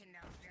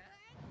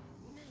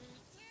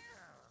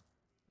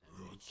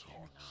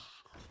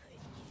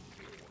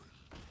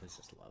 This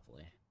is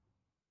lovely.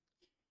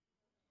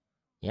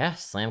 Yeah,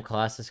 slam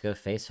Colossus, go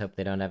face, hope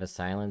they don't have a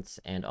silence,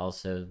 and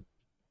also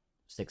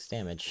 6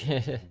 damage.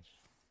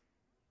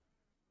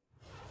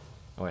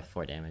 Or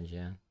 4 damage,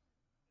 yeah.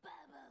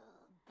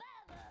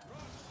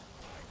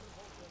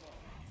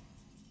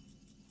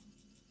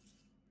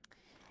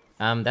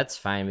 That's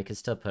fine, we could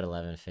still put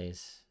 11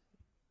 face.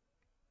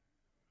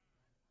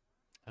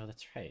 Oh,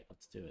 that's right.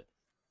 Let's do it.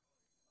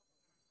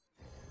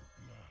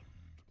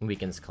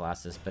 Weakens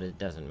Colossus, but it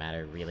doesn't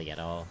matter really at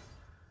all.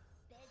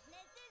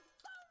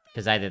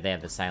 Because either they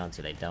have the silence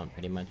or they don't,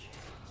 pretty much.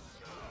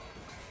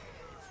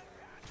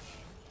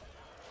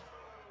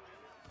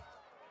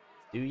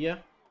 Do ya?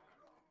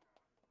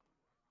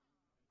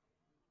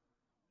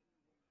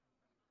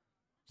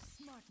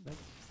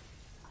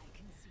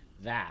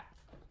 That.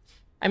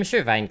 I'm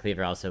sure Vine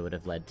Cleaver also would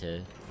have led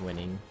to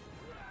winning.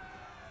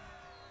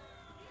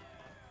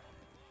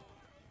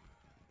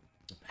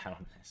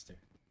 Battlemaster.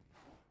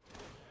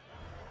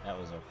 That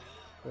was a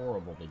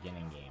horrible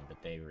beginning game, but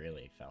they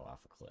really fell off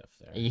a cliff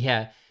there.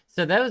 Yeah,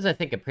 so that was, I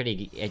think, a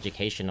pretty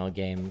educational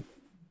game.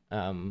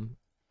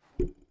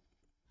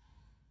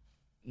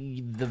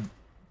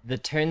 The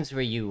turns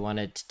where you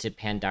wanted to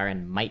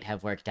Pandaren might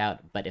have worked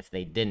out, but if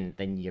they didn't,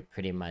 then you're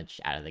pretty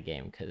much out of the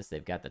game, because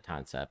they've got the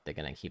taunts up. They're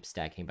going to keep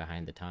stacking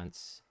behind the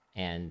taunts.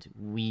 And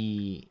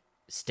we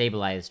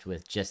stabilized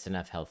with just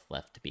enough health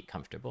left to be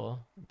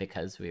comfortable,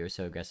 because we were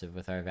so aggressive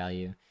with our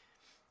value.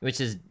 Which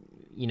is,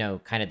 you know,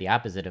 kind of the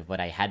opposite of what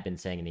I had been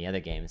saying in the other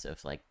games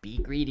of, like, be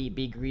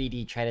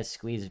greedy, try to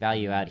squeeze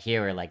value out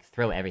here, or, like,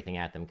 throw everything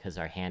at them because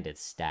our hand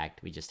is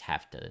stacked. We just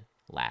have to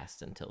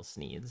last until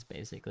Sneeds,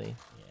 basically.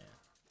 Yeah.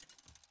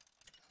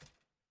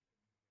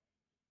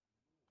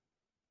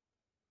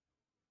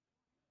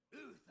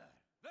 Uther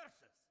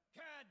versus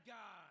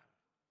Khadgar.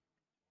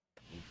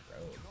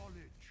 Road.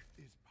 Knowledge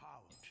is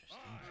power.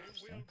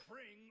 Interesting. I will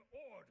bring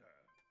order.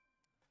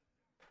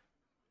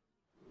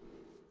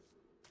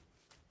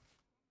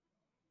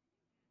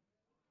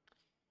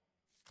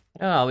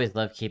 I don't always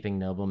love keeping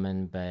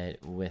Noblemen,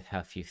 but with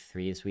how few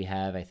 3s we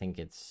have, I think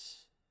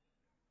it's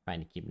fine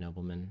to keep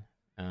Noblemen.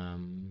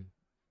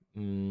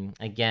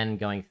 Again,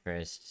 going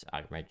first,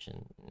 Og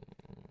Merchant.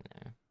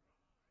 No.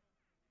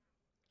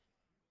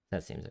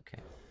 That seems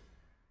okay.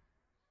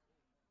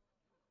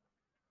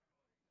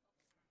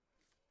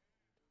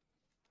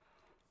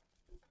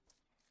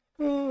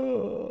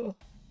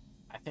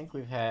 I think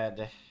we've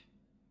had...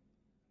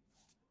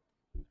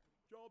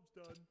 Job's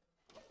done.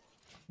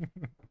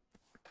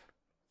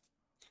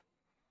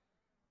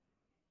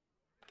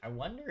 I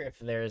wonder if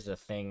there's a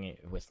thing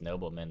with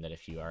Nobleman that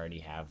if you already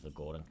have the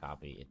golden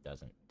copy, it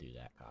doesn't do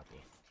that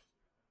copy.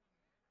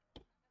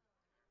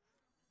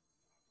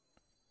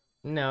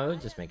 No, I we'll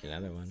just have make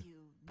another things one. You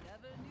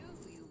never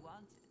knew you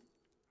wanted.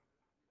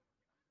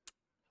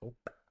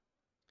 Hope.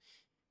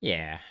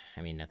 Yeah,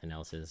 I mean, nothing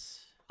else is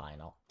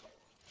Final.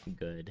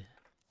 good.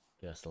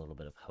 Give us a little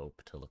bit of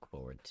hope to look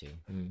forward to.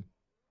 Mm.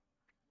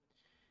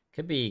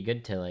 Could be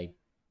good to, like,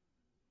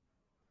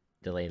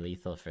 delay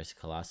lethal for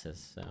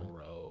Colossus, so...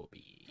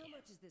 Roby. How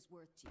much is this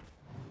worth to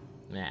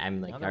you? Yeah,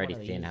 I'm, like, Another already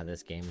one of seeing these. how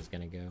this game is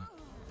gonna go.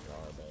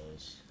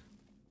 Garbos.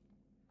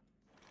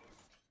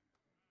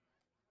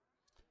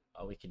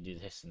 Oh, we could do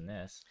this and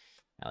this.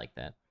 I like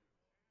that.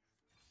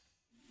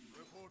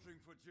 Reporting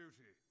for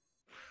duty.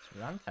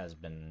 This run has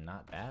been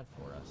not bad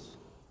for us.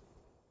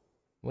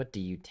 What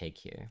do you take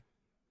here?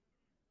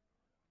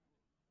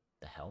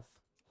 The health.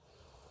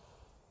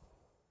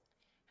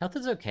 Health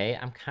is okay.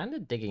 I'm kind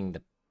of digging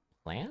the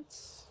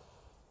plants.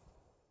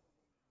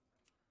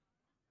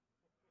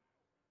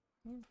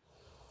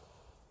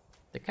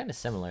 They're kind of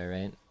similar,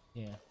 right?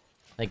 Yeah.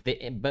 Like,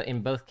 but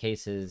in both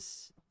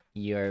cases,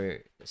 you're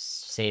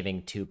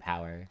saving 2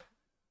 power.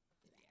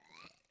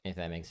 If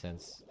that makes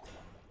sense.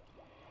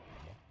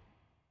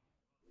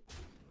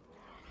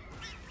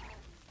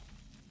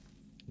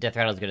 Death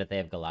Rattle's good if they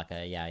have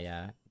Galaka.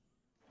 Yeah.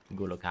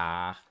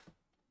 Gulaka.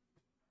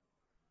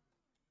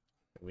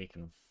 We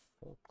can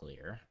full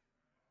clear.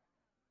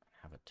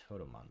 Have a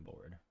totem on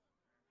board.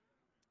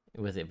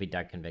 Was it be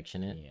Dark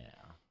Conviction it?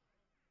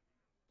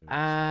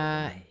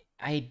 Yeah.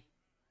 I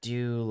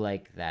do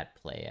like that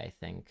play, I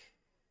think.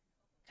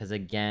 Because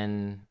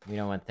again, we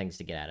don't want things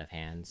to get out of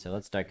hand. So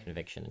let's Dark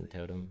Conviction and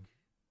Totem.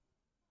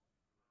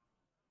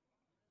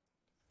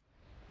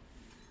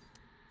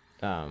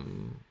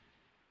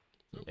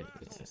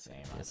 It's the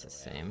same. It's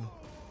the either way. same.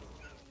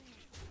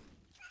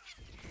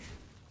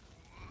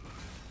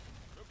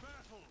 To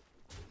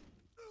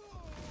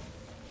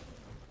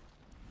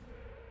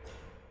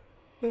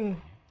battle.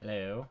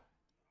 Hello.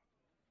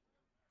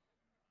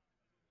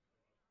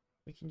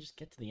 We can just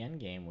get to the end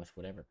game with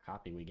whatever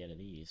copy we get of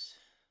these.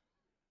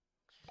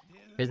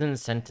 Prison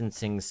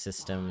sentencing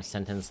system,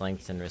 sentence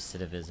lengths, and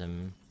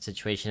recidivism.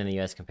 Situation in the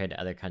US compared to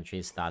other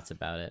countries, thoughts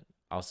about it.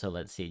 Also,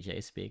 let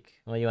CJ speak.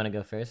 Well, you want to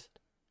go first?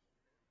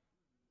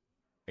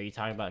 Are you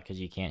talking about because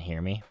you can't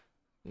hear me?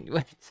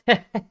 What?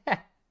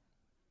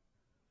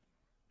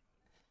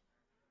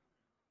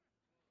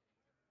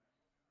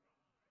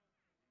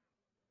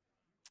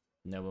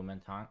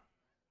 Nobleman taunt?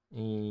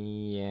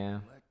 Yeah.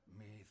 Let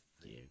me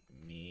think.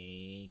 Give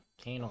me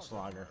Canal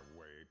Slogger.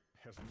 Way,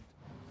 peasant.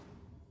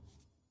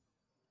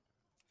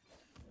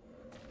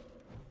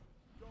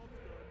 Ooh,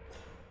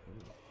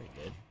 pretty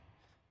good.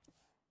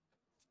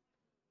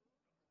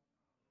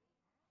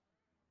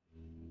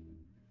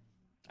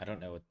 I don't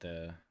know what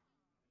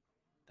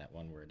that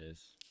one word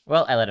is.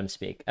 Well, I let him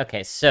speak.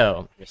 Okay,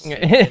 so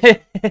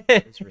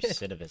It's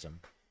recidivism.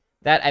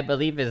 that I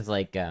believe is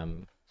like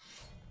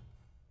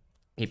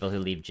people who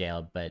leave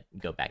jail but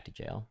go back to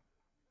jail.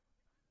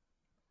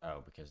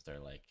 Oh, because they're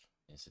like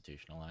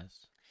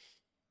institutionalized.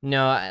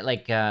 No,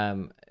 like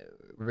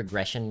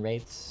regression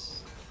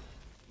rates.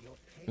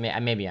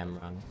 Maybe I'm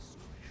wrong.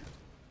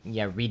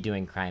 Yeah,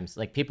 redoing crimes.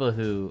 Like people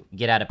who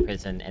get out of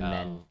prison and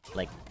then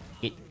like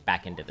get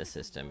back into the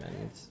system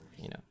and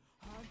you know.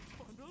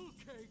 Funnel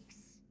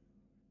cakes.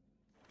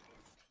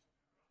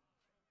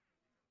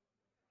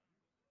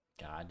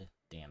 God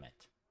damn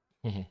it.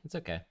 It's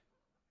okay.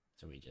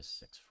 So we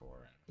just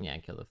 6-4 and Yeah,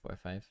 kill the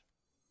 4/5.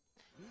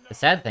 The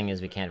sad thing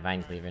is we can't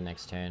Vine Cleaver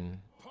next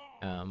turn.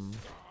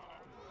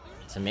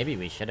 So maybe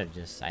we should have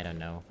just, I don't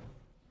know,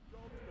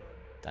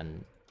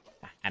 done.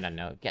 I don't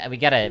know. We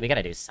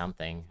gotta do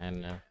something. I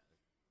don't know.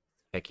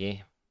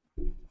 Tricky.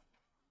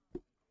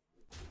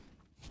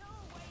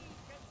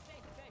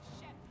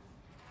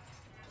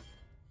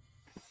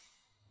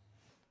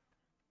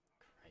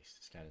 Christ,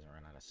 this guy doesn't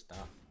run out of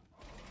stuff.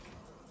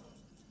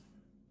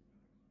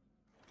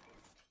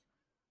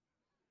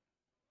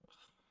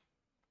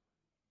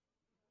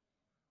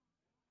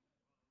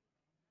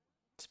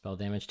 Spell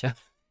damage too.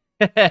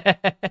 Yeah.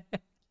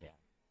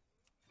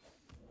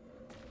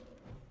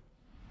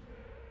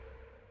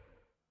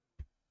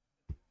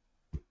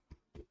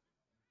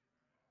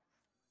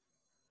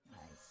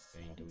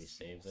 Do we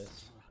save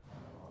this?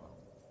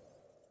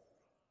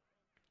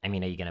 I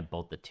mean, are you gonna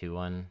bolt the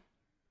 2/1?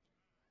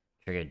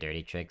 Trigger dirty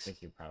I tricks?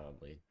 think you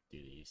probably do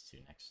these two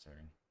next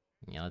turn.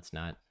 Yeah, let's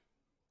not.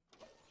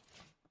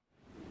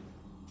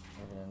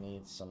 We're gonna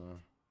need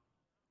some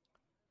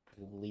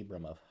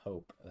Librum of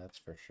hope, that's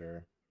for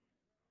sure.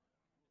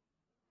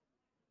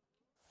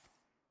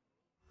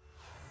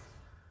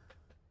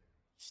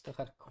 Still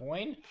had a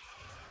coin?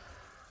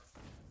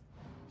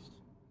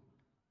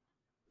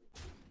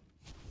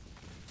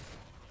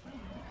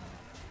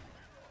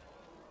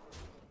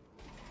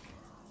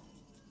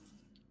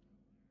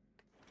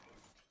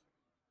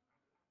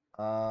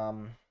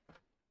 Um,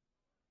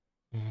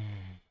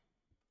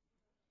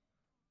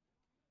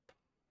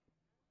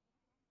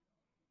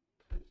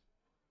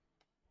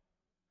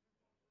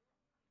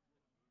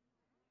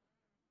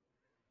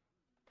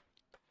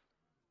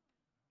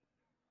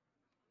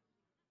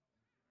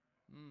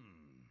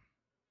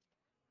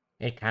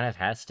 It kind of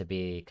has to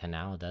be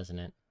Canal, doesn't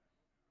it?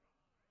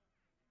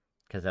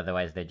 Because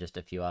otherwise they're just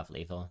a few off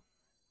lethal.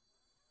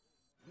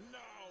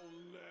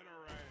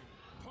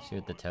 See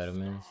what the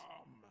totem is.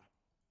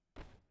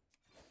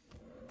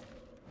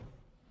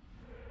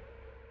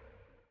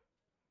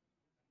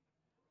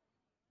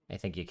 I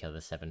think you kill the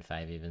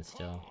 7-5 even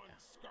still.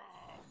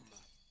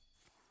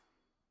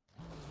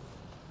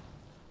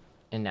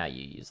 And now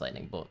you use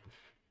Lightning Bolt.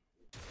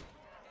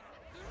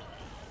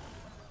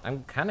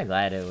 I'm kind of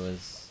glad it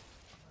was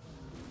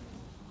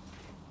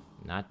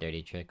not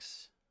Dirty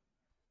Tricks.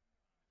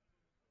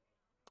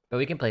 But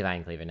we can play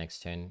Vine Cleaver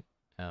next turn.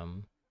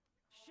 Oh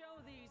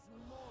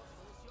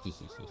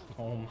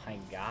my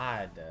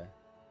god.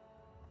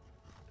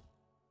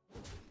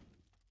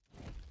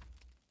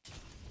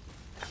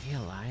 Are we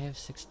alive?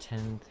 6,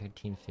 10,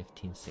 13,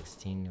 15,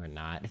 16. We're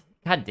not.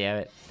 God damn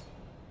it.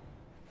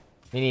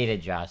 We need to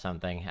draw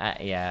something.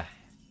 Yeah.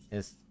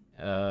 It's,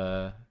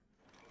 well,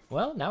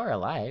 now we're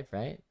alive,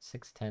 right?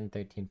 6, 10,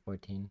 13,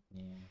 14.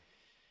 Yeah.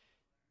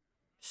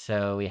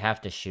 So we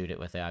have to shoot it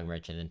with the Og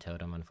Merchant and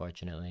Totem,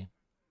 unfortunately.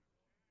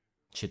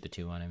 Shoot the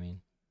 2-1, I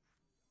mean.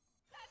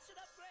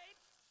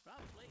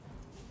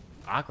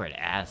 Awkward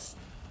ass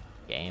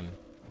game.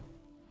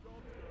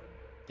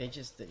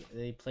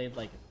 They played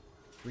like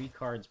 3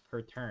 cards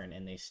per turn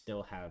and they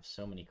still have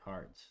so many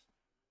cards.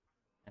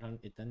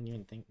 It doesn't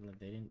even think that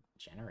they didn't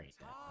generate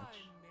that much.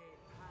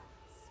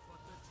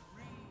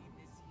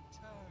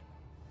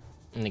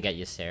 And they got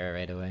you Sarah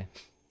right away.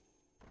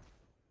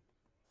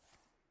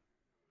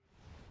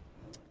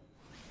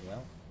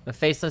 Well, But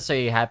Faceless, are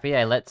you happy?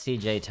 I let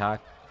CJ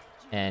talk,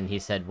 and he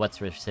said, "What's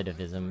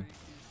recidivism?"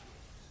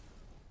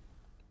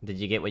 Did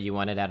you get what you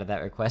wanted out of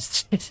that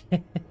request? are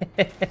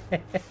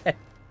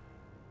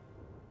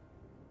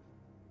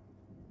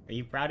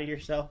you proud of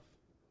yourself?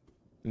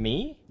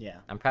 Me? Yeah.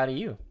 I'm proud of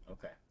you.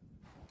 Okay.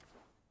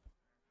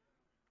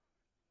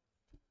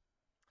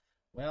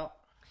 Well,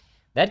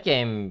 That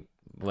game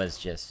was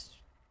just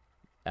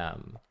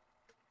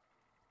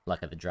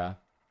luck of the draw.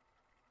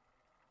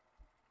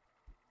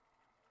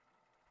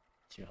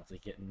 you have to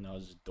get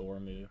Nuz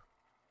Dormu.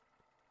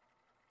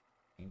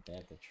 Ain't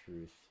that the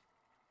truth?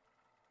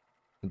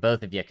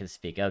 Both of you can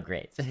speak. Oh,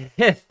 great. Uther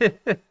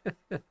versus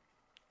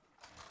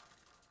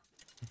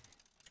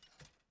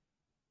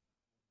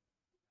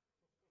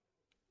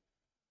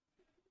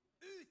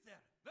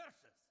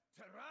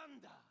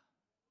Tyrande.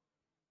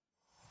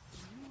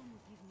 You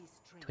give me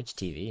strength. Twitch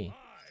TV. I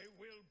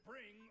will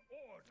bring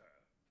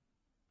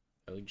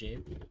order.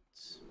 OJ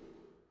Boots.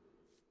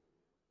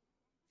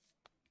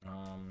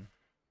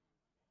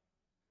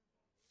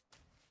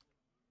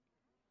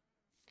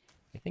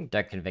 I think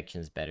Dark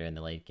Conviction's better in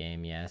the late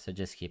game, yeah, so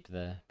just keep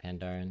the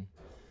Pandaren.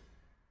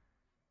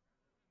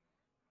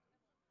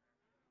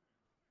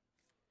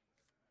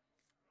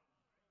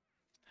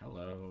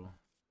 Hello.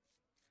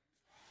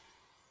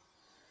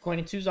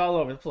 Coin twos all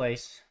over the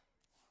place.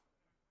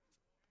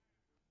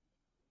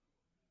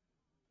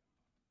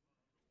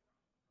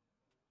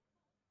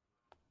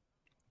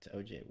 It's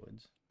OJ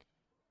Woods.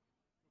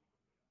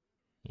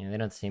 Yeah, they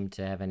don't seem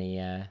to have any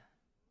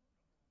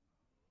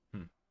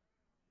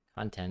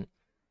content.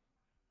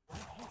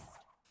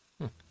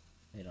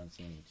 They don't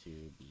seem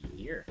to be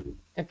here.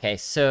 Okay,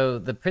 so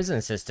the prison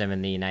system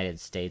in the United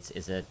States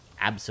is an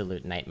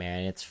absolute nightmare,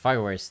 and it's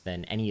far worse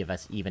than any of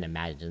us even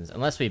imagines,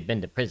 unless we've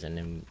been to prison,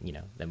 and, you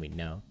know, then we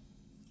know.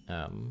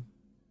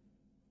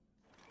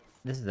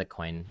 This is a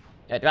coin.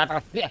 This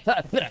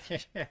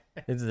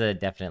is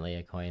definitely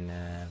a coin,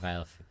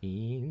 Vile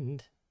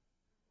Fiend.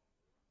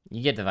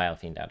 You get the Vile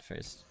Fiend out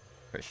first,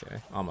 for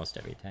sure, almost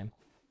every time.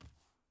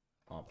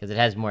 Because it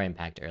has more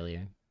impact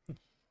earlier.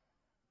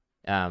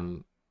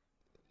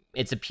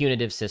 It's a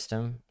punitive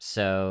system,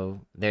 so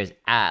there's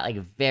like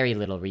very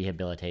little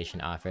rehabilitation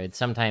offered.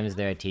 Sometimes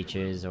there are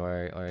teachers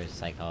or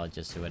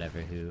psychologists or whatever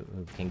who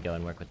can go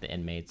and work with the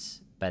inmates,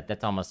 but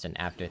that's almost an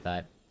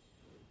afterthought.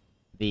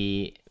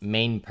 The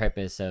main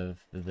purpose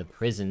of the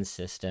prison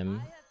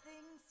system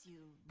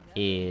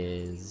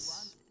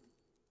is...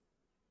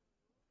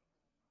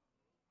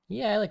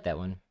 Yeah, I like that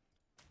one.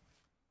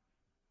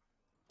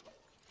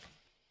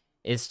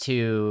 Is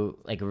to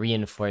like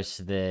reinforce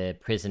the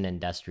prison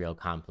industrial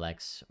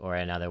complex, or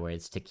in other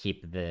words, to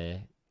keep the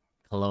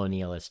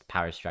colonialist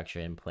power structure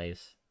in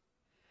place.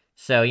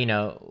 So, you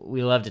know,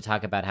 we love to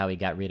talk about how we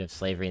got rid of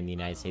slavery in the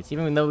United States,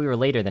 even though we were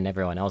later than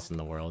everyone else in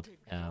the world.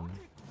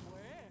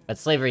 But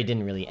slavery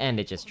didn't really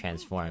end, it just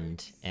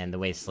transformed. And the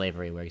way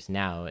slavery works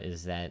now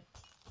is that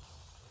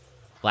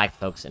black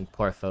folks and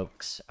poor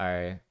folks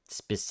are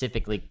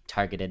specifically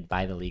targeted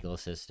by the legal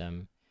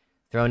system,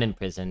 thrown in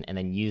prison, and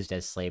then used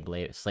as slave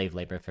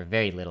labor for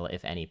very little,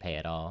 if any, pay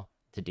at all,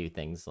 to do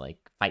things like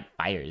fight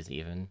fires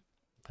even,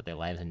 put their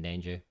lives in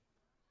danger.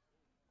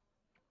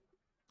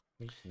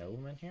 We just know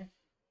him in here?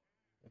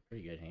 A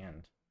pretty good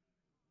hand.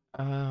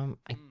 What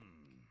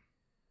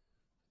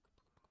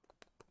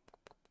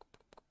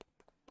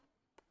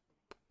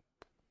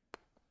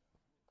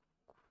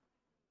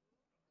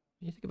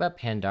do you think about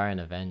Pandaren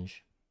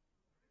Avenge?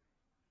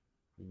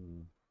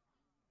 Ooh.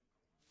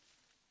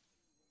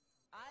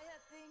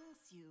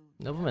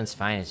 Nobleman's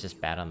fine, it's just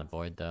bad on the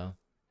board though.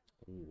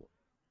 Ooh.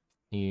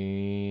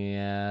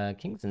 Yeah,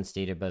 Kings and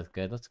Steed are both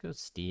good. Let's go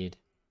Steed.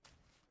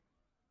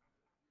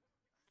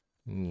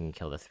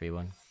 Kill the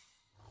 3-1.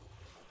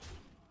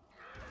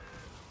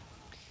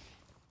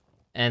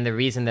 And the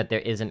reason that there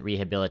isn't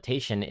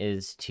rehabilitation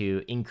is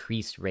to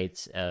increase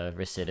rates of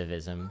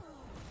recidivism.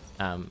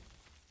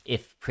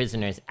 If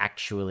prisoners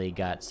actually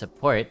got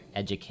support,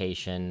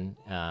 education,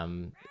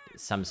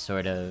 some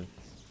sort of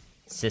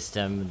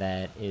system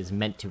that is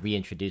meant to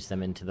reintroduce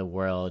them into the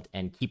world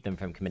and keep them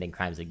from committing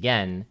crimes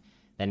again,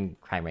 then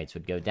crime rates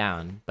would go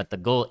down. But the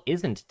goal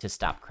isn't to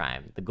stop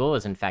crime. The goal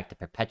is, in fact, to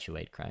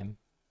perpetuate crime.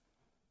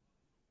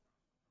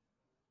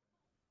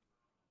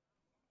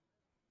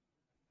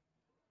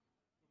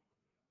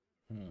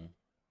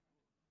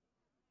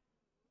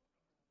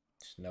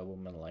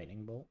 Nobleman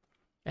lightning bolt.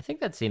 I think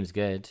that seems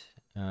good.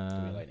 Do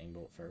we lightning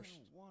bolt first?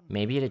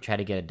 Maybe to try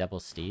to get a double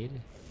Steed.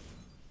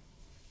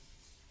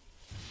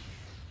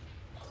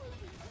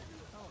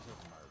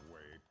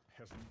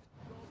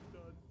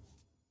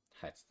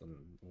 That's the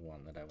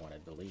one that I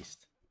wanted the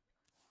least.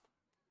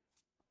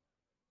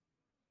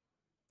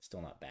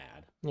 Still not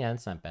bad. Yeah,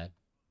 it's not bad.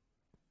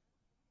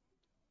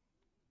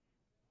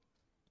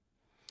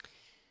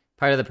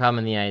 Part of the problem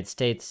in the United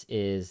States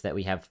is that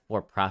we have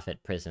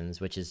for-profit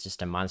prisons, which is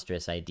just a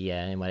monstrous idea.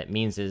 And what it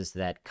means is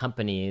that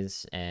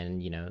companies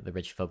and, you know, the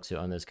rich folks who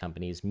own those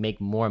companies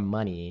make more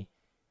money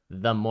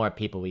the more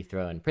people we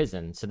throw in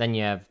prison. So then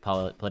you have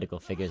political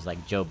figures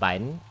like Joe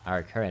Biden,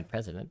 our current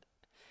president,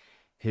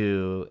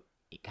 who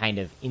kind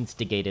of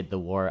instigated the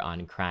war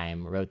on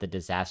crime, wrote the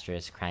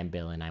disastrous crime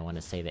bill in, I want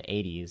to say, the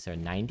 80s or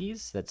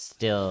 90s, that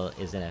still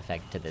is in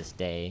effect to this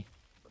day,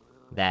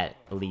 that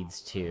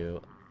leads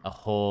to a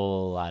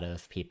whole lot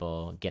of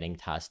people getting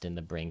tossed in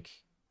the brink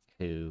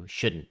who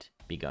shouldn't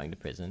be going to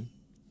prison.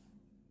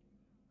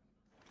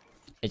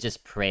 It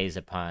just preys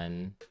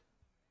upon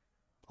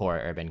poor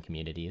urban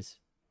communities.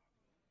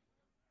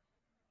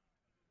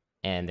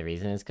 And the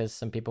reason is because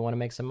some people want to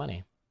make some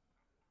money.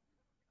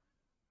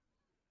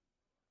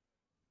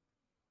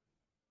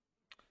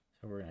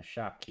 So we're gonna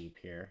shopkeep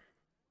here.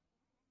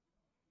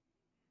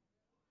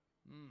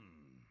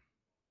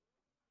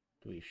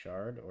 Do we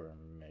shard or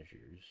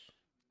measures?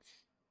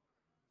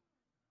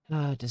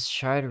 Does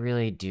shard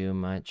really do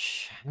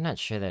much? I'm not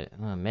sure that...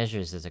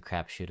 measures is a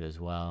crapshoot as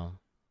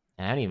well.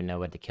 And I don't even know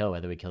what to kill,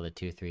 whether we kill the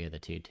 2-3 or the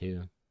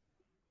 2-2.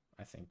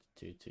 I think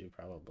the 2-2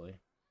 probably.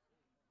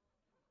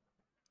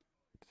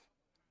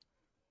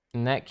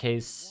 In that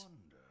case,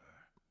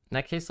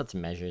 let's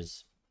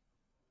measures.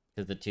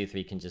 Because the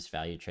 2-3 can just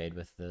value trade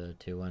with the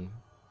 2-1.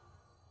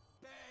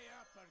 Pay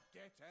up or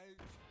get out.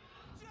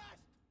 Just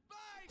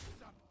buy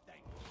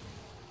something.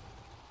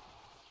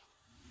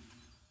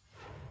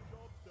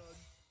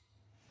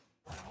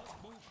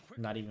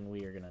 Not even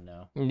we are gonna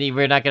know.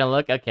 We're not gonna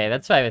look? Okay,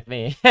 that's fine with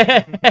me.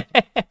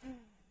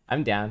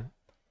 I'm down.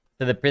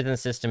 So the prison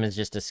system is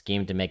just a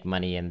scheme to make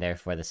money, and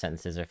therefore the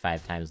sentences are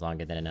 5 times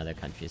longer than in other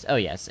countries. Oh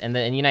yes, and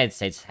the United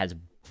States has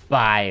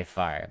by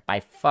far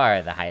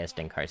the highest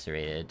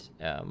incarcerated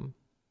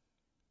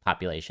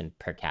population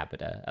per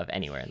capita of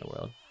anywhere in the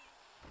world.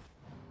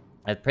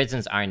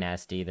 Prisons are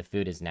nasty, the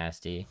food is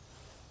nasty.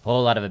 A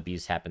whole lot of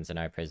abuse happens in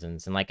our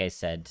prisons, and like I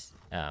said,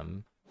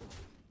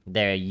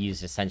 they're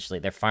used essentially,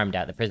 they're farmed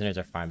out, the prisoners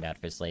are farmed out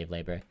for slave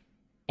labor.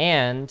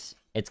 And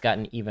it's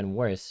gotten even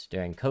worse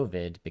during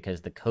COVID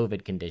because the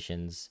COVID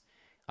conditions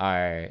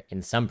are,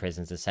 in some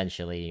prisons,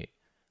 essentially,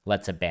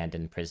 let's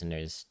abandon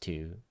prisoners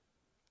to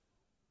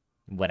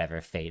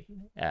whatever fate.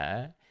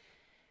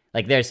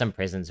 Like, there are some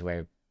prisons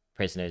where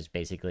prisoners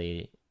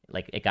basically,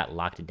 like, it got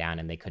locked down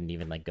and they couldn't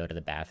even, like, go to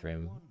the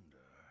bathroom.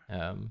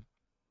 Well,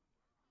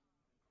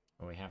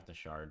 we have to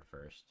shard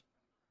first.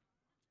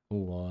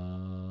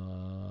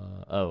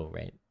 Oh,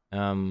 right.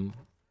 So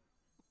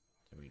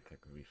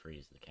we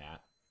freeze the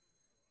cat.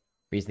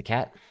 Freeze the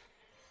cat.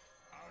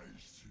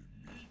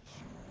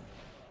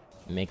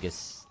 Make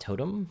us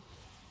totem.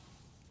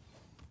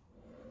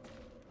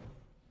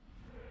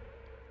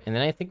 And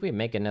then I think we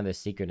make another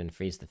secret and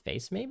freeze the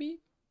face,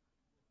 maybe?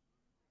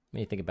 What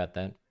do you think about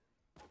that?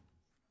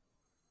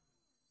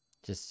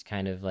 Just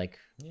kind of like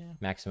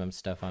maximum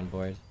stuff on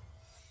board.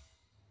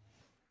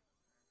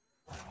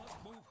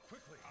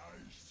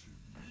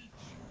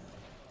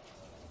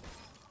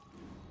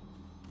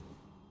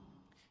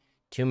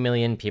 2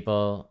 million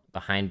people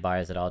behind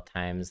bars at all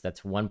times. That's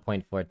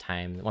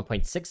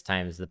 1.6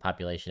 times the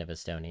population of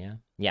Estonia.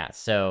 Yeah,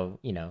 so,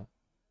 you know,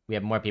 we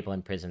have more people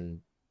in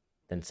prison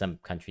than some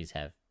countries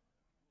have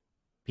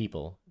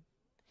people.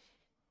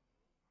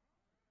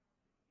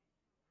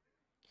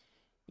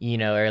 You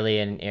know, early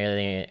in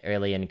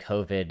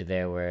COVID,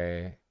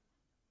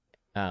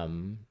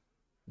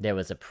 there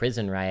was a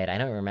prison riot. I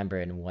don't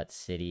remember in what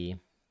city.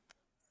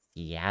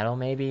 Seattle,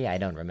 maybe? I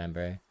don't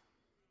remember.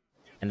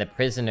 And the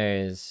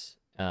prisoners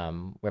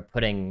were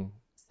putting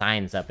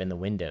signs up in the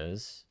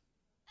windows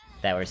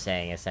that were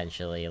saying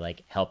essentially,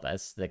 like, help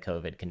us. The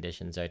COVID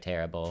conditions are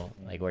terrible.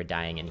 Like, we're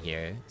dying in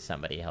here.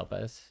 Somebody help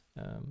us.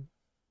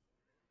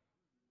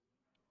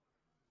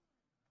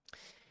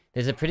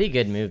 There's a pretty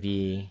good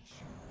movie.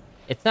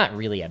 It's not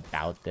really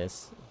about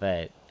this,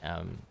 but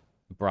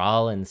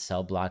Brawl in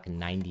Cell Block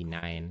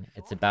 99.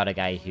 It's about a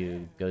guy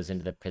who goes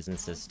into the prison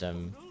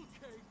system,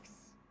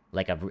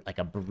 like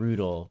a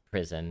brutal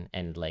prison,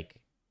 and like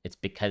it's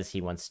because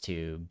he wants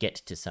to get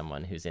to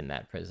someone who's in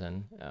that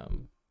prison.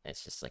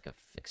 It's just like a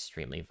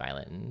extremely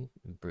violent and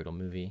brutal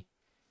movie,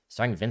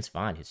 starring Vince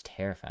Vaughn, who's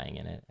terrifying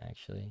in it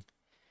actually.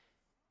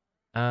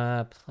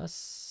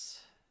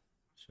 Plus,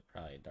 Should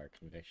probably Dark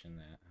Conviction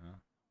that, huh?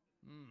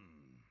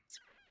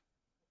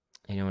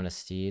 anyone want a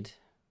steed?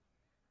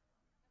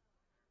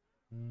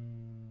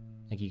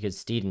 Like you could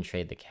steed and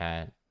trade the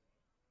cat.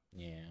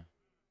 Yeah.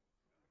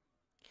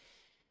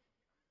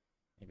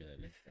 Maybe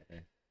that'd be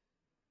better.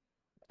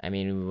 I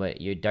mean,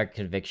 what your Dark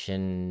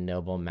Conviction,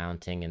 Noble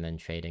Mounting, and then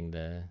trading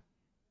the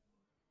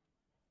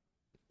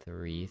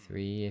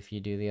 3/3 if you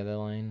do the other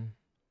line.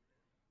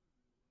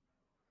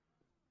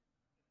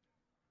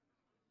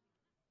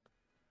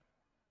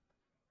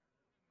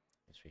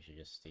 Guess we should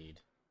just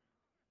steed.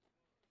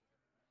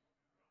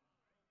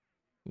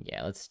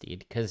 Yeah, let's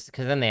steed, cause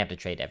then they have to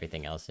trade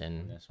everything else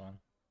in. This one.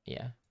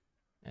 Yeah,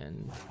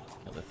 and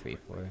kill the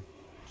 3/4.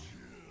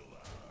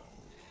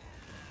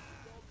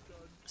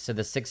 So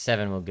the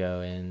 6/7 will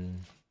go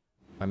in,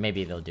 or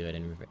maybe they'll do it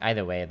in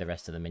either way. The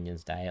rest of the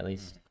minions die at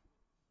least.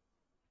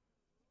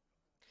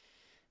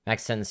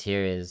 Max sentence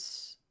here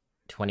is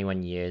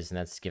 21 years, and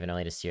that's given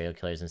only to serial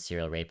killers and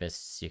serial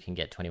rapists. You can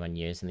get 21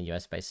 years in the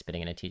U.S. by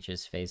spitting in a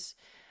teacher's face.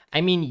 I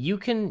mean, you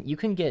can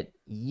get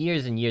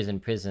years and years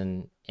in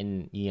prison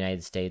in the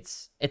United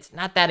States. It's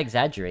not that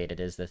exaggerated,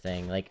 is the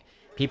thing. Like,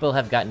 people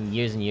have gotten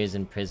years and years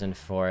in prison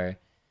for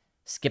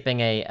skipping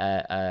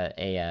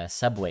a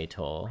subway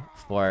toll,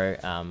 for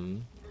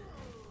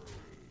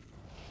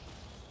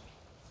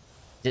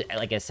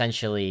like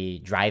essentially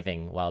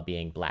driving while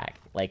being black,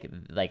 like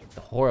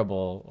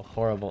horrible,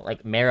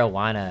 like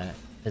marijuana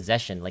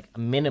possession, like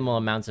minimal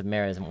amounts of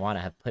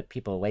marijuana have put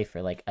people away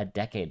for like a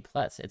decade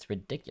plus. It's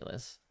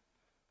ridiculous.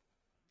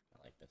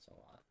 I like this a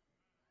lot.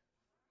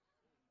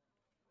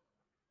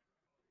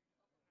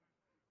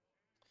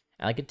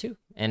 I like it too,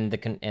 and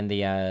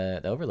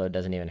the overload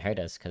doesn't even hurt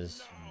us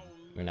because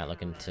we're not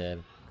looking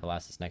to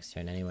Colossus next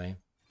turn anyway.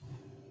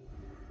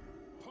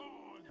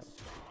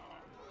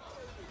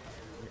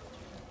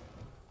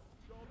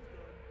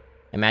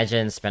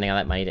 Imagine spending all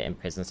that money to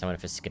imprison someone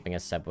for skipping a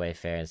subway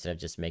fare instead of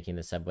just making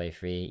the subway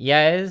free.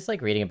 Yeah, it's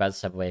like reading about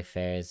subway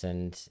fares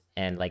and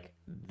like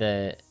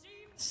the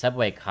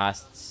subway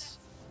costs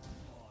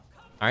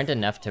aren't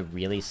enough to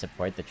really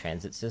support the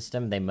transit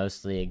system. They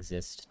mostly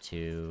exist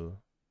to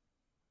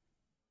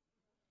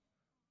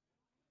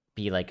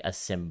be like a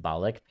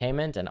symbolic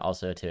payment and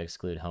also to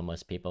exclude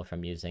homeless people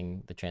from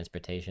using the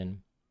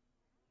transportation.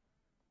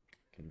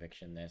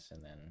 Conviction this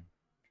and then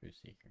True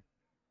Seeker.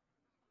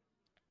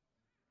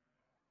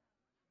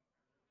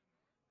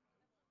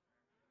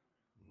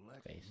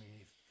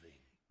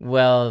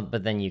 Well,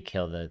 but then you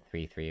kill the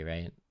 3/3,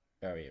 right?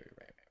 Oh, yeah,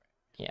 right.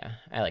 Yeah,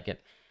 I like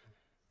it.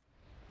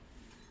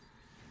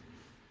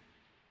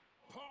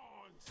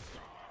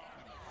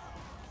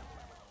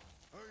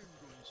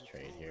 Just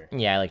trade here.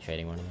 Yeah, I like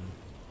trading one of them.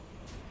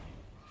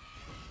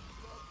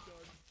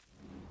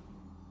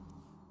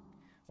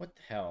 What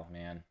the hell,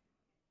 man?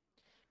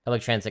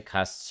 Public transit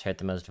costs hurt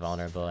the most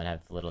vulnerable and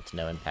have little to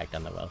no impact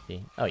on the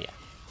wealthy. Oh yeah.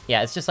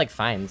 Yeah, it's just like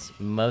fines.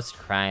 Most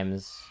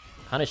crimes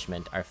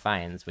punishment are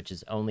fines, which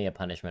is only a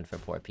punishment for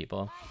poor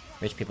people.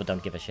 Rich people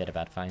don't give a shit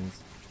about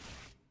fines.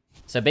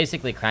 So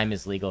basically crime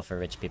is legal for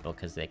rich people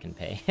because they can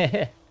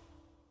pay.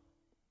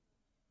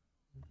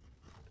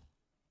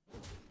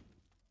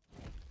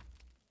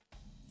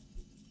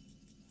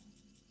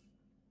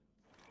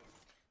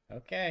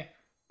 Okay.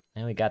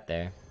 And we got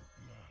there.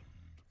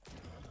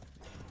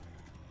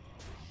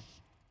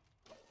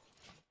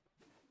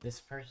 This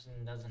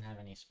person doesn't have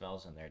any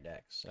spells in their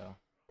deck, so...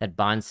 That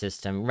bond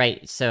system,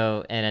 right?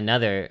 So, and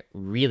another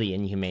really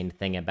inhumane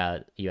thing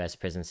about U.S.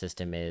 prison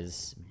system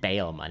is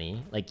bail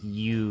money. Like,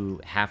 you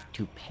have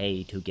to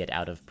pay to get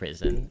out of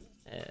prison.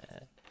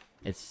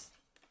 It's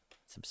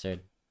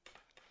absurd.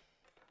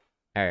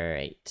 All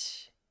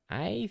right,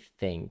 I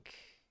think.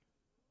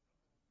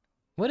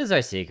 What is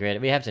our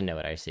secret? We have to know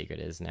what our secret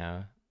is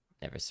now.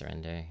 Never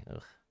surrender.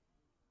 Ugh.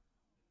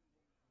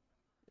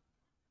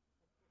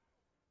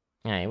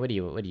 All right, what do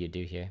you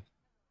do here?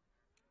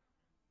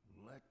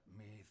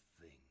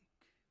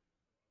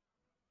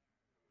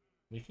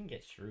 We can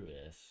get through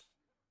this.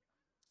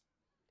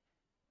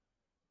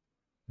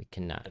 We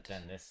cannot. But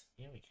then this...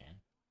 Yeah, we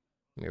can.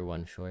 We're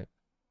one short.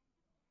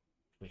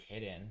 We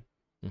hit in.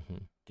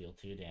 Mm-hmm. Deal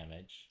 2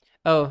 damage.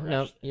 Oh,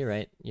 no, you're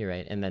right. You're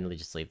right. And then we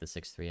just leave the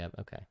 6/3 up.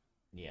 Okay.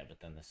 Yeah, but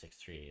then the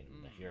 6/3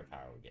 and the hero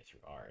power would get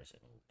through ours,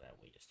 and that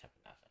we just have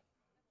nothing.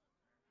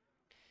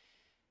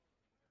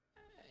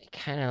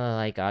 Kind of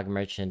like Og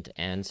Merchant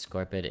and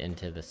Scorpid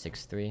into the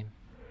 6/3.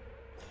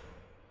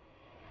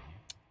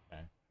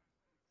 Okay.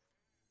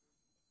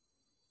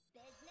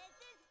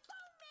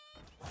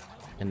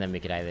 And then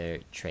we could either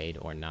trade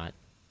or not.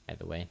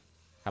 Either way.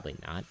 Probably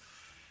not.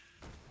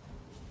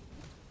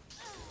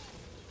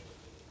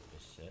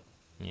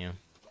 Yeah.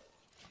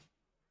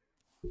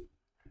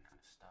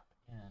 Stop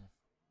again.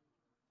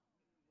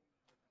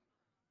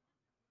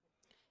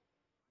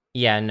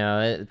 Yeah,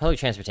 no, public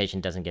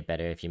transportation doesn't get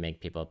better if you make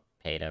people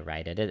pay to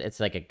ride it. It's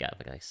like a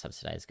like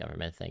subsidized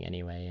government thing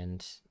anyway,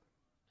 and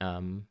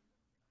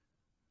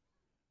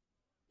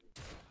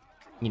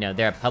you know,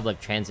 there are public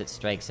transit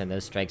strikes, and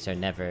those strikes are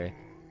never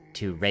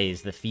to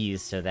raise the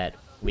fees so that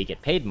we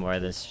get paid more.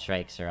 The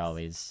strikes are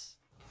always,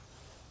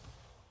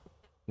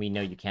 we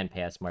know you can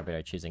pay us more, but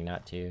are choosing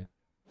not to.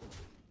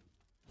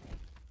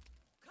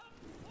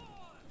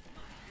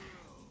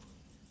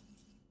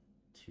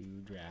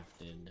 Two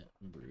drafted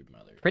brood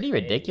mothers. Pretty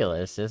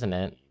ridiculous, isn't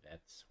it?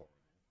 That's horrible.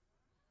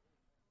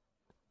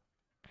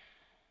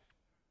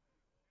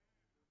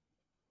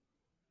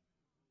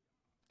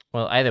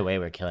 Well, either way,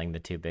 we're killing the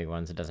two big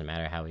ones. It doesn't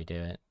matter how we do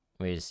it.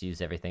 We just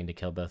use everything to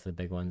kill both the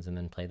big ones and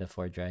then play the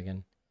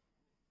 4-dragon.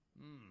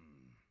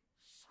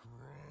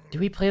 Do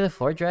we play the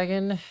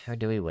 4-dragon, or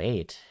do we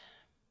wait?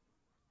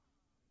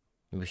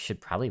 We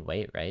should probably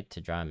wait, right?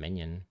 To draw a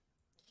minion.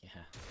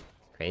 Yeah.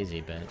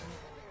 Crazy, but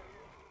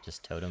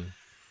just totem.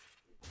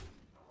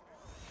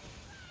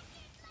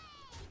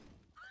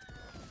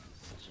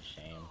 Such a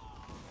shame.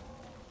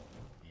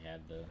 We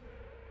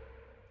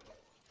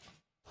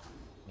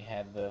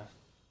had the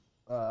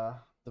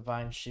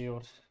Divine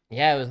Shield.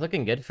 Yeah, it was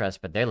looking good for us,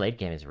 but their late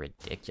game is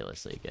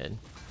ridiculously good.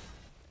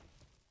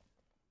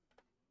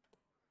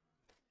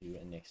 You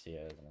and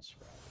Nixia and a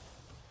Scrap.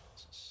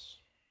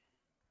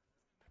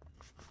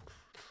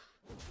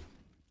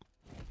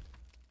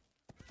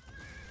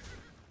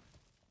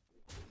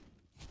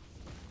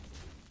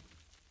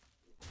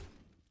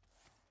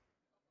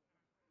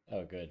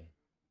 Oh, good.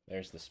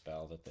 There's the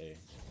spell that they...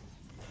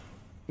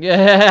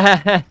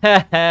 Yeah.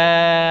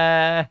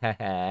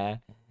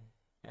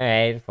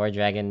 Alright,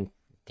 4-dragon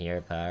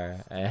tier power.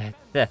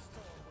 This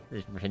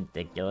is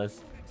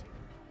ridiculous.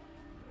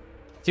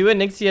 2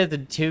 Onyxias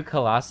and 2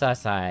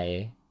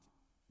 Colossi.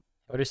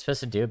 What are we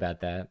supposed to do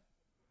about that?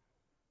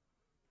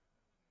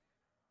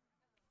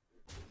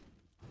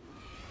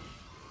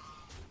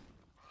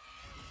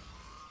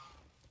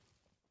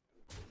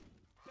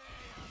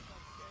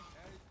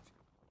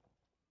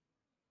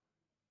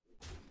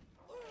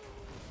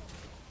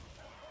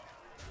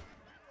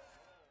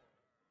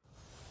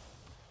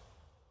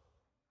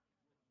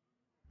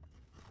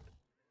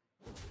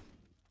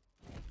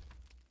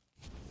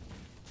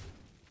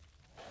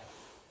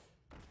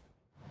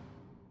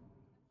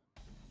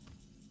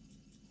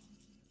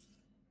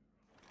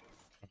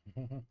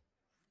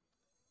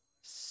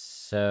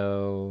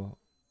 So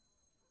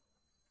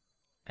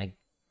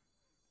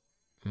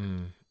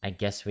I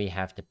guess we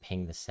have to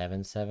ping the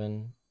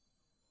 7/7.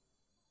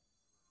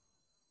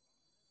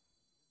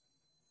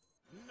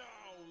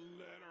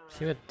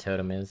 See what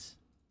totem is.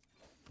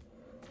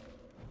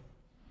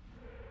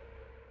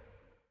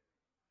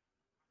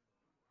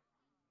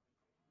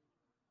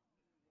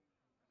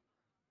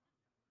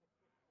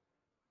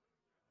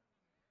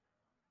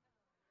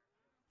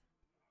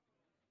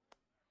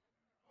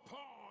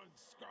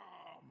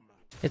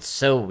 It's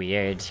so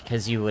weird,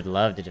 because you would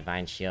love to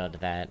Divine Shield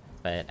that,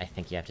 but I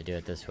think you have to do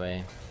it this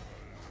way.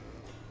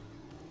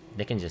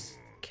 They can just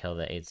kill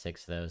the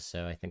 8/6 though,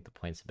 so I think the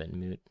point's a bit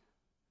moot.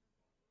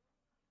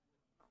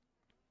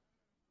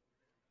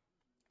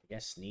 I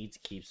guess needs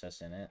keeps us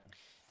in it.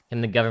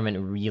 Can the government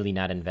really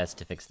not invest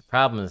to fix the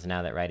problems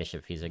now that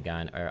ridership fees are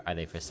gone, or are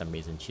they for some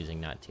reason choosing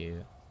not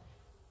to?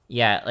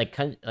 Yeah, like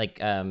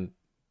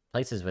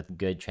places with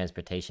good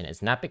transportation,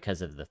 it's not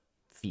because of the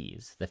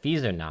fees. The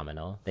fees are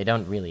nominal. They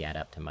don't really add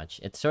up to much.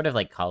 It's sort of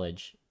like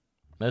college.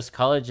 Most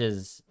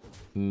colleges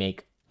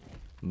make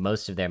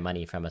most of their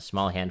money from a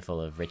small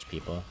handful of rich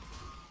people.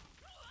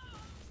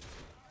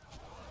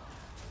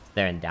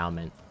 Their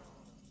endowment.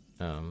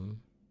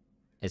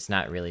 It's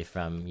not really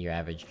from your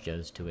average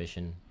Joe's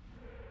tuition.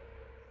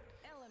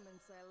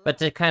 But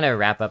to kind of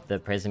wrap up the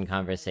prison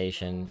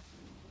conversation,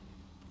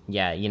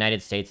 yeah,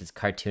 United States is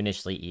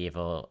cartoonishly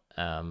evil.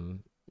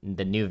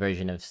 The new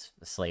version of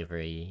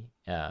slavery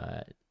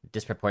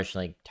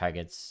disproportionately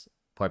targets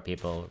poor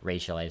people,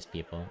 racialized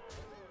people.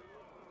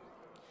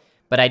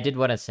 But I did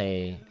want to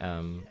say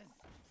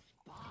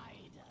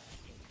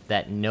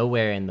that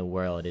nowhere in the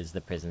world is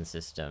the prison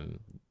system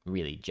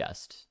really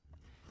just.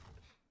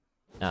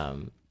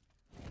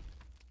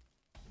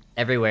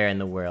 Everywhere in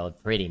the world,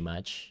 pretty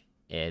much,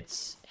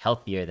 it's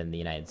healthier than the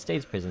United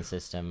States prison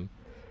system,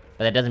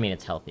 but that doesn't mean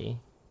it's healthy.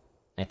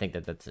 I think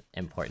that that's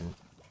important.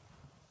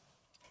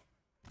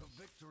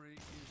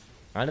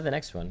 On to the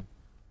next one.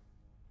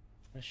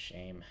 What a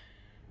shame.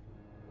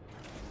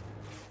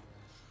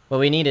 What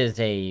we need is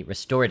a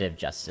restorative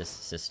justice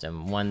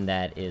system, one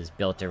that is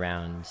built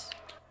around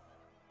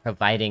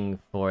providing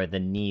for the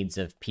needs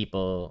of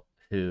people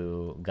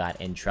who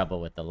got in trouble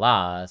with the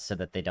law so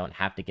that they don't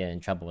have to get in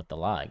trouble with the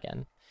law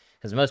again.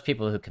 Because most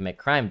people who commit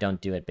crime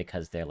don't do it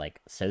because they're like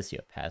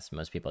sociopaths.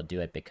 Most people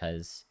do it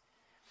because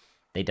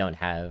they don't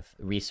have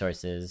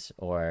resources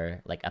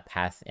or like a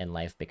path in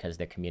life because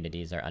their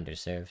communities are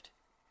underserved.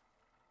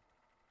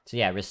 So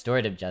yeah,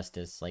 restorative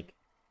justice, like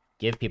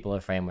give people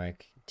a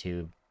framework,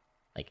 to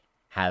like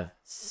have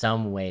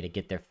some way to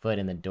get their foot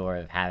in the door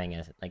of having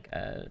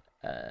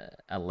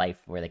a life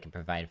where they can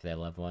provide for their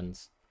loved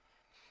ones.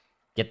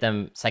 Get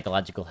them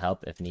psychological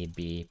help if need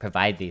be,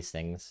 provide these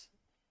things,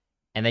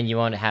 and then you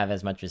won't have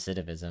as much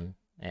recidivism,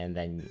 and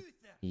then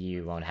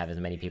you won't have as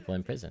many people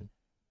in prison.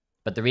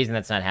 But the reason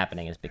that's not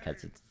happening is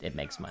because it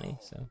makes money,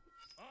 so.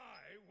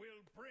 I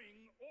will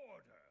bring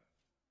order.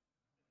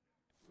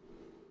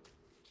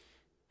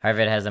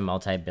 Harvard has a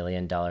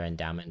multi-billion-dollar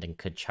endowment and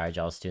could charge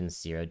all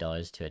students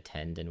 $0 to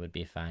attend and would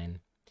be fine.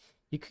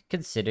 You could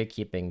consider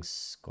keeping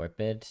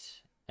Scorpid.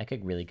 I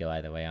could really go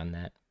either way on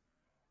that.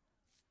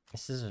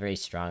 This is a very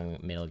strong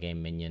middle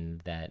game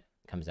minion that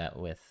comes out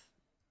with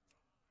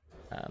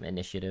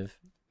initiative.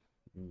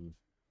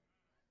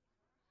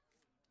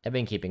 I've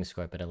been keeping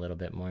Scorpid a little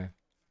bit more.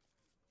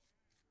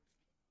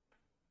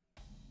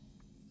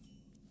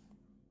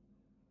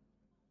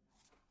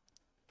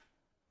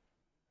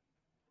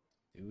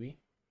 Do we?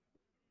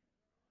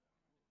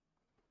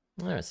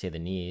 I don't see the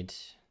need.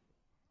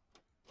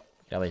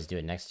 We could always do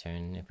it next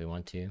turn if we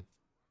want to.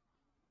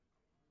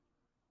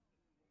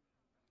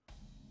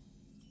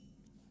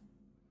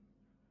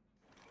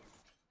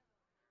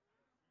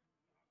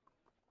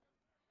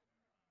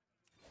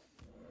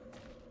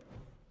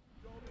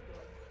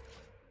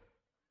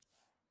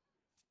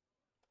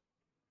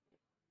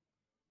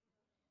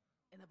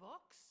 In a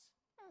box?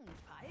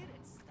 Pirate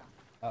stuff.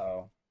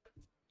 Uh-oh.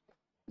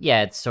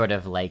 Yeah, it's sort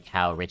of like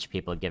how rich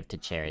people give to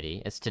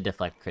charity. It's to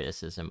deflect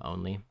criticism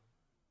only.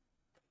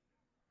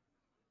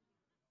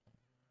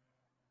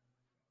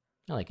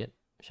 I like it.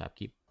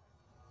 Shopkeep.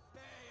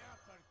 Pay up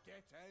or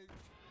get out.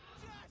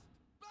 Just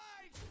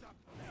buy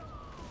something.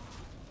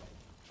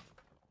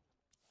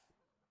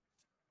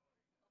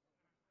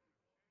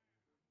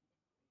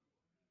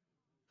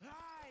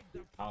 Hide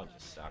the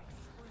Colleges suck.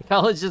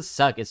 Colleges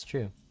suck, it's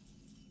true.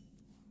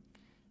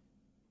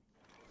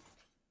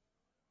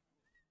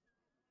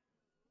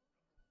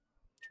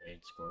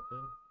 Trade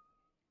Scorpion.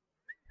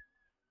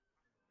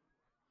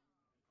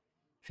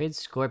 Trade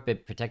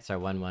Scorpid protects our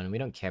 1-1. We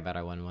don't care about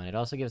our 1-1. It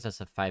also gives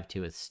us a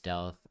 5-2 with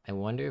stealth. I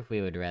wonder if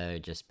we would rather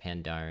just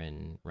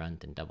Pandaren,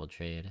 Runt, and double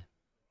trade.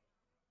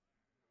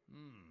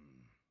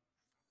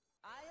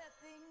 I have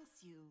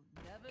things you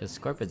never Because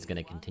knew Scorpid's you going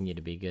to wanted. continue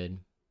to be good.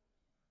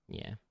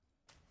 Yeah.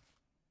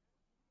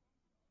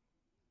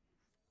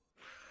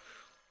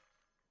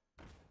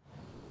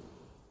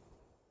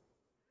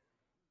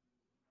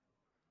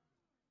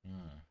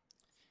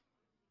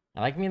 I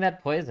like me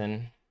that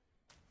poison.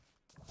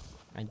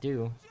 I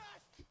do.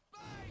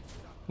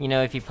 You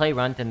know, if you play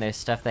Runt and there's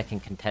stuff that can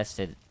contest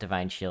it,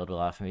 Divine Shield will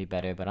often be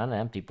better, but on an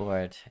empty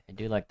board, I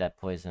do like that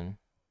poison.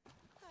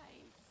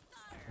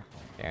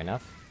 Fair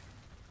enough.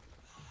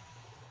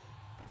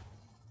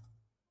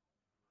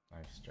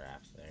 Nice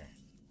drafts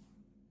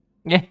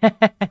there.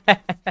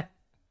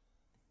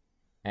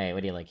 Alright,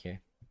 what do you like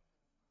here?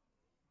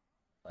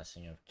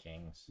 Blessing of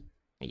Kings.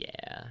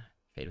 Yeah.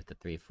 Trade with the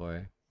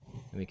 3-4.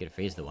 And we could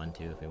freeze the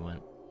 1-2 if we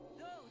want.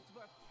 Those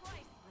were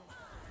priceless.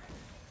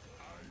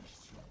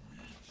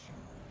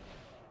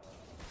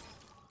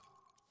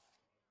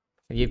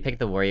 Have you picked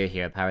the warrior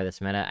hero power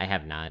this meta? I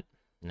have not.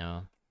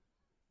 No.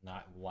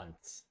 Not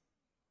once.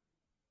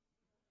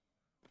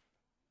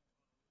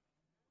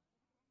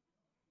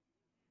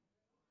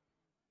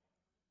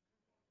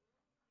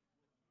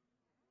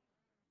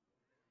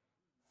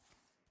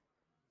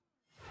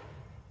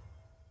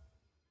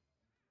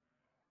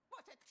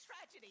 What a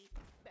tragedy.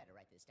 Better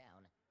write this down.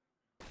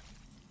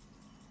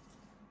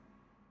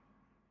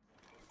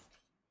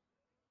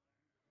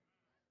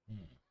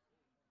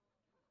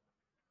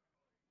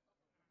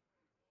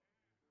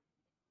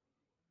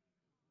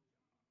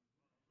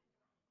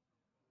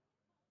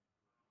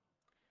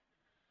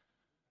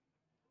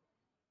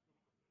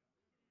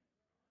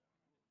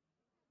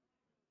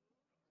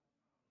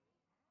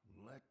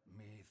 Let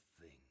me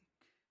think.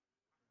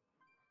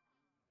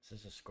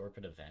 Is this a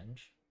Scorpid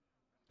Avenge?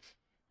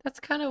 That's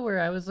kind of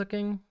where I was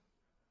looking.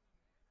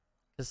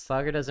 Because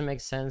Slogger doesn't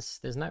make sense.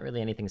 There's not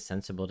really anything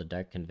sensible to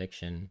Dark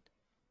Conviction.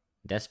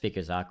 Death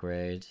Speaker's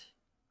awkward.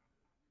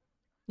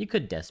 You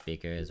could Death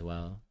Speaker as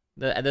well.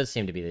 Those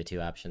seem to be the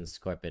two options,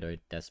 Scorpid or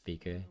Death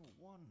Speaker. I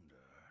wonder.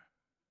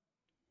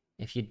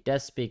 If you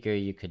Death Speaker,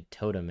 you could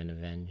Totem and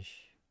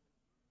Avenge.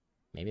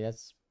 Maybe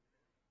that's...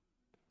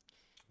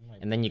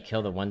 Might And be then you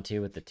kill the better.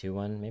 1-2 with the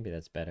 2-1. Maybe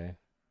that's better.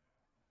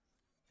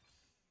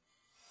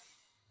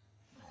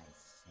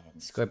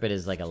 Scorpid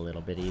is like a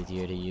little bit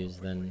easier to use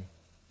than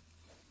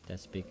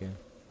Death Speaker.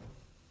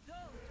 Those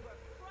were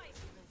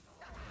priceless.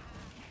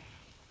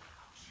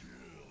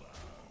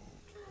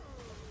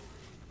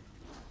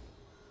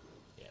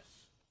 Yes.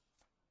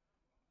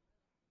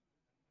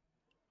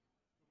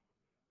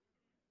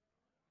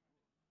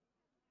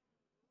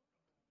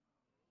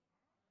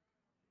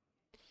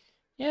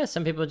 Yeah,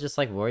 some people just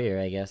like Warrior,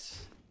 I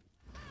guess.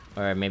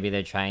 Or maybe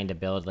they're trying to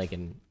build like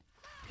a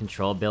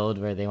control build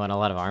where they want a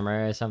lot of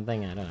armor or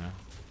something. I don't know.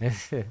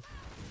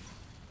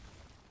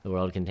 The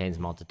world contains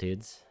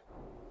multitudes.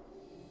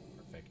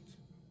 Perfect.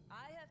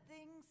 I have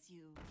things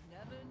you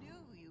never knew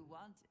you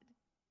wanted.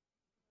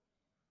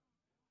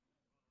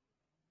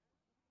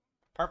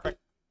 Perfect.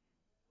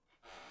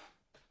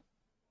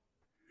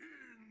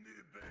 In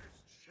the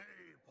best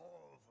shape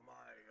of my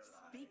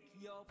life. Speak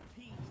your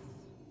peace.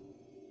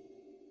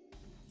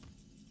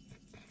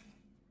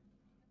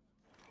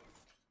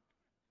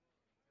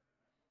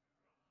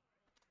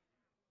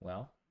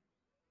 Well.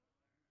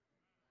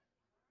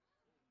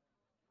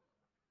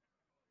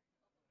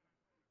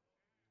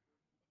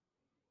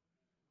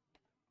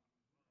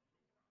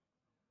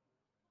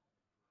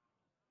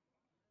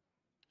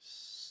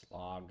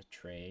 Slog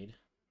trade.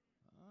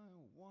 I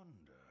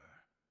wonder.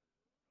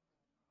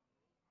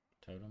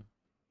 Totem.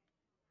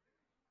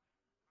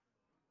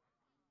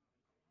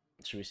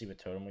 Should we see what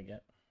totem we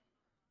get?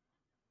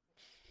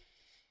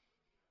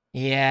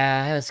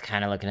 Yeah, I was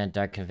kind of looking at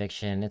Dark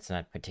Conviction. It's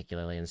not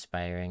particularly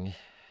inspiring.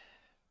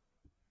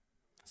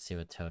 Let's see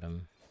what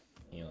totem.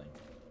 Healing.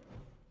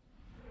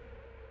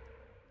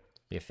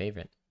 Your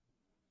favorite.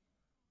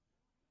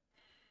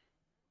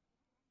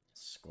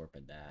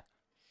 Scorpid that.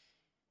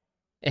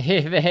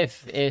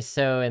 If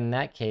so, in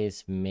that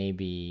case,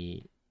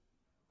 maybe.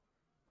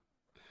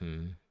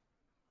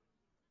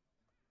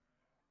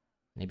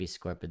 Maybe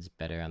Scorpid's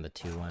better on the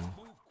 2-1.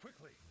 Move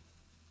quickly.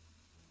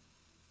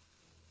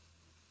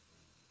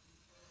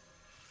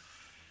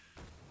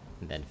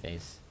 And then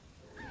face.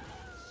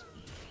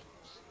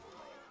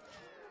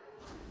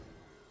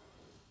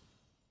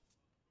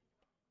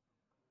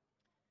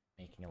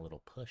 Making a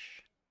little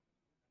push.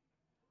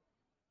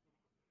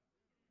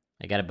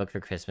 I got a book for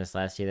Christmas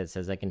last year that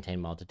says I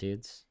contain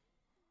multitudes.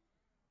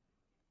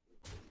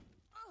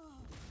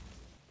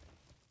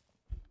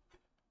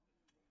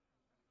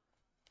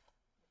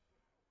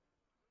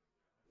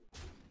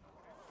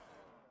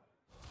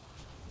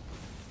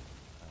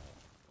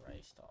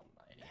 Christ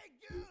almighty. Hey,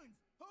 goons!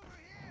 Over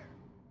here!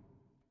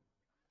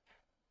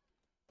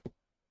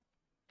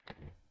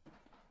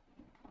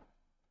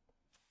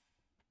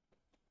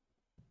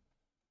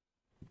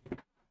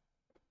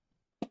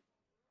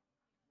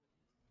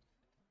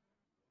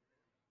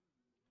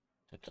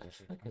 What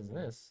the fuck is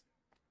this?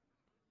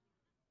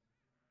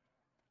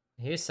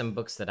 Here's some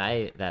books that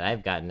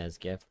I've gotten as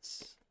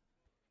gifts.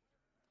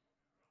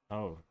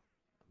 Oh,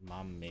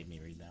 Mom made me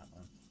read that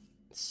one.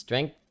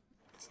 Strength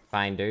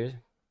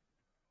Finder.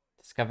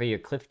 Discover your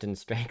Clifton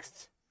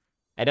strengths.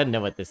 I don't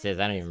know what this is.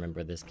 I don't even remember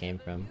where this came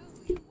from.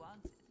 Knew you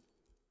wanted.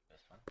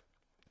 This one.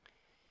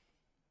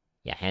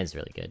 Yeah, hand's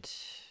really good.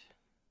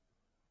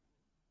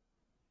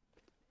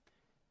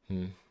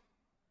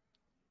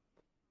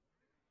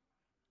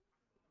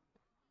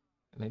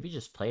 Maybe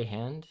just play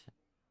hand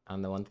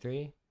on the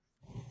 1-3.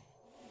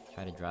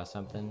 Try to draw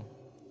something.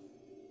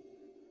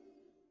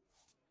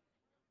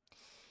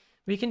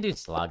 We can do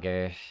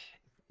Slogger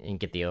and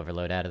get the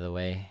overload out of the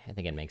way. I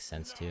think it makes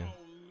sense too.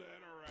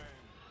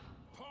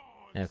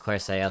 And of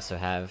course, I also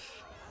have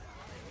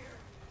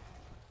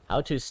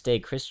How to Stay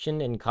Christian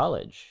in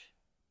College.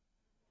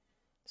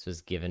 This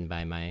was given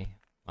by my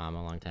mom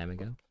a long time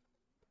ago. I'm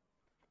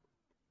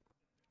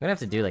gonna have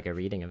to do like a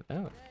reading of.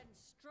 Oh, Then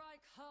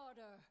strike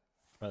harder.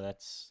 Well,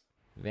 that's...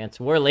 Vance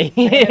Worley.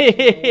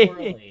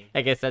 Worley.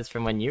 I guess that's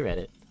from when you read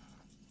it.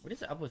 What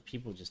is up with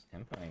people just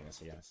pinpointing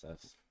this against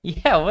us?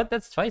 Yeah, what?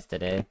 That's twice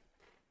today.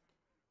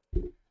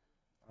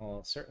 Well,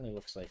 it certainly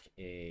looks like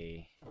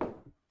a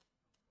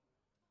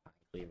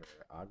Cleaver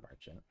Og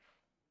Merchant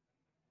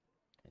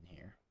in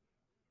here.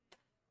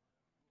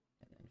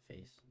 And then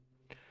face.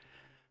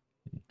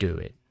 Do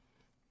it.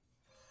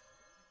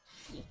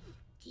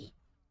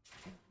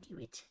 Do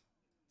it.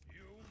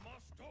 You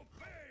must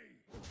obey.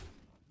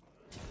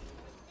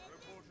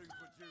 Reporting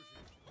for duty.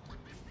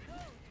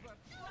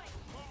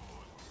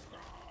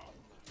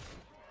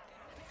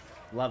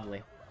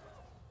 Lovely.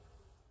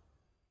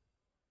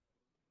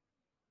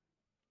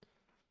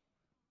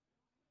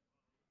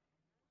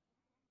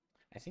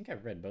 I think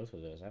I've read both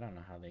of those. I don't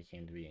know how they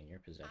came to be in your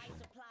I possession,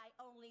 supply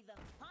only the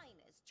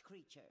finest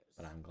creatures.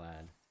 but I'm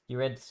glad. You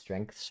read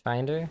Strengths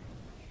Finder?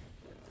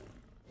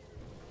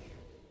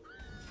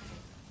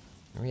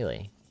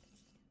 Really?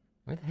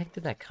 Where the heck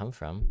did that come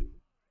from?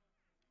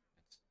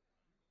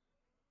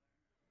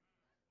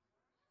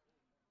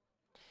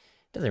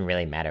 Doesn't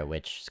really matter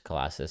which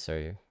Colossus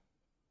or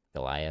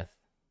Goliath.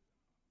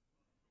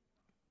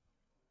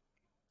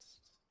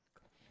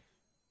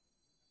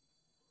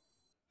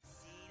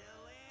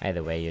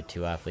 Either way, you're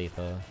 2 off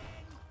lethal.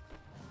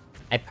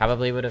 I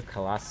probably would have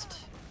Colossed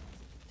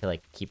to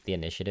like keep the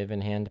initiative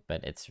in hand,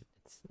 but it's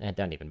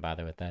don't even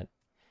bother with that.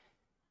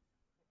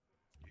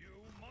 You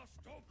must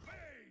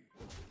obey.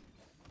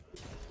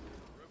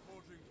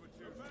 Reporting for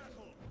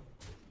duty.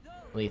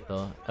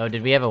 Lethal. Oh,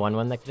 did we have a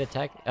 1/1 that could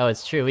attack? Oh,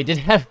 it's true. We did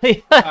have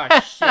lethal. Oh,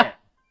 shit.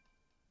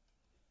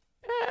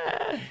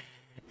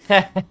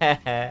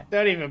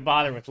 Don't even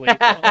bother with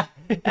lethal.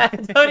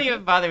 Don't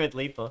even bother with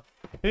lethal.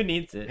 Who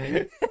needs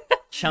it?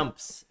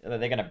 Chumps.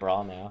 They're gonna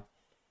brawl now.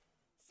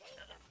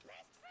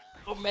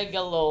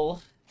 Omega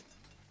lol.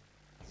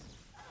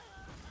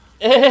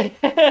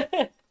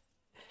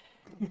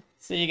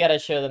 So you gotta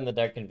show them the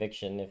Dark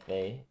Conviction if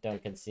they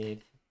don't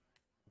concede.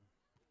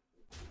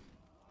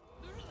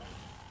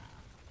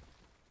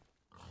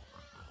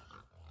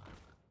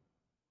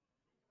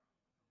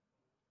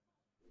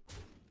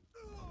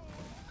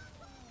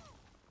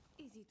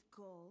 it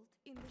cold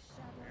in the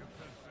shadows?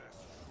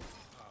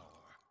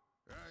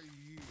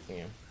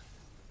 Yeah.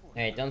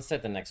 Hey, don't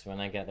start the next one.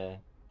 I gotta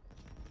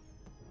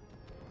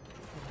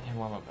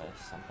warm up or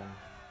something.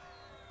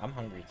 I'm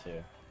hungry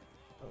too.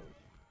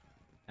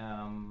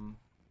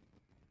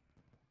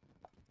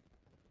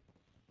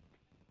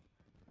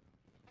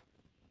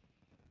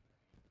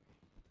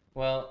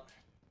 Well,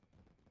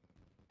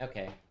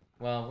 okay.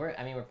 Well, we're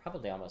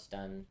probably almost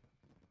done.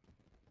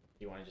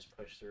 Do you want to just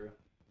push through?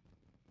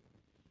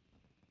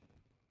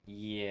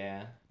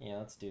 Yeah,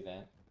 let's do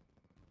that.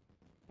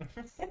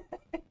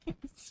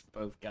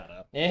 Both got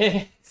up.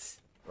 It's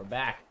We're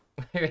back.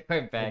 we're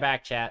back. We're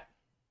back, chat.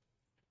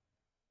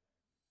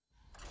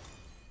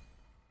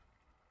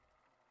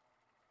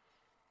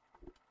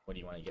 What do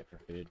you want to get for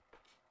food?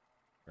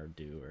 Or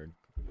do, or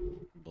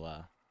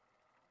blah.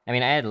 I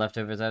mean, I had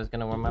leftovers I was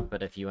gonna warm up,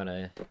 but if you want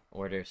to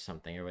order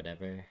something or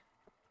whatever,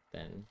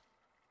 then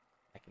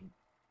I could,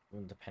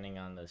 well, depending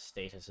on the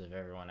status of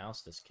everyone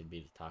else, this could be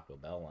the Taco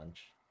Bell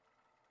lunch.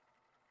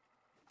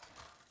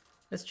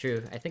 that's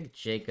true. I think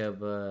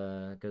Jacob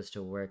goes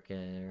to work at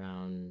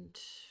around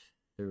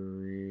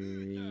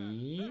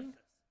 3,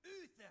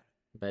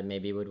 but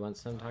maybe would want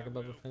some Taco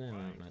Bell before then.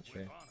 I'm not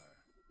sure. Do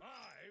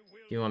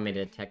you want me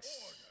to text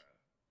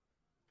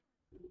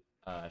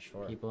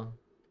Sure. people?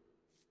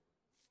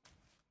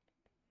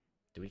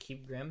 Do we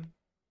keep Grim?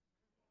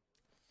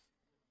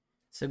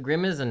 So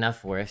Grim is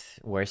enough worse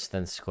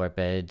than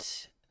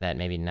Scorpid that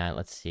maybe not.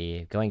 Let's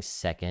see. Going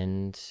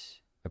second.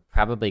 We're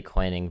probably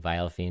coining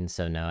Vile Fiend,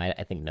 so no,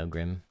 I think no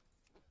Grim.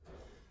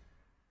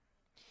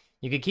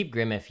 You could keep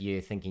Grim if you're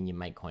thinking you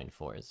might coin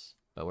 4s,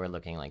 but we're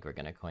looking like we're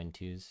gonna coin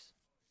 2s.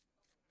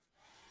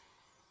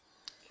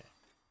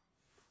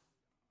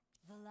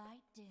 The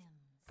light dims,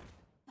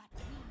 but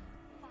we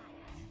fight.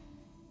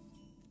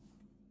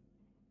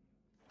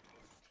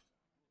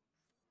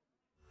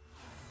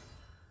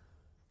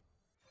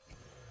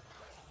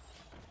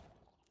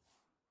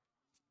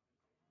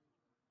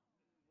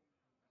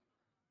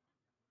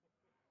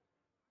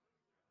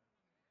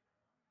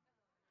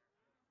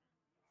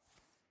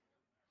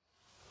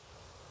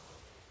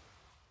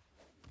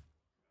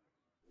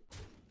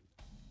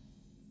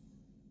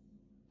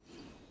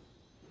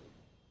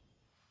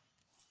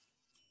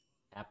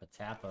 Tappa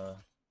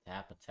tappa.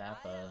 Tappa I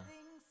tappa. have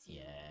things you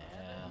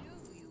Yeah. never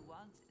knew you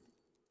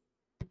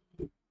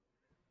wanted.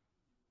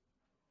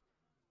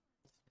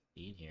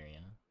 Feed here,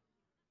 yeah.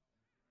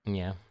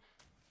 Yeah.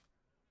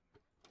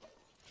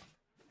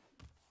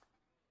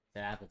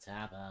 Tappa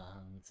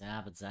tappa.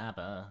 Tappa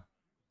tappa.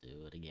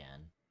 Do it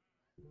again.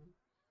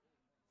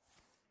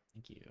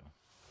 Thank you.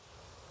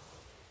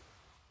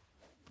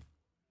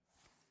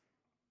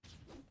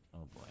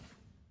 Oh boy.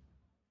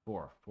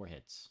 4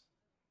 hits.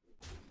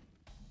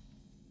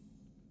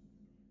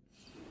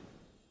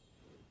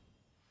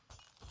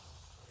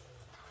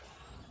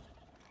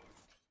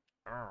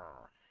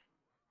 Arrgh.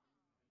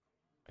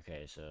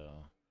 Okay,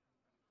 so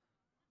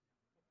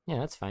Yeah,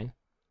 that's fine.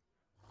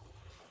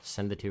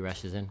 Send the 2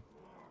 rushes in.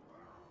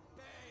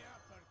 Pay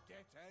up or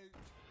get out.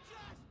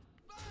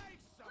 Just buy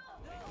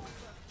something.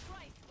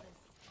 Priceless.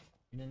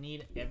 we're gonna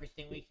need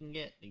everything we can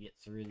get to get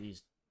through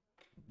these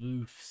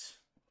boofs.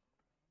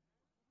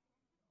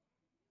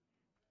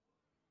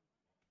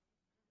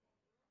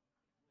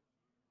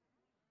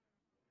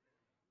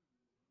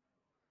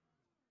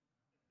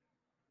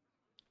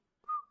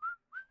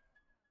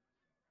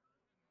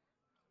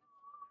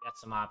 Got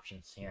some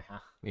options here, huh?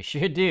 We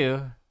sure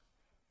do.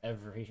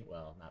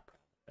 Well, not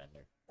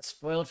Defender.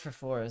 Spoiled for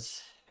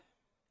 4s.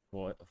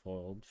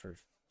 Foiled for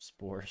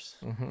spores.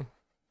 Mm-hmm.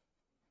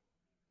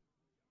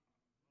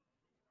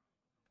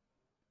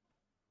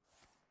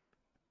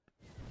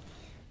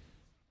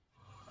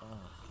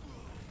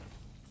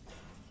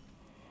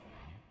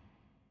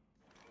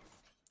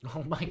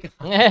 Oh my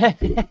god.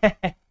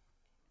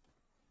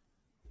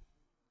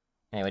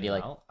 Hey, what do you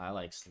like? Well, I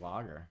like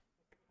Slogger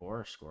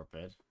or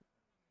Scorpid.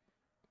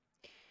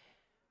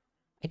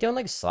 I don't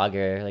like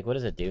Slogger. Like, what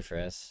does it do for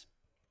us?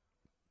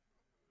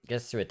 It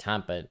gets through a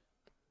taunt, but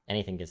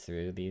anything gets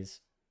through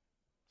these.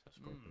 So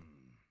Scorpid.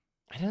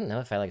 I don't know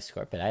if I like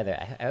Scorpid either.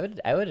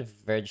 I would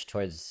verge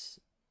towards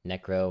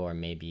Necro or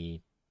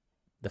maybe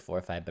the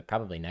 4/5, but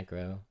probably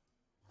Necro.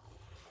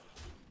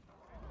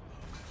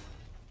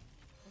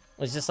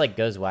 It's just like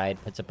goes wide,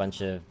 puts a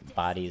bunch of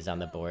bodies on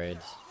the board,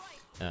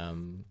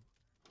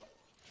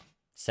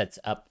 sets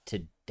up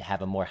to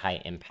have a more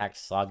high impact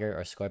Slogger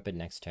or Scorpid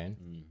next turn.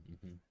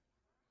 Mm-hmm.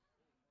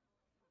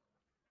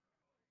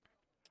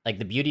 Like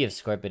the beauty of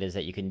Scorpid is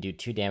that you can do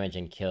 2 damage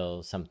and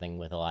kill something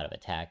with a lot of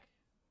attack.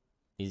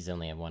 These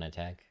only have 1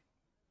 attack,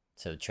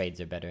 so trades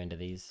are better into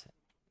these.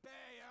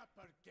 Pay up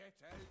or get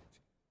out.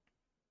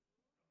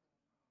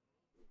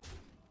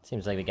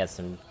 Seems like we got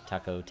some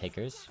taco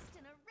takers. Just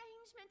an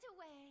arrangement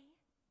away.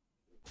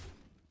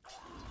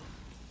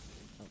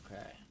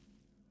 Okay.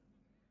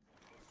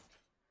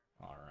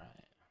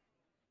 Alright.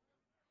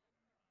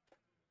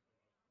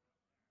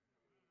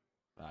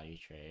 Value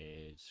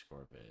trade,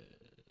 Scorpid.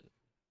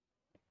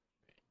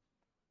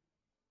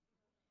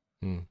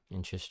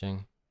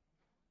 Interesting.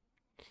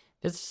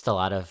 There's just a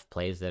lot of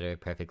plays that are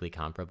perfectly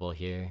comparable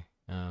here.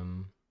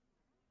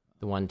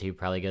 The 1-2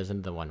 probably goes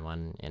into the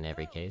 1-1 in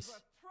every case.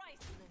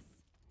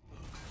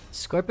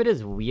 Scorpid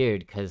is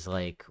weird because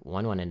like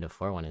 1-1 into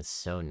 4-1 is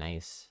so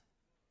nice.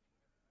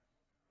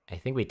 I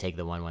think we take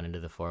the 1-1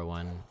 into the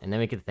 4-1, and then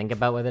we could think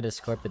about whether to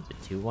Scorpid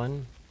the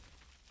 2-1,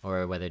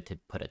 or whether to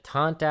put a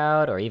taunt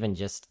out, or even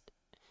just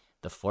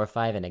the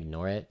 4-5 and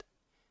ignore it.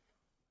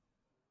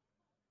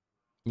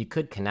 You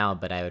could Canal,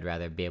 but I would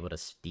rather be able to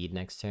Steed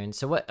next turn.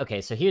 So what? Okay,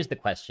 so here's the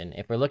question.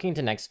 If we're looking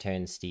to next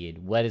turn Steed,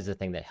 what is the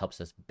thing that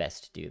helps us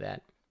best do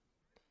that?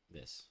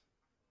 This.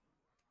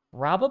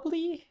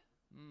 Probably?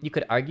 You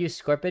could argue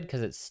Scorpid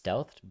because it's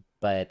stealthed,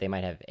 but they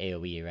might have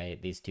AoE,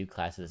 right? These two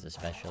classes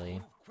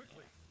especially.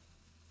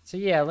 So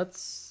yeah,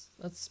 let's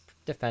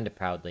defend it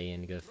proudly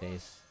and go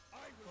face.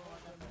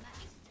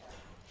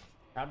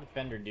 Proud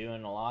Defender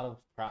doing a lot of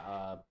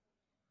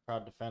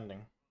proud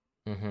defending.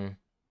 Mm-hmm.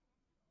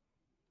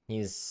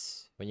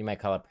 He's what you might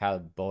call a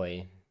proud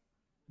boy.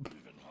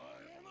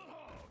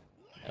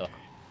 Oh.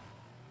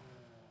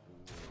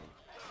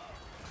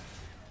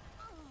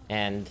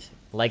 And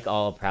like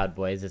all proud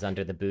boys, is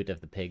under the boot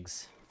of the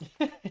pigs.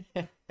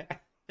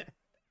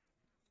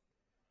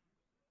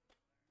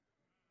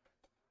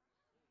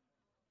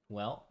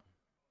 Well,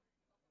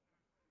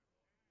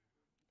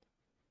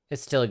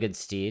 it's still a good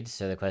steed,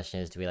 so the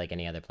question is, do we like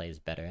any other plays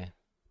better?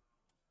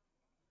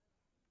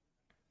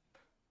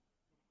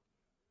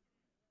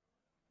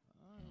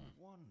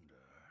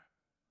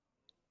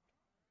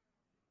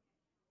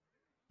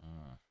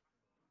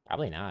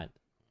 Probably not.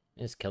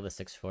 Just kill the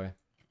 6-4.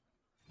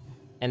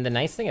 And the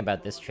nice thing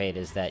about this trade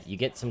is that you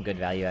get some good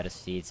value out of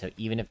steed, so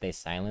even if they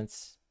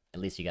silence, at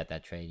least you got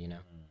that trade, you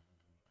know?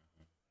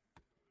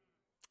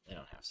 They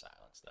don't have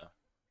silence, though.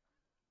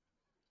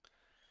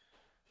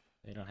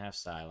 They don't have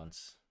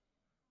silence.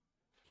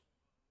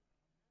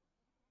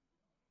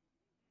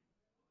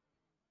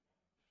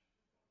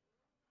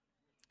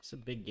 It's a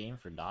big game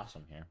for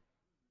Dawson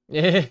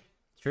here.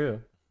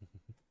 True.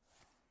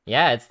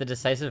 Yeah, it's the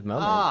decisive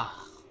moment.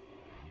 Ah!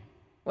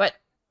 What?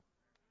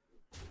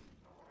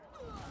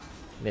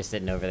 They're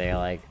sitting over there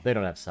like, they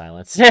don't have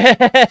silence. Two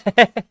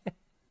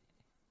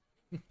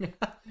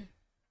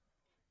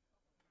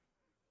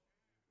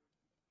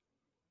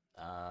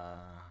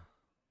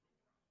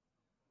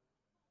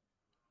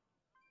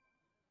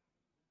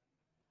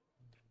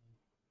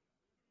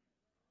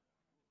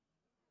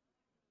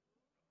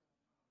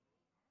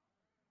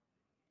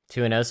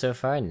and 0 so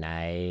far?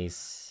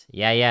 Nice.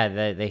 Yeah,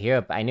 the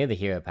hero, I knew the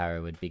hero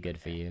power would be good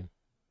for you.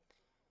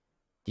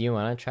 Do you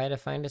want to try to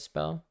find a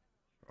spell?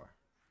 Sure.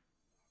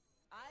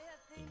 I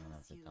have You don't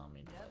have things to tell me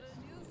you never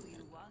twice. knew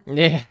you wanted.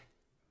 Yeah.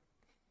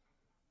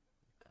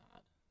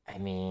 God. I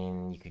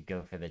mean, you could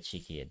go for the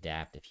cheeky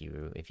adapt if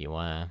you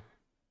wanna.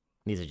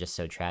 These are just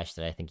so trash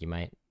that I think you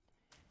might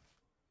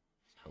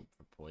Hope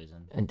for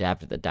poison.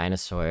 adapt the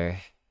dinosaur.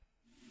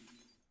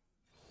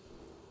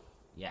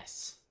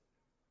 Yes.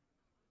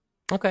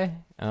 Okay.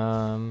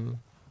 And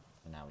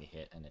now we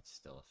hit, and it's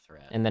still a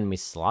threat. And then we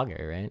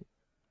slogger, right?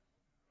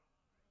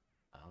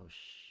 Oh,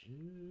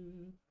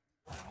 shoot.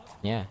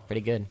 Yeah,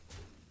 pretty good.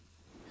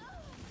 Now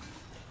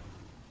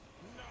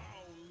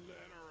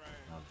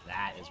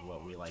that is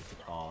what we like to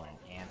call an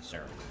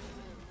answer.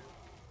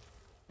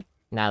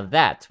 Now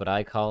that's what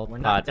I call We're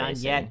pod not done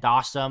racing. yet,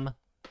 Dawson.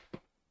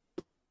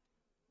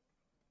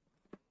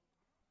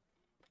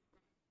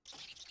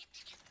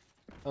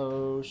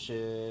 Oh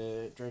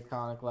shit,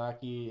 Draconic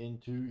Lackey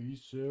into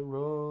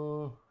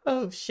Isera.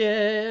 Oh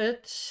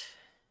shit.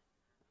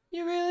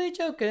 You're really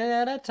joking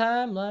at a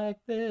time like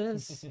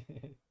this.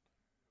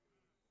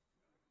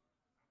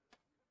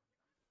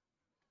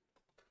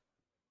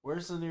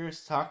 Where's the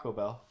nearest Taco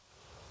Bell?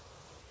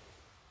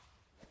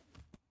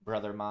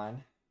 Brother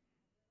mine.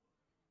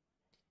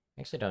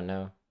 Actually don't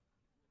know.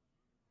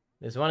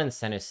 There's one in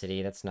Center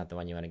City. That's not the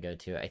one you want to go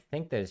to. I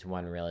think there's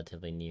one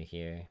relatively near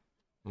here.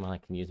 Well, I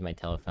can use my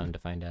telephone to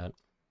find out.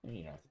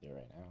 You don't have to do it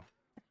right now.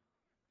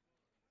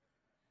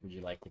 Would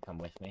you like to come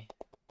with me?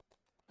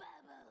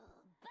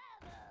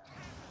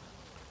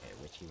 Okay,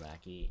 Witchy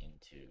Wacky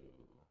into...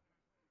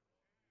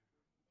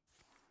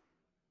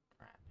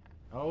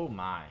 Oh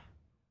my.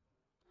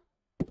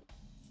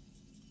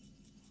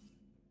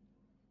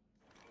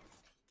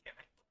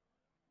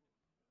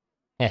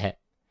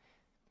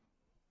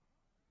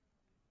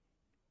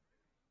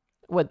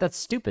 What? That's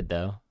stupid,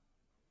 though.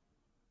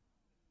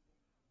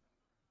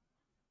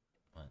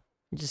 What?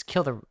 You just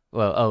kill the...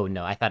 Well, oh,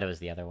 no. I thought it was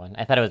the other one.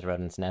 I thought it was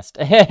Rodent's Nest.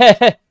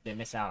 They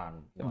miss out on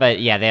one.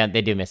 But yeah,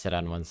 they do miss it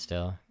on one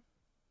still.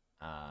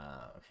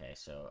 Okay,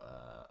 so,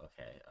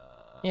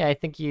 Yeah, I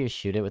think you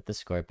shoot it with the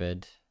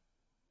Scorpid.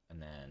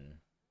 and then...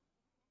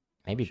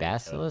 Maybe shoot Toad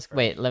Basilisk? first.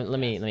 Wait, let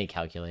me Basilisk.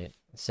 calculate.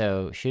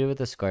 So, shoot it with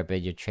the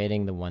Scorpid. You're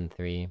trading the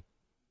 1-3.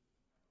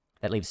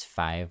 That leaves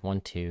 5.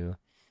 1, 2.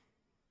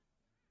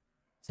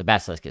 So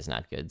Basilisk is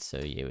not good, so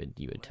you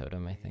would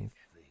totem, I think.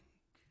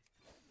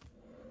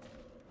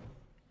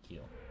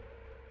 Heal.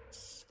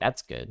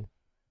 That's good.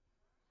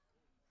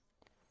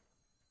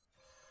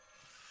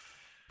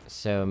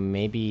 So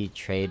maybe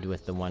trade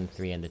with the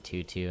 1/3 and the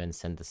 2/2 and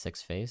send the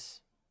 6 face.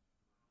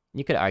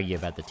 You could argue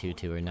about the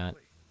 2/2 or not.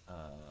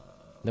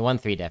 The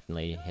 1/3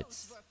 definitely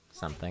hits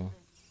something.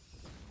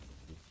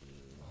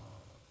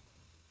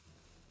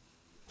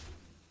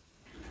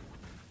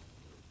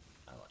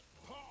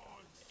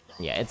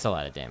 Yeah, it's a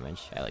lot of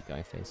damage. I like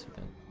going face with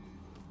it.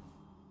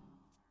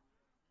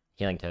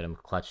 Healing totem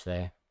clutch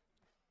there.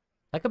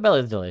 Taco Bell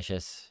is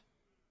delicious.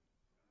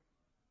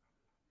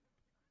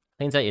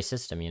 Cleans out your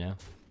system, you know?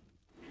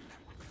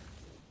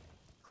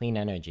 Clean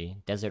energy.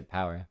 Desert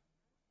power.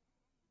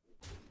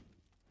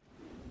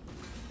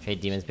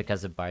 Trade demons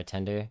because of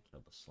bartender.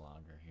 Kill the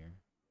slogger here.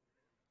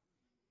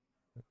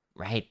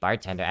 Right,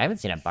 bartender. I haven't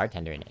seen a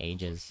bartender in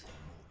ages.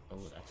 Oh,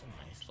 that's a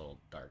nice little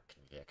dark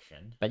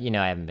conviction. But you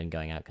know I haven't been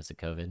going out because of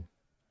COVID.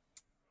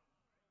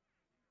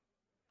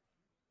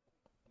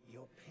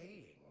 You're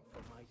paying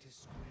for my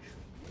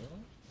discretion.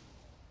 Really?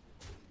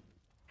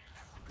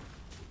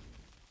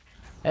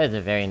 That is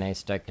a very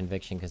nice dark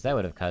conviction because that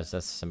would have caused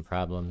us some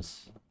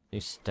problems. You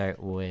start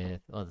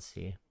with, let's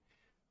see,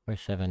 4,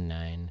 7,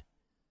 9.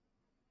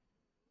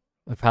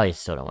 We probably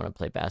still don't want to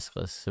play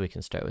Basilisk, so we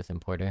can start with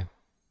Importer.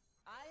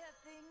 I have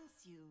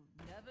things you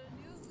never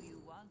knew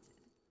you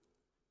wanted.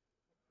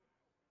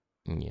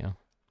 Yeah.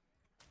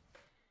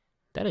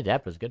 That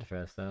adapt was good for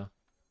us, though.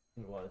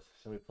 It was.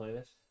 Should we play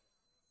this?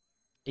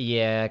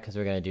 Yeah, because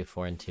we're going to do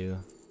 4 and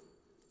 2.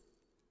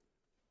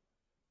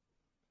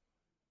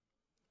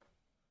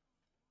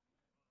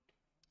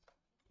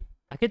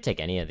 I could take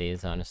any of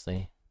these,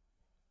 honestly.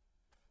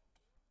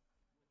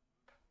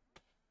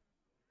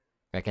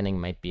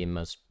 Reckoning might be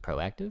most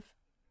proactive.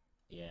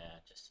 Yeah,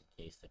 just in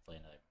case they play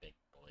another big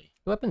boy.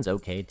 The weapon's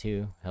okay,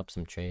 too. Helps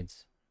some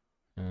trades.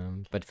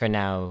 But for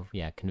now,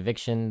 yeah,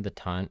 Conviction, the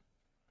Taunt.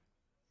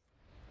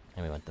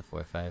 And we went the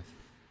 4-5.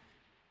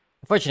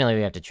 Unfortunately,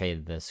 we have to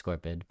trade the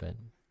Scorpid, but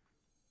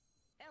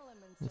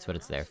that's what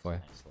it's there for.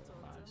 Nice little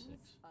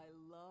 5-6. I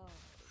love.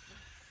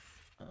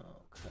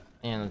 Okay.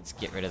 And let's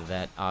get rid of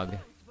that Og. Those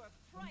were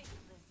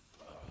priceless.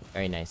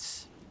 Very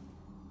nice.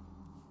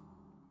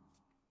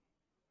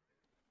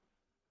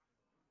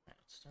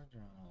 Let's start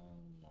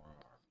drawing more.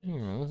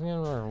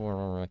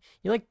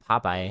 You like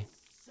Popeye.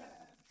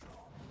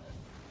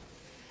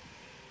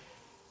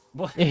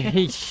 What?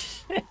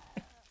 It's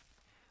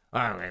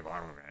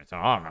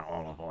all about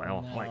olive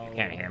oil. No. What, you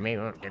can't hear me?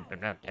 Take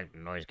the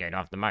noise gate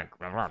off the mic.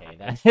 Okay,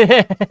 that's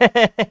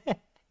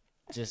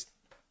just.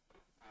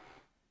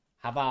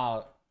 How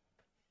about?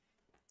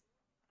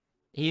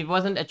 He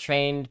wasn't a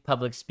trained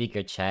public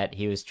speaker, chat.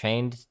 He was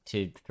trained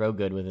to throw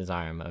good with his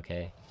arm,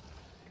 okay?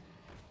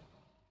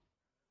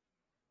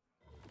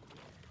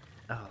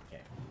 Oh,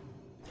 okay.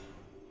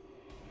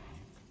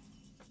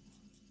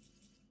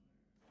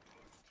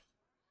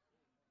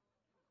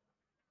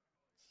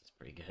 This is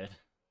pretty good.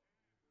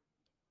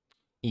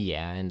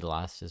 Yeah, and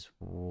lost as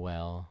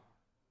well.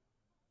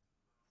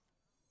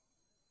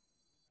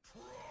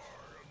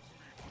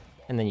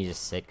 And then you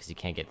just sit because you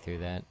can't get through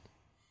that.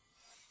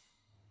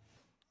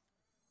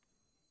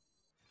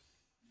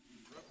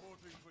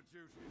 Reporting for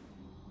duty.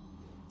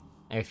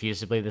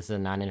 Irrefusably, this is a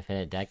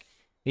non-infinite deck.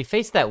 We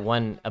faced that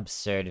one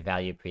absurd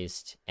value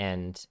priest,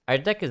 and our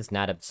deck is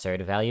not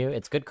absurd value.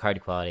 It's good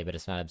card quality, but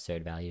it's not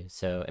absurd value,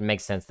 so it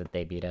makes sense that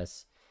they beat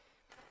us.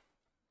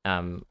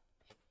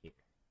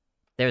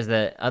 There's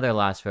the other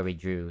loss where we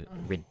drew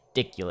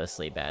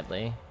ridiculously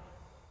badly.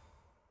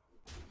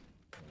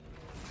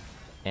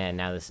 And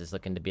now this is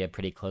looking to be a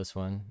pretty close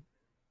one.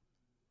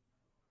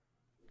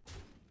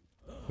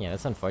 Yeah,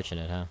 that's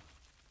unfortunate, huh?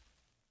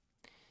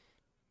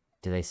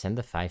 Do they send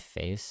the 5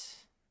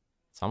 face?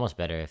 It's almost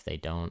better if they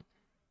don't.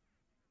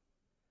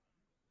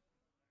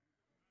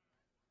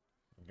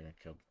 I'm gonna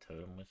kill the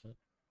totem with it.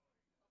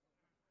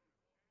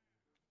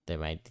 They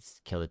might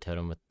kill the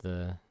totem with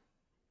the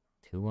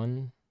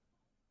 2/1.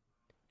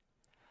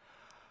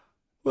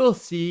 We'll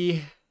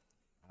see.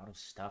 Out of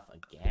stuff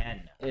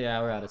again. Yeah,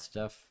 we're out of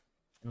stuff.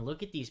 And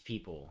look at these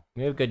people.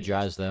 We have good They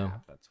draws, just though.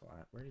 tap, that's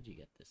why. Where did you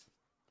get this?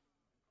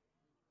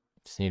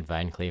 Just need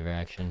Vine Cleaver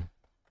action.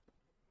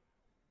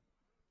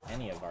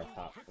 Any of our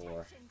top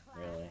 4,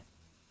 really.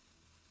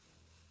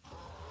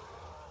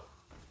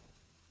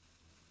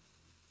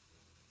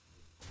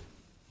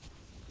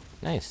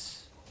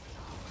 Nice.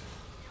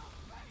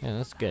 Yeah,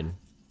 that's good.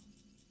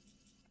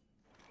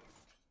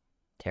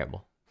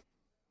 Terrible.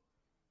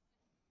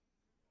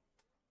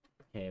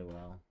 Okay,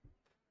 well.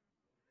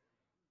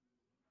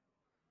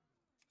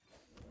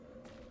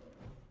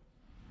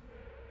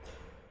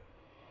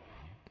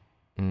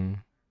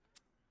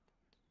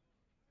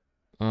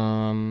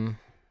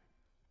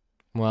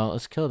 Well,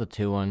 let's kill the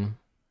 2/1.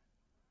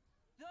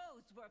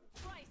 Those were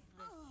priceless.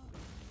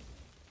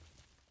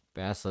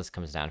 Basilisk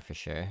comes down for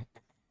sure.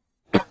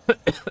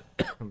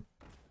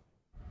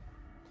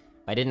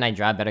 Why didn't I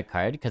draw a better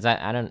card? Because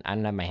I don't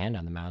have my hand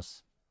on the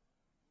mouse.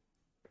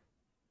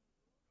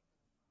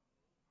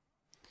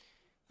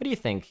 What do you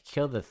think?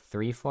 Kill the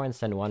 3/4 and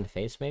send 1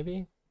 face,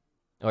 maybe?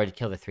 Or to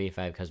kill the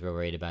 3/5 because we're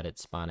worried about it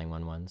spawning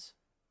 1/1s?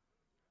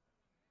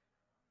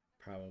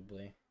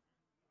 Probably.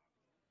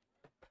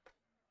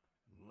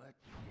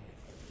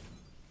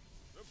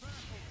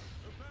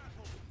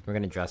 We're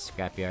gonna draw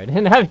Scrapyard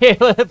and not be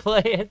able to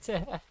play it.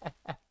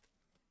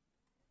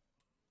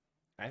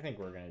 I think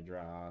we're gonna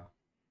draw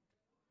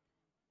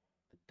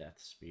the Death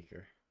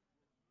Speaker.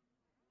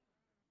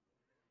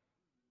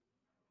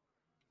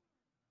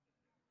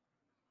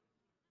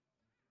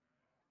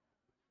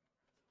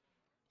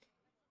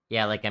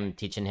 Yeah, like I'm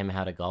teaching him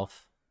how to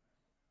golf.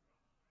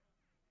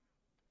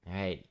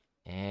 Alright,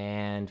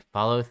 and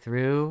follow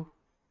through.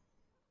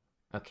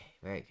 Okay,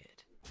 very good.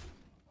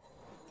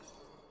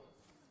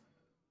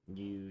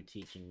 You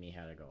teaching me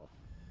how to golf.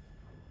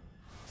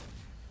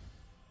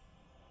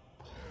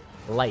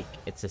 Like,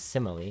 it's a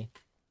simile.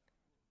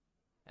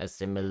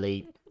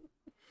 Assimilate.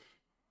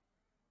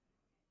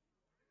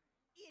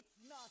 It's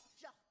not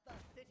just the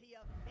city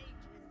of mages.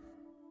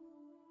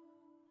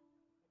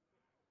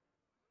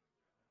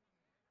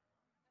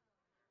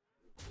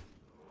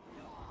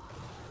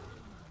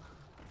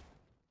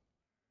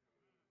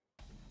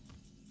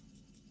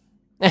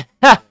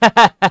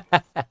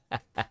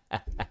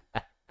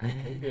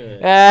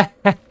 Good.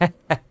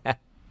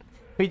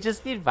 We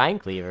just need Vine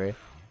Cleaver. Oh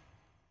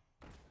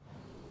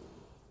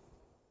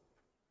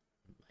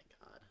my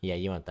god. Yeah,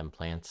 you want them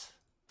plants.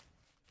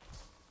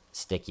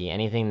 Sticky.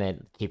 Anything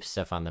that keeps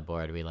stuff on the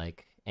board we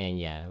like. And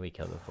yeah, we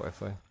killed the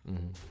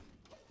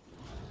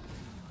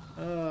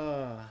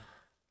 4/4.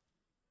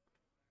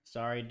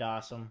 Sorry,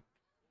 Dawson.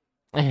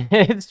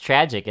 It's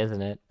tragic,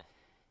 isn't it?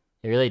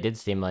 It really did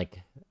seem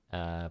like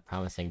a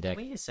promising deck.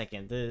 Wait a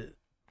second.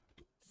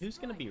 Who's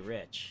gonna be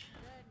rich?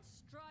 Then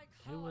strike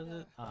Who was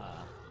it?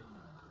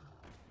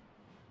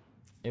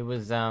 It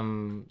was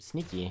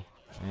Sneaky,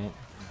 right?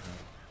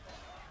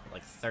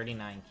 Like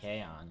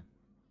 39k on.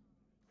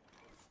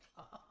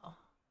 1,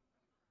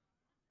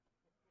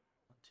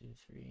 2,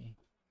 3.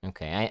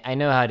 Okay, I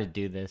know how to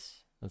do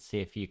this. Let's see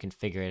if you can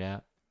figure it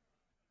out.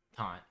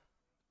 Taunt.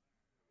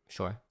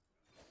 Sure.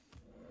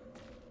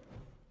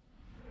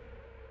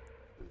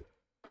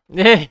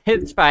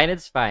 It's fine,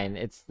 it's fine.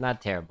 It's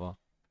not terrible.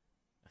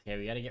 Okay,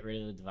 we gotta get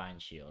rid of the Divine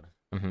Shield.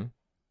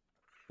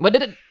 What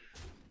did it...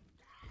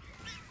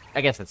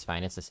 I guess that's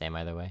fine. It's the same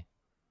either way.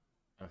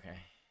 Okay.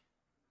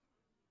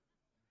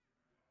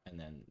 And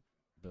then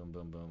boom,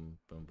 boom, boom,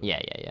 boom, boom.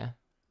 Yeah.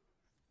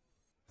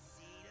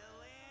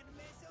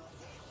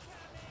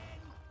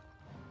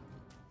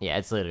 Yeah,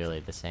 it's literally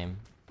the same.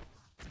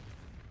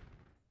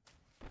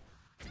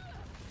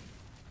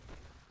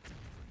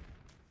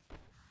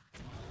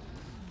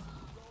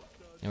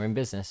 And we're in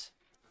business.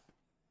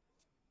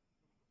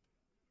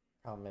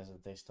 Problem is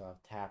that they still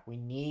have tap. We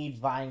need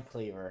Vine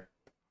Cleaver.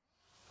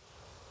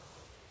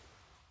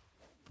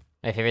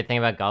 My favorite thing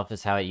about golf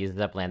is how it uses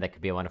up land that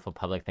could be a wonderful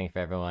public thing for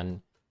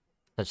everyone,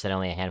 such that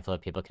only a handful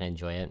of people can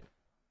enjoy it.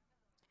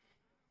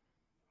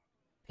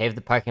 Pave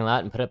the parking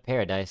lot and put up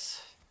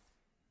paradise,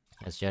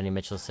 as Joni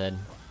Mitchell said.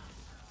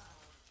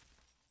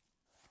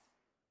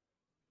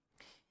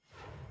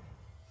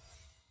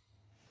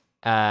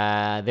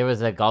 There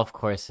was a golf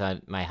course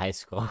at my high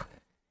school.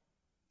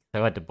 I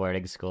went to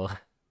boarding school.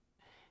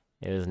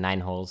 It was 9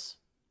 holes.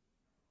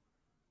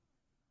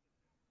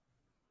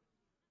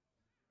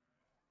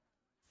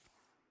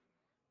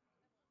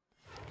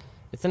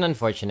 It's an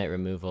unfortunate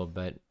removal,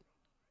 but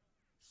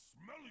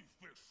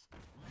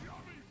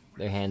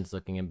their hand's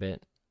looking a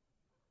bit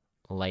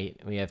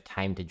light. We have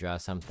time to draw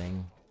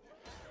something.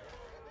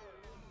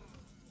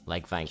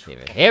 Like Vine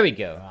Cleaver. Here we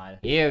go. God.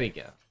 Here we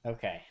go.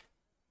 Okay.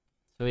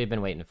 That's what we've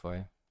been waiting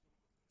for.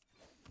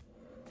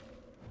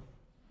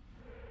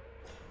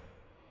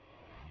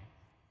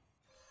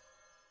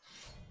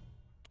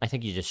 I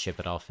think you just ship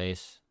it all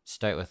face.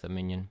 Start with a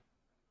minion.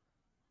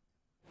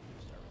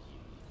 Start with you,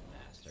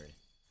 bastard.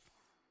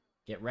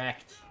 Get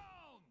wrecked.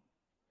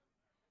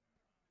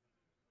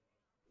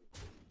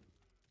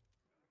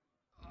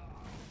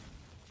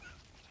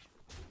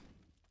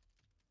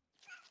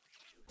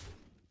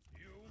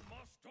 You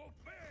must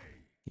obey.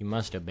 You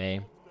must obey.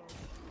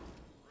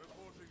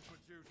 Reporting for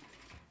duty.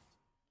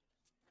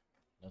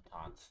 No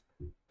taunts.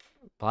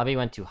 Bobby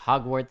went to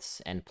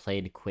Hogwarts and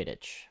played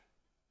Quidditch.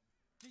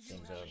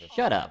 Game's over.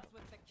 Shut up.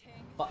 with the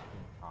king. Fucking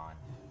con.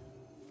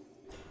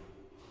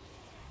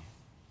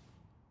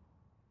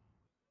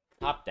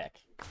 Top deck.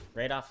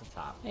 Right off the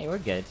top. Hey, we're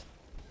good.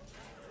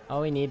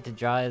 All we need to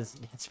draw is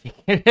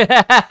speaker.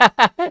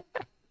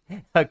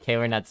 Okay,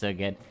 we're not so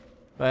good.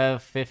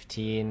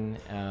 15.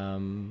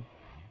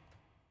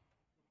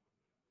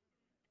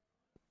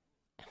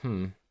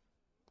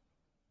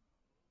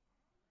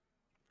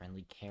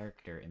 Friendly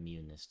character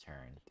immune this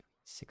turn.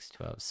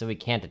 6/12. So we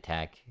can't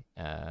attack,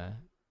 or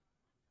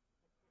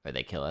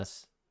they kill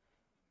us.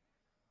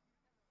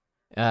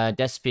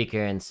 Death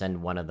Speaker and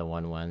send one of the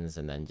 1/1s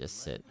and then just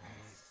sit.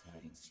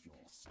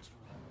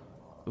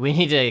 We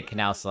need a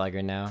Canal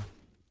Slugger now.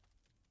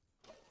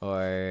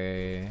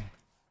 Or...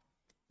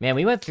 Man,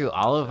 we went through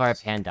all of our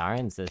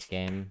Pandarans this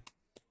game.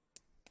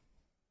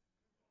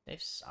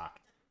 They've sucked.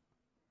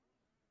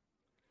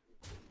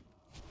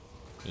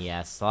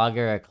 Yeah,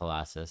 Slogger or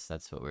Colossus,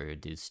 that's what we're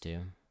reduced to.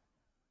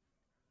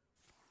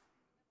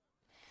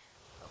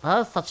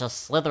 Well, that's such a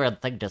Slytherin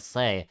thing to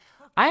say.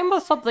 I'm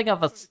something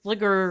of a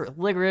liquor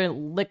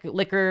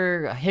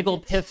higgle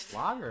piff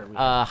Slogger.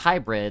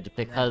 hybrid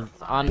because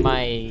on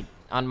my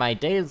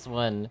days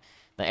when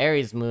the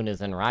Aries moon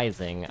is in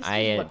rising, This is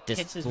I what pisses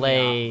me off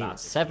display about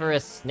this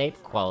Severus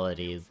Snape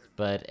qualities,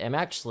 but am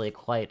actually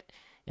quite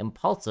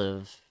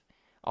impulsive,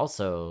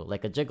 also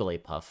like a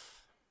Jigglypuff.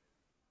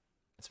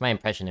 It's my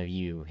impression of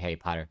you, Harry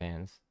Potter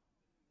fans.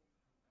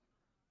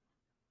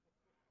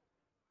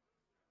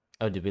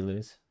 Oh, did we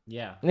lose?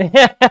 Yeah,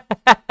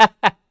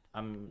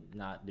 I'm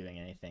not doing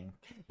anything.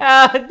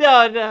 Oh,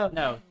 no.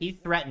 No, he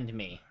threatened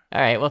me.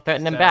 Alright, well,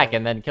 threaten him back So-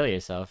 and then kill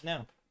yourself.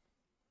 No.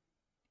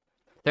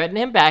 Threaten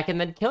him back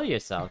and then kill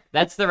yourself.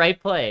 That's the right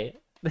play.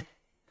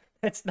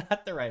 That's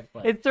not the right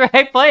play. It's the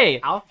right play.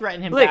 I'll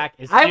threaten him Look, back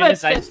as I'm soon a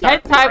as I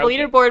start 10-time roping.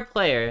 leaderboard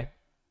player.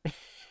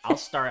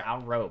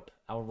 I'll rope.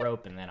 I'll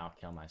rope and then I'll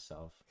kill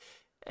myself.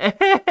 Let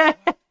me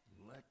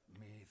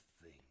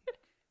think.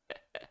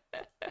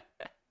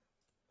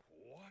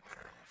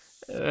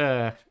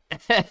 What?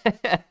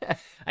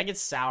 I get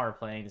sour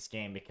playing this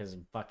game because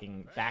of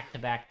fucking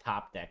back-to-back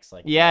top decks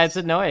like Yeah, this.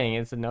 it's annoying.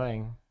 It's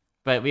annoying.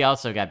 But we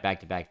also got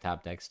back-to-back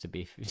top decks to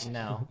be.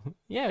 No.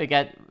 Yeah, we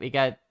got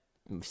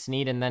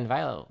Sneed and then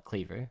Violet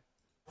Cleaver.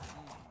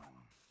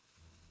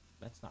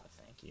 That's not a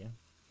thank you.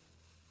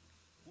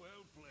 Well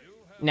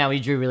played. Now we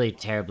drew really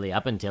terribly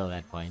up until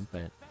that point,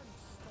 but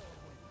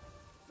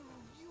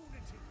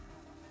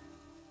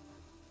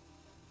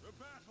The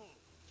battle.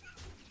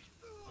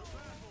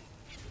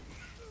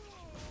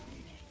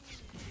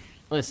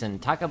 listen,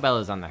 Taco Bell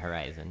is on the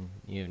horizon.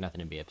 You have nothing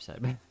to be upset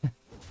about.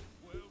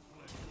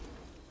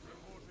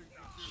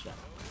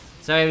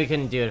 Sorry we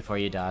couldn't do it for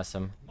you,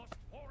 Dawson.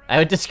 I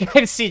would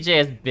describe CJ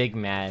as Big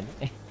Mad.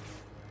 Ooh,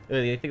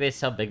 do you think they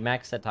sell Big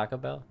Macs at Taco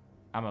Bell?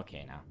 I'm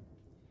okay now.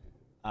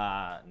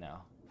 No.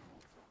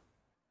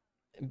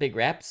 Big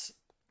Wraps?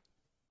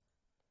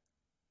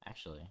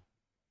 Actually.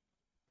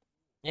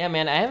 Yeah,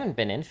 man, I haven't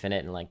been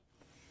infinite in like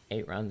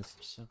 8 runs.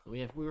 So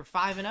we were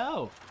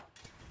 5-0.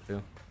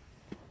 True.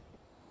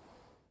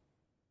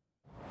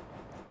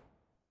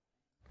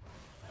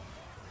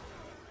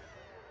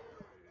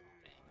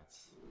 Dang,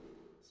 that's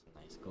some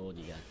nice gold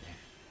you got there.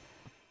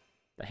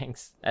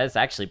 Thanks. That's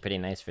actually pretty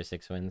nice for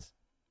 6 wins.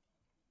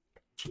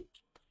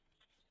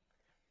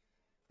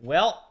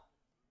 Well,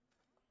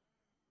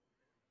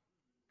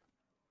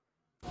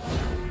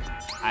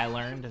 I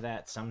learned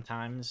that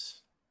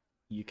sometimes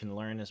you can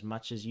learn as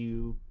much as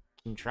you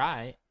can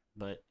try,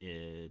 but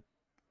it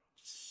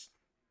just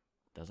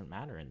doesn't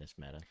matter in this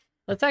meta.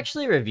 Let's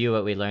actually review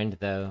what we learned,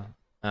 though.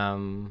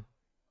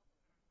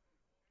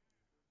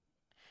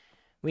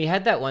 We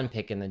had that one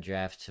pick in the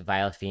draft,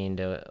 Vile Fiend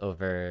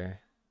over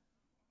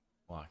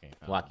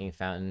Walking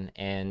Fountain,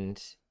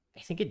 and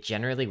I think it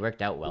generally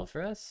worked out well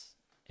for us.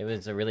 It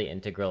was a really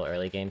integral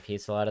early game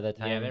piece a lot of the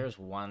time. Yeah, there was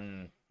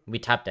one. We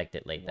top decked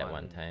it late that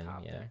one time,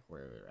 top yeah. deck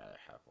where we would rather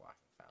have Walking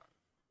Fountain.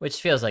 Which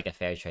feels like a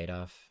fair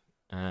trade-off.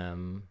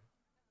 But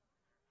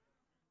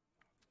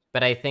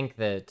I think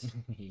that...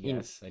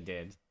 Yes, I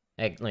did.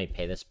 Let me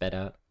pay this bet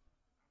out.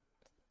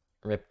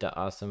 Rip to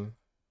awesome.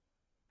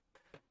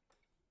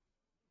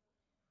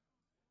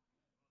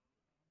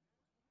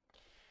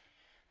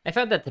 I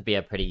found that to be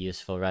a pretty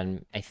useful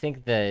run. I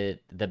think the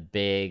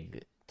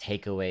big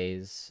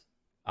takeaways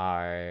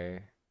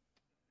are...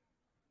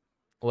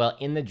 Well,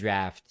 in the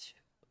draft,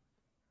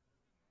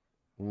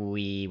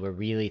 we were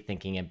really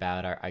thinking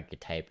about our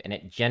archetype, and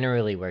it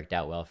generally worked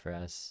out well for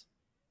us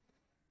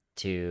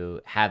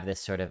to have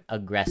this sort of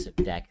aggressive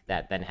deck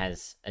that then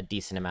has a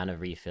decent amount of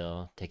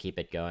refill to keep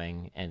it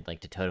going and like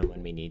to totem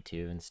when we need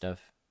to and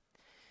stuff.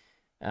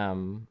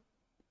 That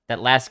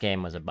last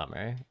game was a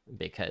bummer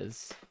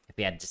because if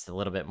we had just a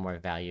little bit more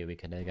value, we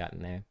could have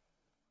gotten there.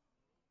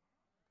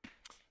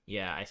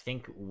 Yeah, I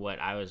think what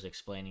I was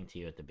explaining to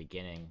you at the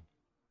beginning,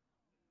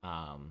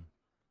 and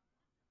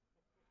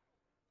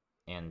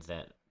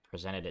that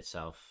presented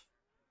itself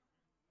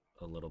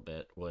a little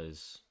bit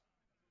was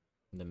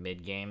the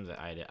mid game that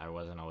I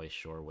wasn't always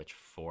sure which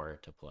 4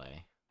 to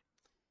play.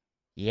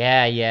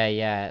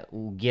 Yeah.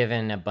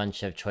 Given a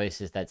bunch of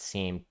choices that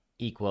seem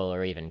equal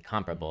or even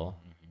comparable.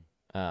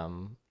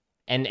 Mm-hmm.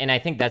 And I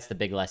think that's the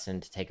big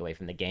lesson to take away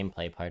from the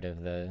gameplay part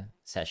of the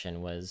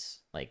session was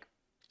like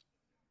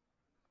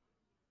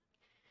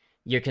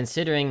you're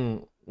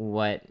considering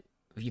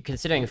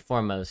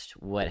foremost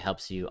what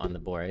helps you on the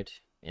board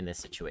in this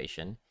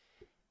situation.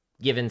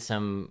 Given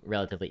some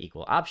relatively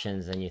equal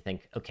options, and you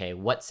think, okay,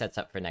 what sets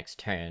up for next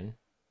turn?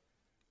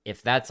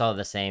 If that's all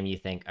the same, you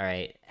think, all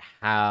right,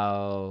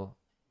 how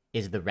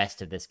is the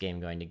rest of this game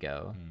going to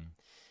go?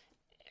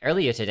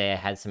 Earlier today, I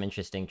had some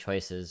interesting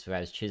choices where I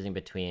was choosing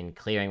between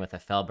clearing with a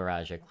Fel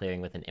Barrage or clearing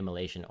with an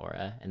Immolation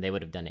Aura, and they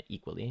would have done it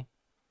equally.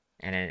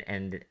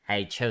 And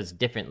I chose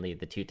differently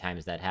the 2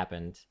 times that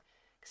happened,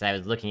 because I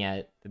was looking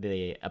at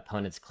the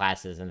opponent's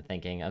classes and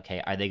thinking,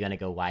 okay, are they going to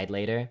go wide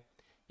later?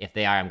 If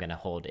they are, I'm going to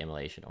hold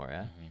Immolation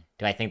Aura.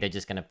 Do I think they're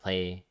just going to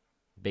play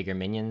bigger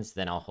minions?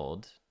 Then I'll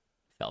hold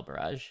Fel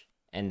Barrage.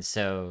 And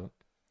so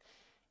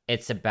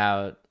it's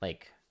about,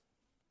 like,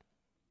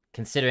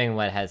 considering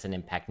what has an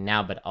impact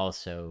now, but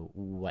also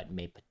what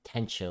may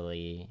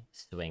potentially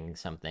swing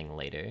something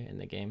later in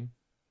the game.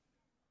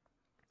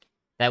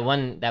 That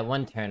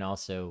one turn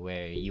also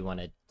where you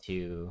wanted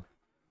to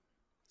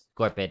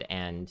Scorpid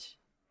and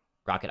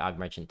Rocket Og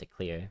Merchant to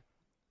clear,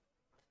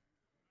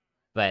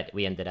 but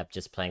we ended up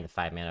just playing the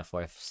 5 mana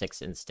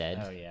 4/6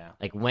 instead. Oh yeah.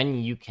 Like when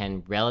you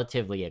can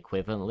relatively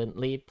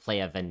equivalently play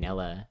a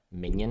vanilla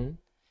minion,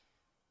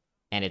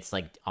 and it's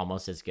like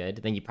almost as good,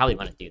 then you probably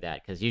want to do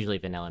that, because usually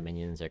vanilla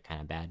minions are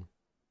kind of bad.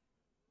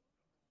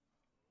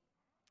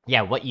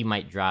 Yeah, what you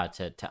might draw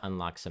to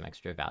unlock some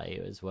extra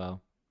value as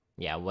well.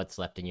 Yeah, what's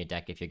left in your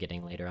deck if you're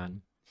getting later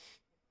on.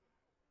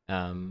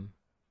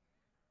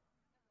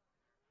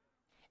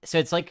 So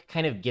it's like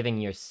kind of giving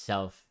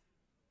yourself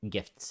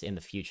gifts in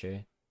the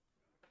future.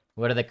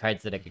 What are the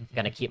cards that are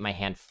going to keep my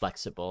hand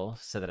flexible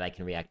so that I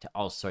can react to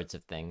all sorts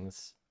of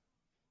things?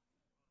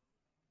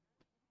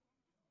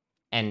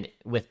 And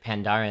with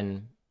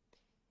Pandaren,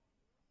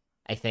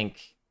 I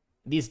think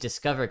these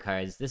Discover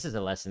cards, this is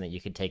a lesson that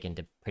you could take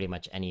into pretty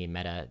much any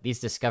meta. These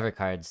Discover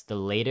cards, the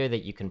later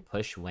that you can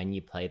push when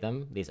you play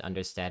them, these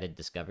understated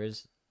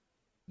Discovers,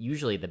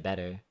 usually the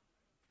better,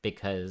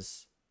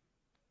 because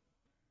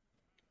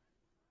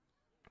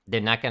they're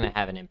not going to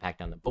have an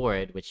impact on the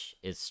board, which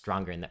is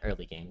stronger in the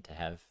early game to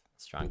have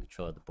strong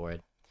control of the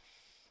board.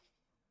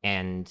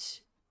 And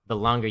the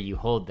longer you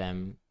hold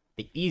them,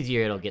 the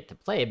easier it'll get to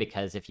play,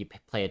 because if you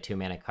play a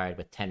 2-mana card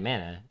with 10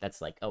 mana,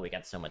 that's like, oh, we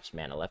got so much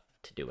mana left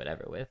to do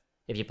whatever with.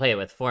 If you play it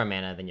with 4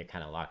 mana, then you're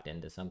kind of locked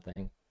into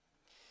something.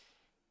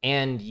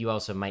 And you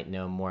also might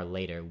know more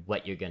later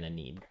what you're going to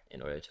need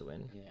in order to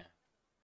win. Yeah.